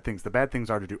do bad things. The bad things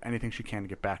are to do anything she can to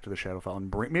get back to the Shadowfell and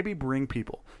bring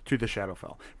people to the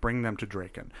Shadowfell, bring them to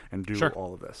Draken, and do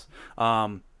all of this.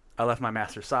 I left my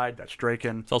master's side. That's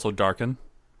Draken. It's also Darken.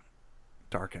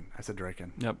 Darken. I said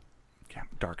Draken. Yep. Yeah,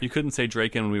 Darken. You couldn't say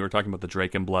Draken when we were talking about the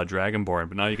Draken Blood Dragonborn,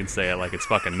 but now you can say it like it's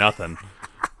fucking nothing.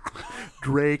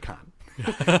 Drakon.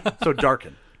 So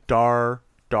Darken.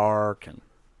 Darken.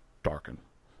 Darken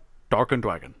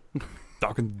Dwagon.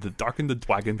 Darken the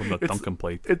Dwagon from the Duncan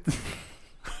plate. It's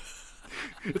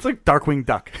like Darkwing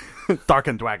Duck.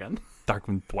 Darken Dwagon.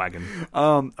 Darken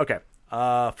Dwagon. Okay.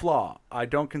 Flaw. I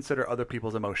don't consider other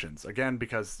people's emotions. Again,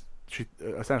 because she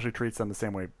essentially treats them the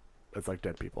same way as like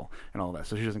dead people and all that.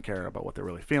 So she doesn't care about what they're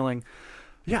really feeling.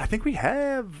 Yeah, I think we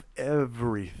have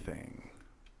everything.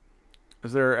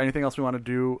 Is there anything else we want to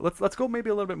do? Let's go maybe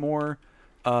a little bit more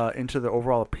into the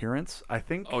overall appearance. I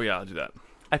think. Oh yeah, I'll do that.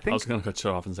 I think I was gonna cut you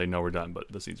off and say no, we're done, but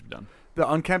this needs to be done.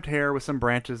 the unkempt hair with some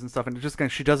branches and stuff, and it just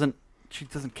she doesn't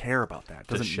care about that. It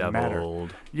doesn't matter.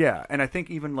 Disheveled. Yeah, and I think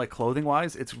even like clothing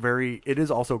wise, it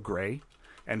is also gray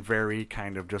and very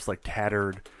kind of just like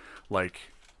tattered, like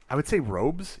I would say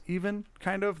robes even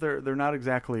kind of. They're not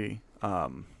exactly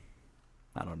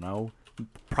I don't know,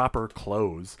 proper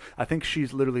clothes. I think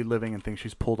she's literally living and thinks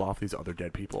she's pulled off these other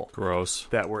dead people Gross.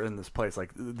 that were in this place.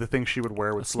 Like the things she would wear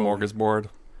A with slowly, smorgasbord.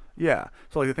 yeah.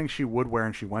 So like the things she would wear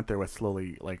and she went there with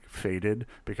slowly like faded,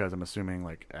 because I'm assuming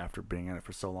like after being in it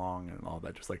for so long and all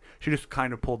that, just like she just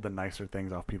kind of pulled the nicer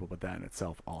things off people, but that in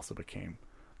itself also became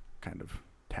kind of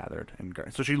tethered and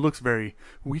so she looks very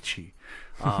witchy.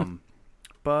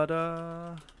 But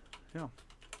yeah.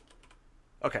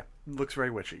 Okay, looks very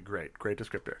witchy. Great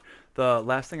descriptor. The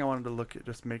last thing I wanted to look at,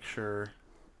 just make sure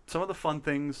some of the fun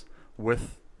things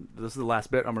with this is the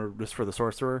last bit. I'm gonna just for the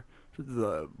sorcerer.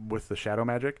 With the shadow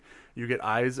magic, you get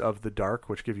Eyes of the Dark,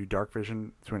 which give you dark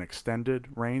vision to an extended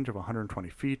range of 120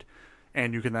 feet,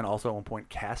 and you can then also at one point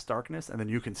cast darkness, and then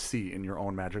you can see in your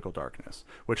own magical darkness,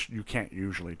 which you can't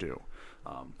usually do.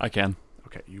 I can.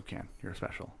 Okay, you can. You're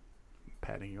special. I'm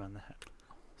patting you on the head.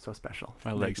 So special.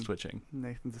 My leg's twitching.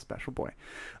 Nathan's a special boy.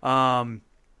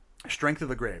 Strength of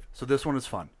the Grave. So this one is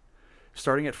fun.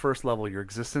 Starting at first level, your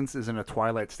existence is in a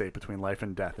twilight state between life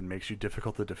and death and makes you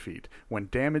difficult to defeat. When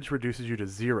damage reduces you to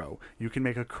 0, you can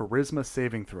make a charisma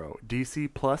saving throw,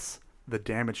 DC plus the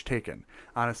damage taken.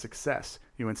 On a success,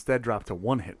 you instead drop to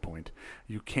 1 hit point.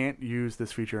 You can't use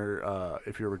this feature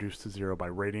if you're reduced to 0 by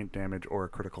radiant damage or a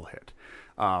critical hit.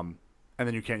 And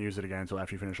then you can't use it again until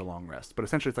after you finish a long rest. But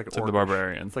essentially, it's like Like the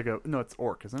barbarian. It's like it's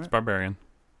orc, isn't it? It's barbarian.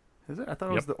 Is it? I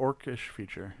thought it was the orcish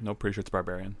feature. No, pretty sure it's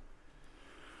barbarian.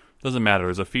 Doesn't matter.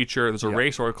 There's a feature. There's a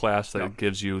race or class that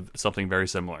gives you something very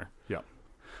similar. Yeah.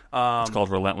 It's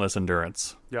called Relentless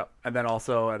Endurance. Yeah. And then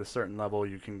also at a certain level,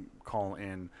 you can call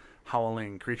in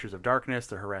howling creatures of darkness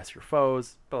to harass your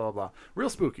foes. Blah blah blah.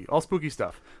 Real spooky. All spooky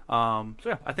stuff. So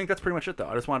yeah, I think that's pretty much it though.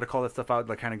 I just wanted to call that stuff out,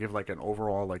 like kind of give like an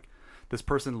overall like This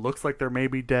person looks like they're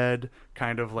maybe dead,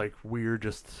 kind of like weird,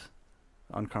 just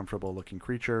uncomfortable looking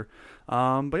creature.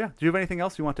 But yeah, do you have anything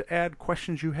else you want to add?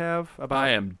 Questions you have about? I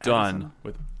am done Addison?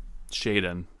 with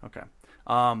Shaden. Okay.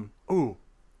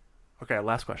 Okay,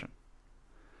 last question.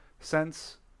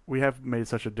 Since we have made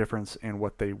such a difference in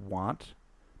what they want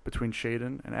between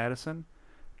Shaden and Addison,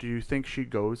 do you think she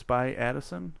goes by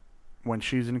Addison when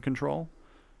she's in control,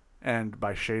 and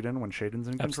by Shaden when Shaden's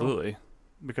in control? Absolutely.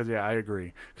 Because yeah, I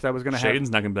agree. Because I was gonna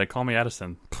Shaden's not gonna be like, call me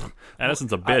Addison.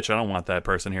 Addison's a bitch. I don't want that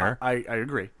person here. I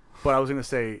agree. But I was gonna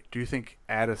say, do you think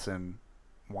Addison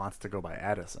wants to go by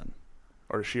Addison,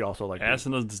 or does she also like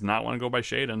Addison does not want to go by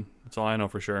Shaden. That's all I know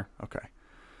for sure. Okay,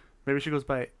 maybe she goes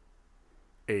by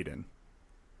Aiden.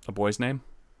 A boy's name?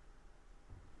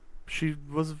 She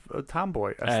was a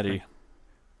tomboy. Addie.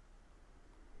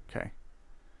 Okay.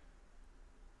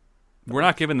 We're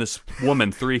not giving this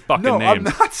woman 3 fucking No, names. I'm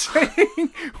not saying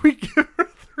we give her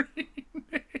 3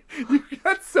 names. You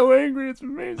got so angry. It's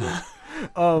amazing.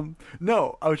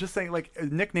 No, I was just saying, like, a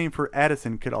nickname for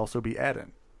Addison could also be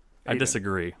Addin. I Aiden.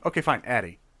 disagree. Okay, fine,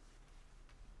 Addie.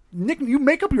 You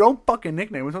make up your own fucking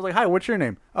nickname. When someone's like, hi, what's your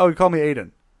name? Oh, you call me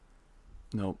Aiden.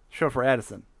 Nope. Short for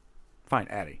Addison. Fine,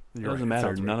 Addie. It doesn't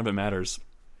matter. None of it matters.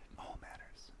 All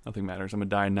matters. Nothing matters. I'm going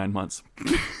to die in 9 months.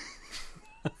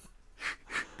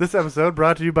 This episode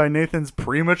brought to you by Nathan's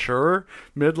premature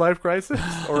midlife crisis,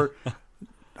 or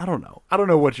I don't know. I don't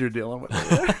know what you're dealing with.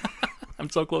 I'm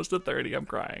so close to 30. I'm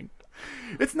crying.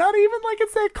 It's not even like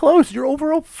it's that close. You're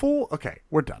overall full. Okay,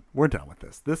 we're done. We're done with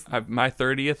this. My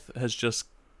 30th has just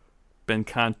been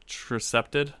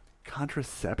contracepted.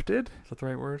 Contracepted? Is that the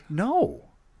right word? No.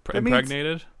 That means-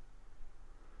 Impregnated?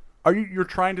 You're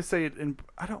trying to say it in?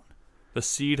 I don't. The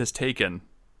seed has taken.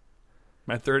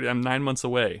 I'm 9 months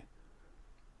away.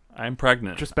 I'm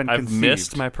pregnant. Just been I've conceived.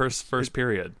 missed my first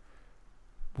period.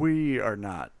 We should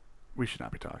not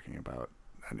be talking about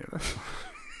any of this.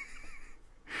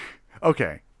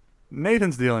 Okay.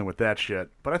 Nathan's dealing with that shit,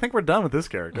 but I think we're done with this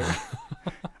character.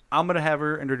 I'm going to have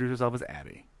her introduce herself as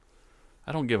Addie.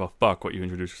 I don't give a fuck what you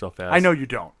introduce yourself as. I know you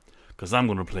don't. Because I'm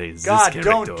going to play this God, character.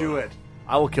 don't do it.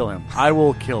 I will kill him. I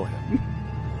will kill him.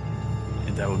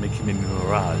 And I will make him a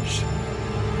mirage.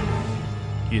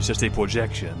 He is just a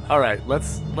projection. All right,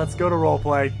 let's go to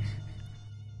roleplay.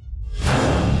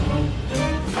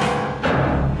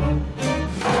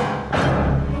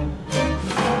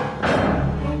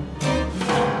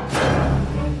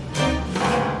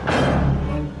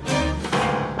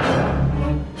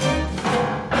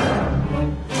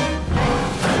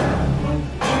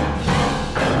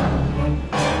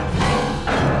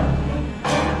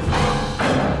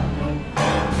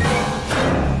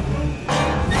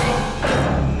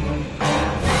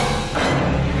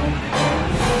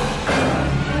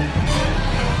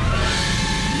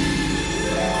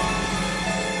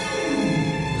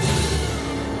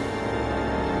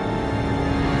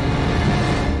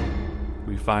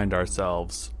 Find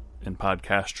ourselves in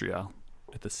Podcastria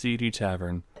at the CD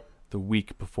Tavern the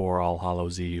week before All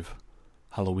Hallows Eve,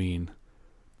 Halloween.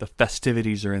 The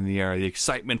festivities are in the air, the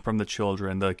excitement from the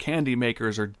children, the candy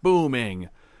makers are booming.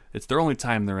 It's their only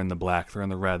time they're in the black, they're in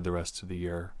the red the rest of the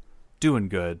year. Doing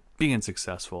good, being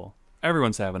successful.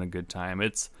 Everyone's having a good time.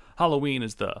 Halloween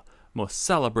is the most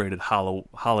celebrated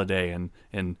holiday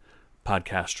in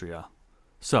Podcastria.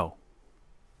 So,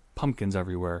 pumpkins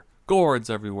everywhere, gourds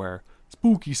everywhere,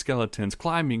 spooky skeletons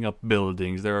climbing up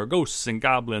buildings. There are ghosts and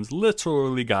goblins,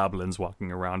 literally goblins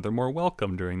walking around. They're more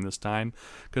welcome during this time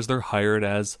because they're hired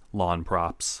as lawn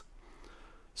props.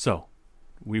 So,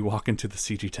 we walk into the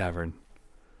CD Tavern,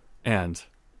 and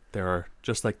there are,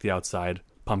 just like the outside,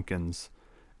 pumpkins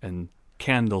and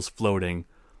candles floating.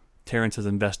 Terrence has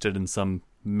invested in some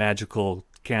magical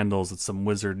candles that some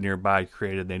wizard nearby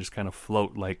created. They just kind of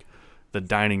float like the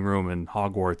dining room in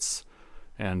Hogwarts.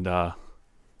 And,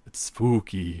 it's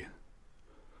spooky.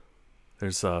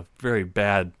 There's a very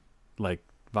bad,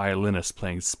 violinist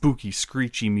playing spooky,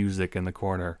 screechy music in the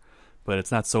corner. But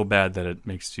it's not so bad that it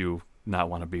makes you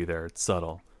not want to be there. It's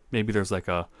subtle. Maybe there's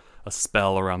a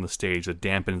spell around the stage that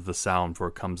dampens the sound before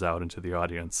it comes out into the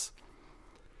audience.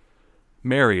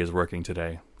 Mary is working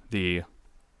today. The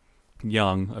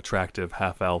young, attractive,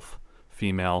 half-elf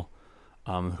female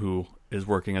who is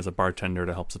working as a bartender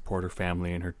to help support her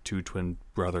family and her 2 twin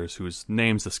brothers whose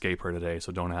names escape her today,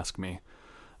 so don't ask me.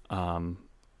 And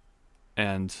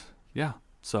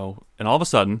all of a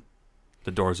sudden,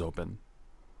 the doors open.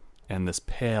 And this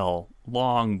pale,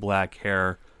 long black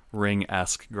hair,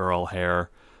 ring-esque girl hair,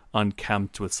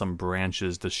 unkempt with some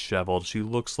branches disheveled. She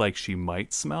looks like she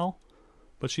might smell,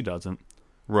 but she doesn't.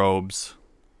 Robes,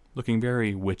 looking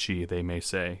very witchy, they may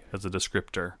say, as a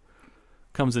descriptor.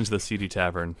 comes into the seedy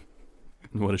tavern.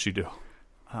 What does she do?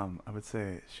 I would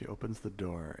say she opens the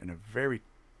door in a very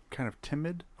kind of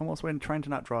timid, almost way, and trying to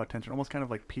not draw attention, almost kind of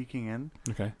like peeking in.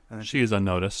 Okay. And then She is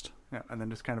unnoticed. Yeah, and then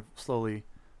just kind of slowly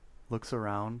looks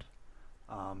around,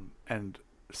 and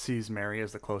sees Mary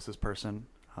as the closest person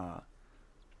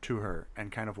to her,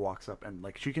 and kind of walks up and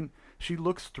like she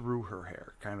looks through her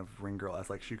hair, kind of ring girl, as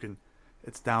like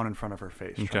it's down in front of her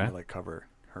face, trying to like cover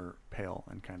her pale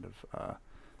and kind of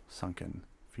sunken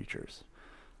features.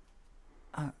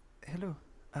 Hello,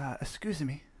 excuse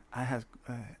me, I have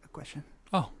a question.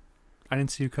 Oh, I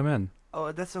didn't see you come in.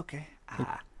 Oh, that's okay. You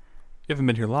haven't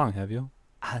been here long, have you?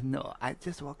 No, I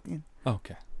just walked in.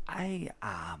 Okay.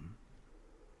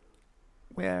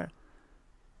 Where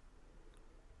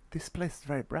this place is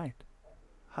very bright.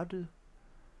 How do?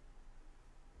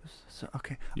 So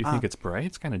okay. You think it's bright?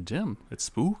 It's kind of dim. It's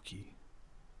spooky.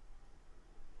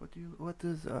 What do you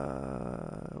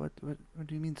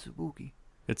mean spooky?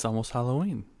 It's almost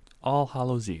Halloween. All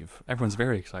Hallows Eve. Everyone's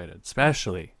very excited,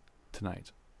 especially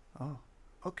tonight. Oh,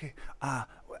 okay. I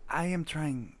am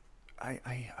trying.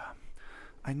 I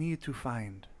need to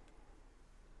find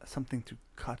something to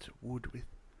cut wood with.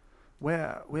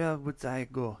 Where would I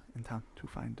go in town to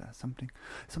find something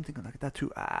like that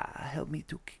to help me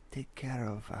to take care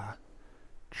of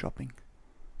chopping?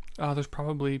 There's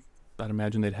probably, I'd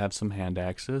imagine they'd have some hand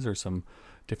axes or some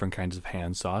different kinds of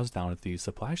hand saws down at the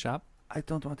supply shop. I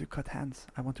don't want to cut hands.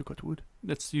 I want to cut wood.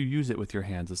 You use it with your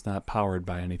hands. It's not powered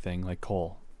by anything like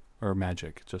coal or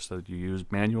magic. Just that you use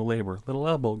manual labor. Little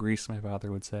elbow grease, my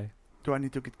father would say. Do I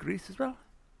need to get grease as well?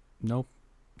 Nope.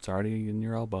 It's already in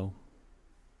your elbow.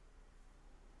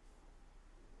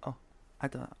 Oh, I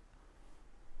don't.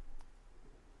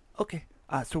 Okay.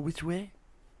 So which way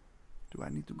do I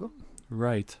need to go?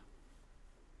 Right.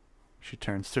 She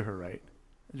turns to her right.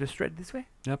 Just straight this way?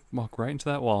 Yep. Walk right into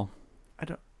that wall. I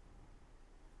don't.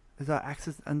 Is that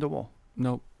access on the wall?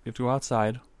 Nope. You have to go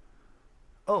outside.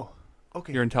 Oh,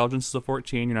 okay. Your intelligence is a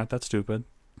 14. You're not that stupid.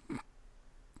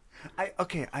 I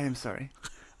am sorry.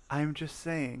 I'm just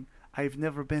saying I've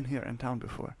never been here in town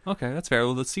before. Okay, that's fair.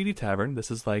 Well, the seedy tavern, this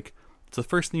is like, it's the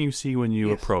first thing you see when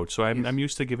you approach. So I'm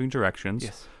used to giving directions.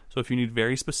 Yes. So if you need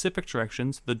very specific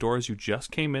directions, the doors you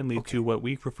just came in lead to what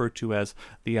we refer to as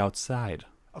the outside.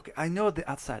 Okay, I know the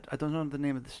outside. I don't know the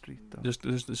name of the street, though.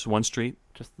 There's one street.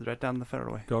 Just right down the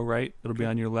Fairway. Go right. It'll be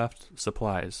on your left.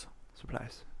 Supplies.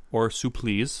 Supplies. Or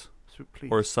supplies. Supplies.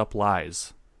 Or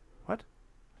supplies. What?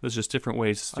 There's just different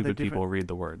ways stupid people read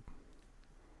the word.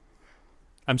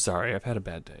 I'm sorry. I've had a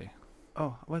bad day.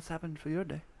 Oh, what's happened for your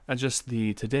day? Just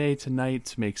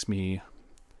tonight makes me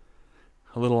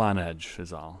a little on edge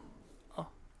is all. Oh.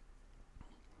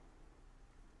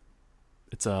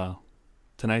 It's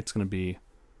tonight's going to be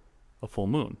a full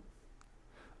moon.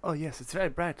 Oh yes, it's very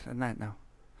bright at night now.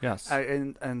 Yes.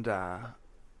 I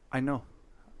know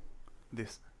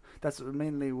this. That's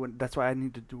mainly that's why I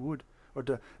needed the wood or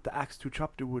the axe to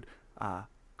chop the wood.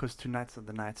 Because tonight's are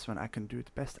the nights when I can do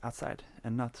it best outside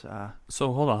and not.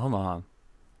 So hold on.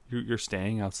 You're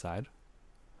staying outside?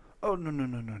 Oh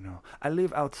no! I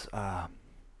live out.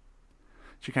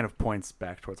 She kind of points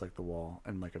back towards like the wall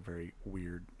in like a very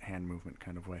weird hand movement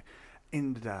kind of way,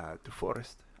 in the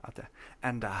forest out there.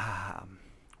 And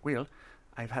well,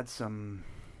 I've had some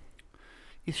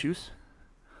issues.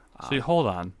 So you hold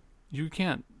on. You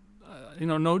can't.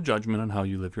 No judgment on how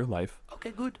you live your life.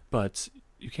 Okay, good. But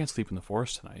you can't sleep in the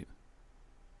forest tonight.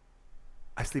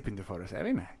 I sleep in the forest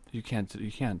every night. You can't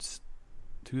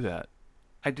do that.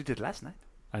 I did it last night.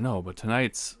 I know, but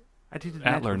tonight's I did it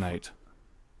Antler night.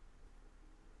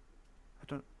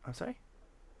 I'm sorry?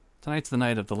 Tonight's the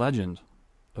night of the legend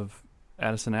of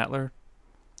Addison Antler,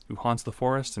 who haunts the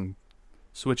forest and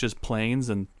switches planes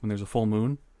and when there's a full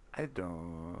moon. I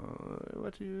don't.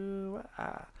 What?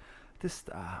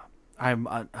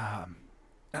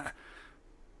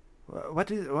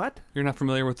 You're not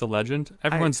familiar with the legend?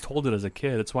 Everyone's told it as a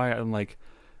kid. It's why I'm like,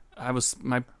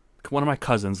 one of my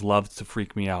cousins loved to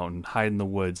freak me out and hide in the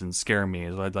woods and scare me.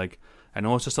 So I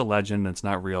know it's just a legend and it's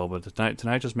not real, but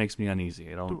tonight just makes me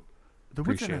uneasy. I don't the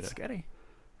woods appreciate are not it. scary.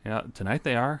 Yeah, tonight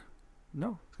they are.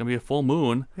 No. It's gonna be a full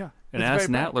moon. Yeah. And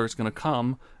Addison Antler is gonna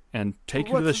come and take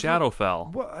you to the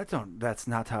Shadowfell. Well, I don't. That's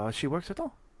not how she works at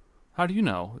all. How do you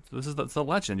know? It's a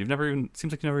legend.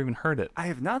 Seems like you've never even heard it. I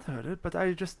have not heard it, but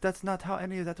that's not how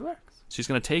any of that works. She's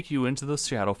gonna take you into the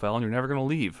Shadowfell, and you're never gonna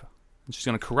leave. And she's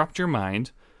gonna corrupt your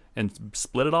mind and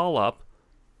split it all up.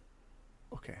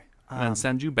 Okay. And then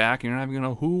send you back, and you're not even gonna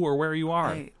know who or where you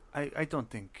are. I don't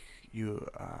think you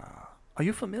are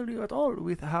you familiar at all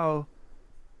with how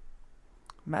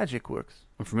magic works?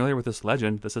 I'm familiar with this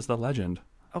legend. This is the legend.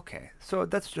 Okay, so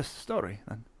that's just a story,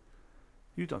 then.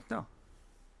 You don't know.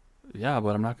 Yeah,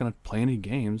 but I'm not going to play any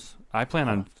games.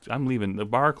 I'm leaving. The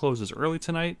bar closes early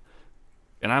tonight,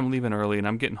 and I'm leaving early, and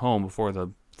I'm getting home before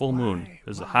the full moon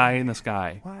is high in the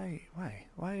sky.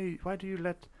 Why do you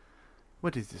let...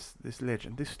 What is this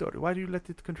legend, this story? Why do you let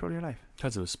it control your life?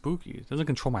 Because it was spooky. It doesn't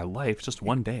control my life. It's just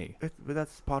one day. But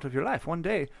that's part of your life. One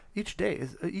day, each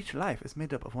life is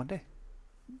made up of one day.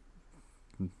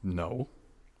 No.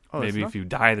 Oh, Maybe if you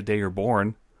die the day you're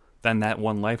born, then that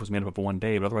one life was made up of one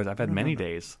day. But otherwise, I've had No, many no.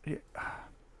 days. Yeah.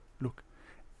 Look,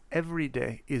 every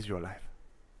day is your life.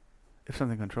 If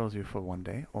something controls you for one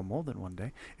day or more than one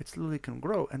day, it slowly can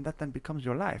grow, and that then becomes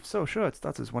your life. So sure, it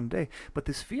starts as one day, but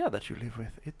this fear that you live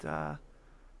with,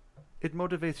 it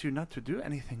motivates you not to do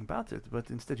anything about it, but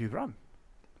instead you run.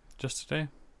 Just today.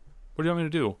 What do you want me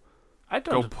to do? I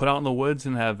Go don't. put out in the woods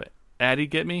and have Addie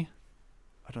get me?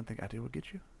 I don't think Addy will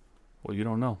get you. Well, you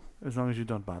don't know. As long as you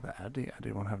don't bother Addy,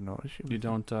 Addy won't have no issue. You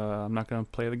don't. I'm not going to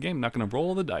play the game. I'm not going to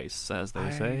roll the dice, as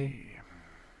they say.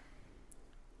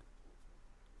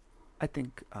 I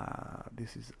think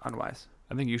this is unwise.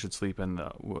 I think you should sleep in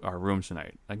our rooms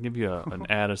tonight. I can give you an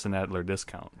Addison Adler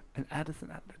discount. An Addison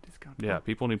Adler discount. Yeah,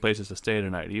 people need places to stay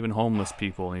tonight. Even homeless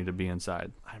people need to be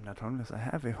inside. I'm not homeless. I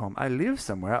have a home. I live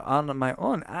somewhere on my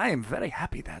own. I am very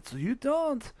happy that. So you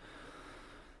don't.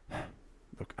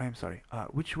 Look, I am sorry.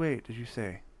 Which way did you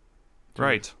say?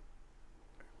 Right.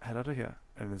 Head out of here,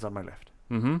 and it's on my left.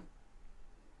 Mm-hmm.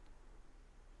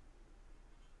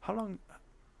 How long?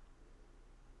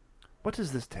 What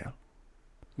is this tale?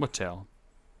 What tale?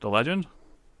 The legend?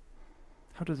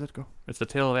 How does it go? It's the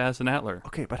tale of Addison Adler.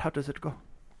 Okay, but how does it go?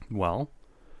 Well,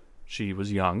 she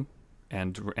was young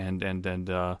and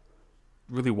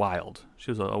really wild.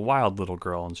 She was a wild little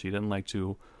girl, and she didn't like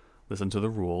to listen to the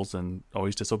rules and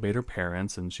always disobeyed her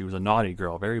parents, and she was a naughty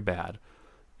girl, very bad.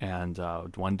 And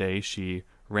one day she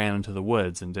ran into the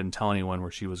woods and didn't tell anyone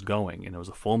where she was going, and it was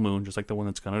a full moon, just like the one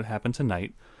that's going to happen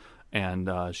tonight, and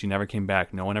she never came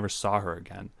back. No one ever saw her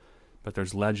again. But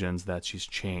there's legends that she's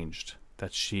changed,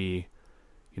 that she,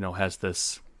 has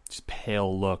this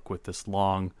pale look with this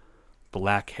long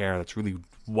black hair that's really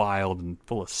wild and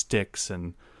full of sticks,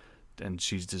 and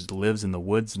she just lives in the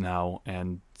woods now,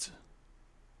 and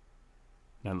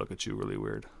I look at you really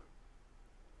weird.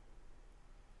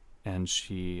 And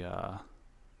she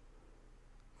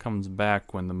comes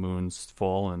back when the moon's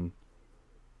full and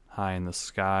high in the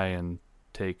sky and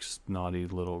takes naughty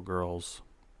little girls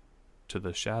to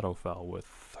the Shadowfell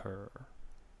with her.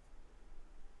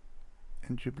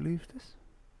 And you believe this?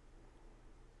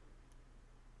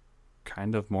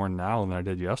 Kind of more now than I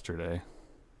did yesterday.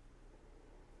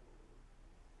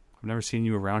 I've never seen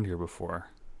you around here before.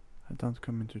 I don't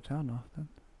come into town often.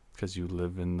 Because you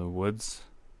live in the woods?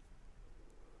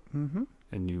 Mm-hmm.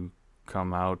 And you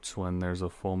come out when there's a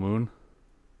full moon?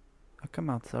 I come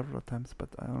out several times, but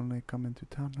I only come into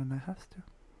town when I have to.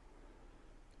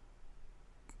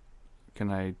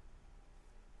 Can I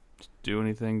do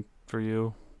anything for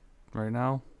you right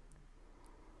now?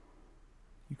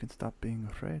 You can stop being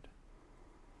afraid.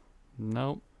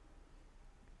 Nope.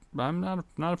 I'm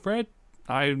not afraid.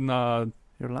 I'm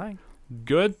You're lying.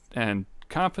 good and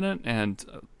confident, and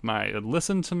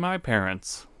listen to my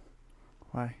parents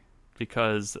Why?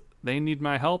 because they need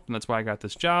my help, and that's why I got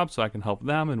this job, so I can help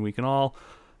them, and we can all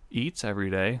eat every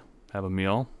day, have a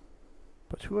meal.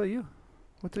 But who are you?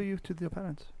 What are you to their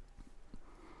parents?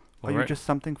 Well, Are you right- just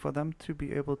something for them to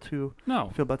be able to No,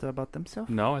 feel better about themselves?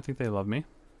 no, I think they love me.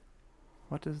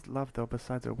 What is love, though,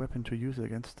 besides a weapon to use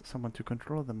against someone to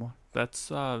control them more?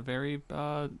 That's a very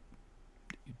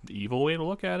evil way to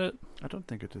look at it. I don't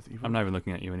think it is evil. I'm not even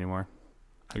looking at you anymore.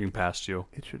 Looking past you.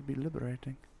 It should be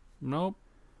liberating. Nope.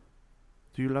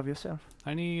 Do you love yourself?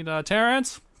 I need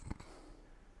Terrence.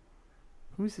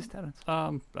 Who is this Terrence?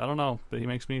 I don't know, but he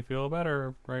makes me feel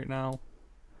better right now.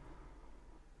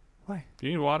 Why? Do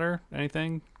you need water?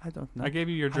 Anything? I don't know. I gave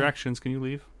you your directions. Can you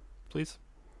leave, please?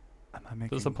 Am I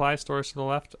making? The supply stores to the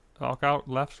left. Walk out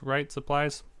left, right,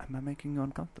 supplies. Am I making you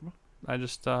uncomfortable? I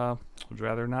just would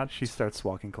rather not. She starts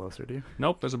walking closer to you.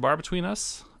 Nope, there's a bar between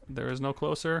us. There is no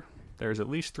closer. There's at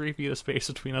least 3 feet of space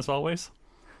between us always.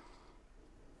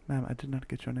 Ma'am, I did not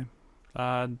get your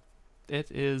name.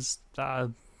 It is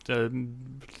the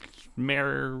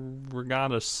Mayor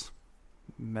Regatus.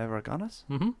 Maraganas?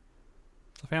 Mm-hmm.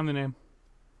 It's a family name.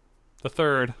 The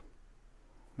third.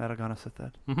 Maraganas the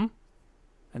third. Mm-hmm.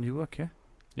 And you work here?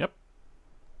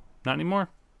 Not anymore.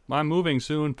 I'm moving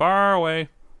soon, far away.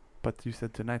 But you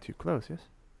said tonight you close, yes?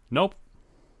 Nope.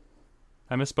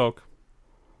 I misspoke.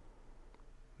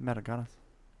 Maraganas.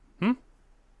 Hmm?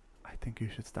 I think you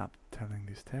should stop telling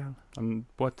this tale.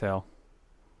 What tale?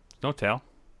 No tail.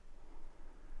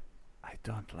 I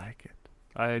don't like it.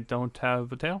 I don't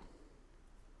have a tail.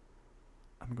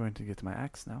 I'm going to get my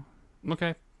axe now.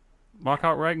 Okay. Walk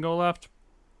out right and go left.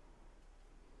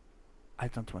 I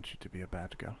don't want you to be a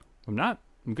bad girl. I'm not.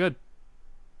 I'm good.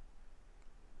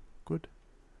 Good.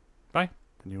 Bye.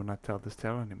 Then you will not tell this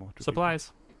tale anymore. To Supplies.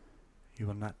 people. You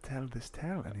will not tell this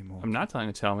tale anymore. I'm not telling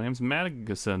a tale. My name's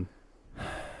Madagasson.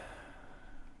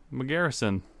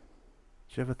 McGarrison.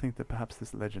 Do you ever think that perhaps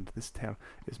this legend, this tale,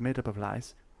 is made up of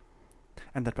lies?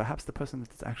 And that perhaps the person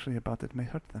that it's actually about it may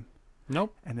hurt them?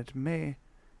 Nope. And it may,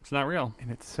 It's not real. in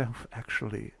itself,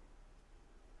 actually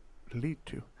lead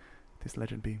to this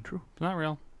legend being true. It's not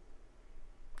real.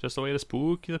 Just a way to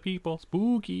spook the people.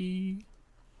 Spooky.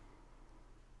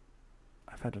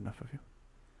 I've had enough of you.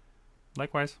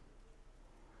 Likewise.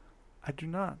 I do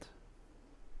not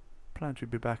plan to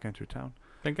be back into town,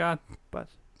 Thank God. but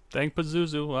Thank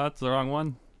Pazuzu. Well, that's the wrong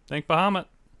one. Thank Bahamut.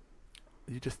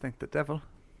 you just think the devil.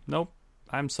 Nope.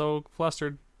 I'm so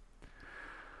flustered.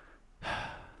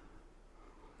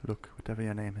 Look, whatever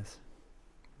your name is,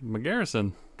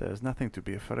 McGarrison. there's nothing to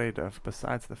be afraid of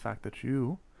besides the fact that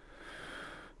you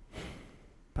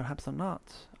perhaps are not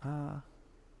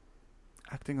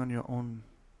acting on your own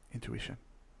intuition.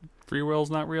 Free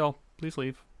will's not real. Please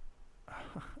leave.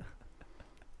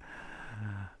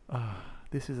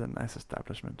 This is a nice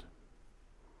establishment.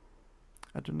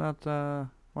 I do not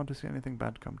want to see anything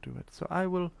bad come to it, so I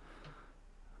will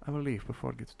leave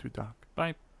before it gets too dark.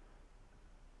 Bye.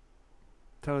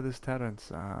 Tell this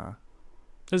Terrence,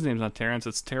 His name's not Terrence.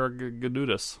 It's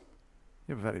Terragadudus.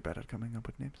 you're very bad at coming up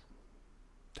with names.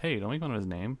 Hey, don't make fun of his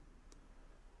name.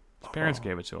 His parents Oh.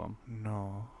 gave it to him.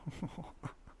 No.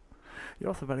 You're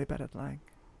also very bad at lying.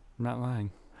 I'm not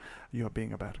lying. You are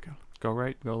being a bad girl. Go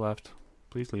right, go left.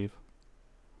 Please leave.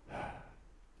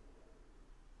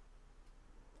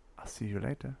 I'll see you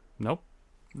later. Nope.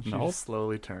 She Nope. just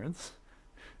slowly turns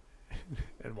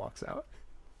and walks out.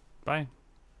 Bye.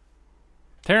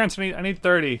 Terrence, I need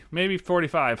 30. Maybe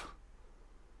 45.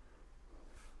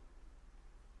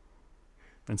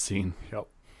 And scene. Yep.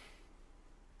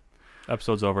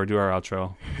 Episode's over. Do our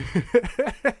outro.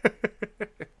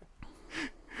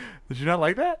 Did you not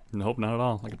like that? Nope, not at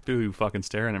all. I could feel you fucking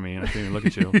staring at me and I couldn't even look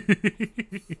at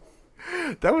you.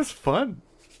 That was fun.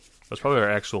 That's probably our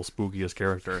actual spookiest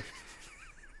character.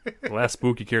 The last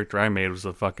spooky character I made was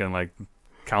a fucking, like,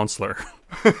 counselor.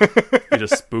 He's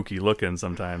just spooky looking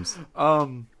sometimes.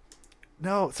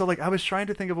 No, so like I was trying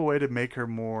to think of a way to make her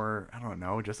more, I don't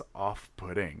know, just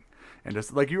off-putting. And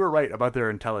just like you were right about their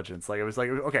intelligence. Like it was like,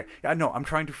 okay, yeah, no, I'm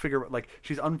trying to figure like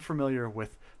she's unfamiliar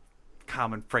with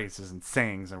common phrases and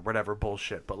sayings and whatever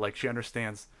bullshit, but like she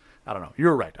understands. I don't know.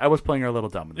 You're right. I was playing her a little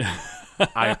dumb.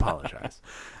 I apologize.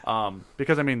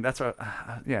 Because I mean that's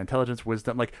yeah, intelligence,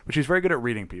 wisdom, like, but she's very good at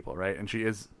reading people, right? And she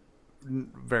is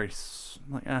very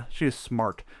she is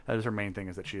smart. That is her main thing,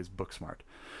 is that she is book smart.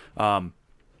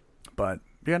 But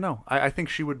yeah, no, I think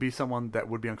she would be someone that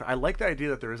would be I like the idea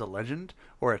that there is a legend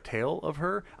or a tale of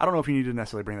her. I don't know if you need to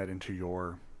necessarily bring that into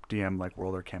your DM like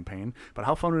world or campaign, but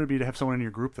how fun would it be to have someone in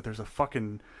your group that there's a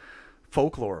fucking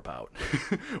folklore about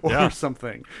or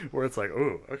something where it's like,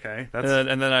 oh, okay, that's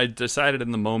And then I decided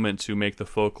in the moment to make the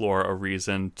folklore a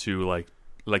reason to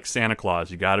like Santa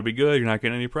Claus. You got to be good. You're not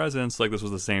getting any presents. Like this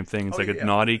was the same thing. It's a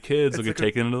naughty kids will get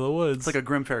taken into the woods. it's like a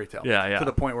grim fairy tale. Yeah, yeah. To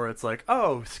the point where it's like,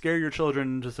 oh, scare your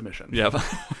children into submission. Yeah.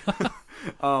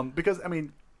 Because I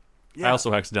mean, yeah, I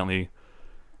also accidentally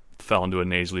fell into a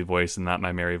nasally voice and not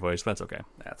my merry voice. But that's okay.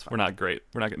 that's fine. We're not great.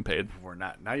 We're not getting paid. We're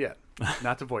not yet.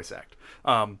 Not to voice act.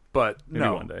 But Maybe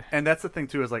no. one day. And that's the thing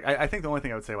too, is like I think the only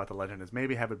thing I would say about the legend is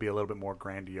maybe have it be a little bit more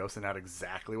grandiose and not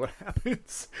exactly what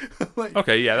happens. Like,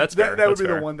 Okay, yeah, that's fair. that would That's be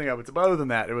fair. the one thing I would say. But other than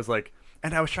that, it was like,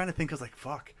 and I was trying to think, I was like,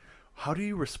 fuck, how do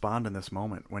you respond in this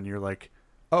moment when you're like,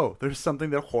 oh, there's something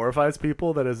that horrifies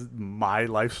people that is my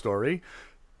life story?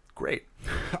 Great.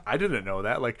 I didn't know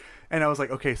that. Like, and I was like,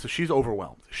 okay, so she's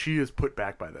overwhelmed. She is put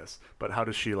back by this. But how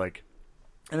does she like?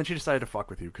 And then she decided to fuck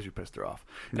with you because you pissed her off.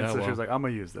 And Yeah, so she well. was like, I'm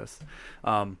gonna use this.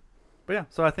 But yeah,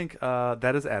 so I think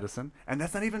that is Addison, and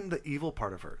that's not even the evil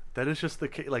part of her. That is just the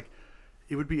like.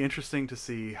 It would be interesting to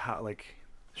see how like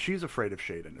she's afraid of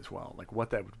Shaden as well. Like what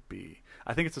that would be.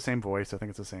 I think it's the same voice. I think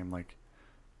it's the same like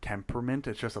temperament.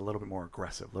 It's just a little bit more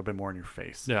aggressive, a little bit more in your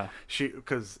face. Yeah.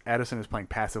 Because Addison is playing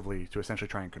passively to essentially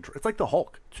try and control. It's like the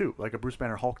Hulk too, like a Bruce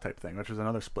Banner Hulk type thing, which is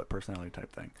another split personality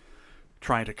type thing,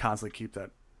 trying to constantly keep that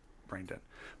brain dead.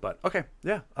 But okay,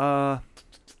 yeah. Do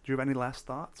you have any last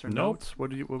thoughts or Nope. notes?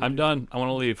 What would I'm you... done. I want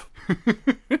to leave.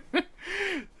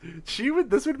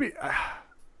 This would be.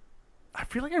 I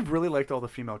feel like I've really liked all the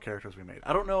female characters we made.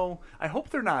 I don't know. I hope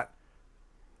they're not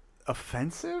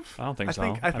offensive? I don't think so.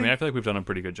 I I feel like we've done a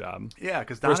pretty good job. Yeah,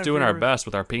 because We're just doing our best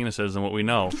with our penises and what we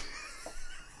know.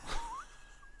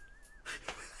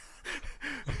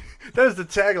 That is the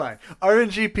tagline.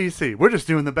 RNGPC. We're just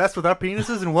doing the best with our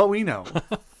penises and what we know.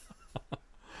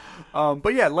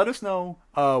 But yeah, let us know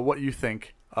what you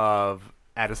think of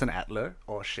Addison Atler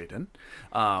or Shaden.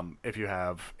 If you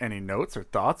have any notes or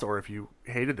thoughts, or if you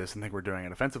hated this and think we're doing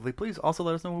it offensively, please also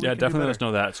let us know. What we can definitely do let us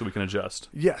know that so we can adjust.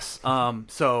 Yes.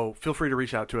 So feel free to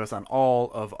reach out to us on all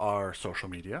of our social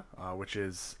media, which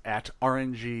is at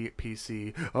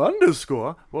RNGPC_.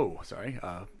 Whoa, sorry.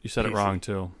 You said it wrong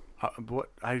too. What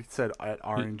I said at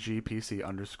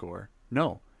RNGPC_.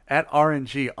 No, at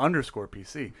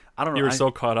RNG_PC. I don't know. You were so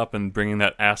caught up in bringing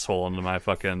that asshole into my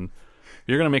fucking.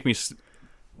 You're gonna make me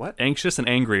what anxious and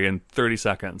angry in 30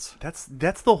 seconds.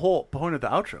 That's the whole point of the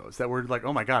outro. Is that we're like,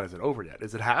 oh my god, is it over yet?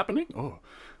 Is it happening? Oh,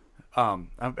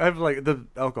 I've like the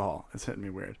alcohol is hitting me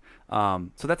weird.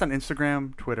 So that's on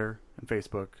Instagram, Twitter, and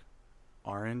Facebook.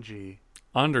 RNG_PC.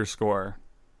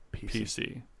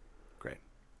 Great.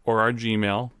 Or our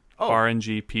Gmail. Oh.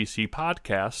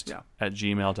 RNGPCpodcast at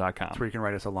gmail.com. That's where you can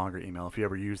write us a longer email if you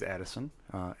ever use Addison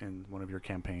in one of your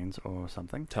campaigns or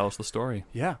something. Tell us the story.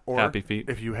 Yeah. Or Happy feet.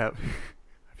 If you have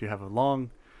a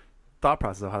long thought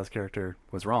process of how this character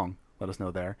was wrong, let us know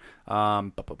there.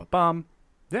 Yeah,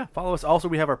 follow us. Also,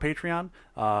 we have our Patreon.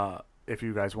 If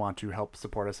you guys want to help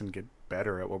support us and get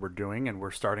better at what we're doing, and we're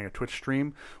starting a Twitch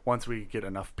stream once we get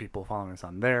enough people following us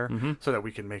on there so that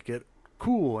we can make it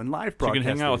cool and live broadcast. So you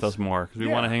can hang out with us more because we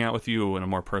want to hang out with you in a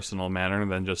more personal manner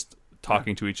than just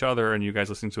talking to each other and you guys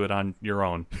listening to it on your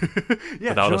own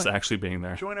without us actually being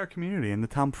there. Join our community and the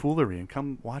tomfoolery and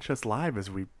come watch us live as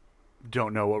we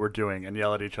don't know what we're doing and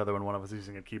yell at each other when one of us is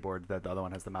using a keyboard that the other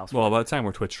one has the mouse. Well, by the time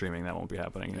we're Twitch streaming, that won't be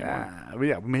happening anymore.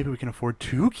 Yeah, maybe we can afford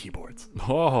 2 keyboards.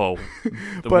 Oh,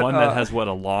 one that has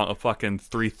a fucking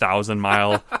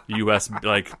 3,000-mile US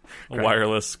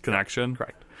wireless connection.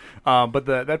 Correct. But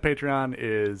that Patreon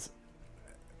is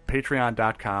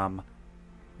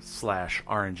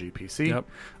patreon.com/RNGPC. Yep.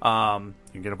 You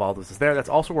can get involved with us there. That's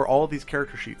also where all of these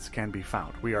character sheets can be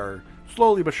found. We are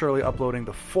slowly but surely uploading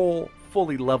the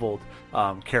fully leveled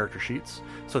character sheets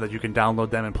so that you can download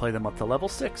them and play them up to level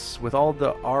 6 with all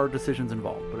our decisions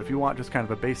involved. But if you want just kind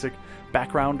of a basic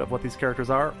background of what these characters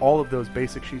are, all of those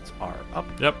basic sheets are up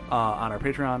on our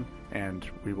Patreon. And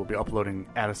we will be uploading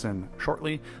Addison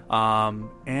shortly.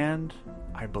 And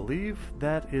I believe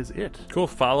that is it. Cool.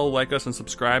 Follow, like us, and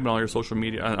subscribe on all your social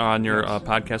media, on your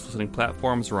podcast listening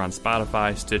platforms. We're on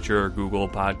Spotify, Stitcher, Google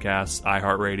Podcasts,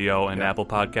 iHeartRadio, and Apple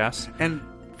Podcasts. And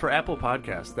for Apple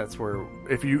Podcasts, that's where,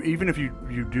 if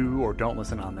you do or don't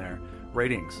listen on there,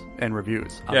 ratings and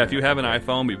reviews. Yeah, if you have an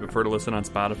iPhone but you prefer to listen on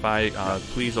Spotify,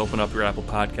 please open up your Apple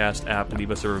Podcast app and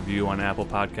leave us a review on Apple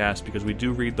Podcasts because we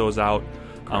do read those out.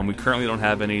 We currently don't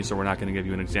have any, so we're not going to give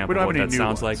you an example of what that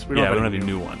sounds like. We don't have any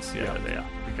new ones. Yeah.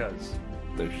 Because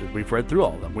we've read through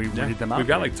all of them. We read them out. We've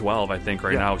got like 12, I think,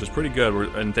 right now, which is pretty good.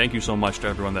 And thank you so much to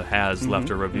everyone that has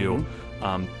left a review.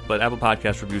 But Apple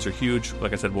Podcast reviews are huge.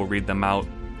 Like I said, we'll read them out.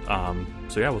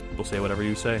 So yeah, we'll say whatever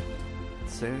you say.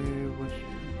 Say what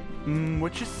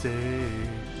you say.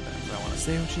 I want to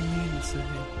say what you mean to say.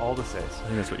 All the says. I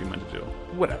think that's what you meant to do.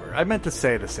 Whatever. I meant to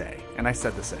say the say, and I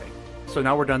said the say. So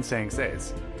now we're done saying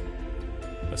says.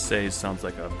 A says sounds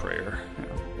like a prayer. Yeah.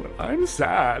 Well, I'm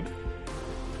sad.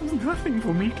 There's nothing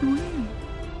for me to read.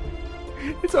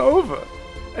 It's over.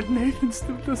 And Nathan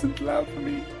still doesn't love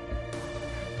me.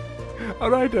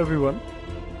 Alright, everyone.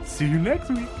 See you next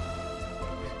week.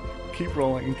 Keep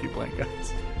rolling and keep playing,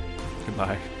 guys.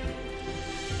 Goodbye.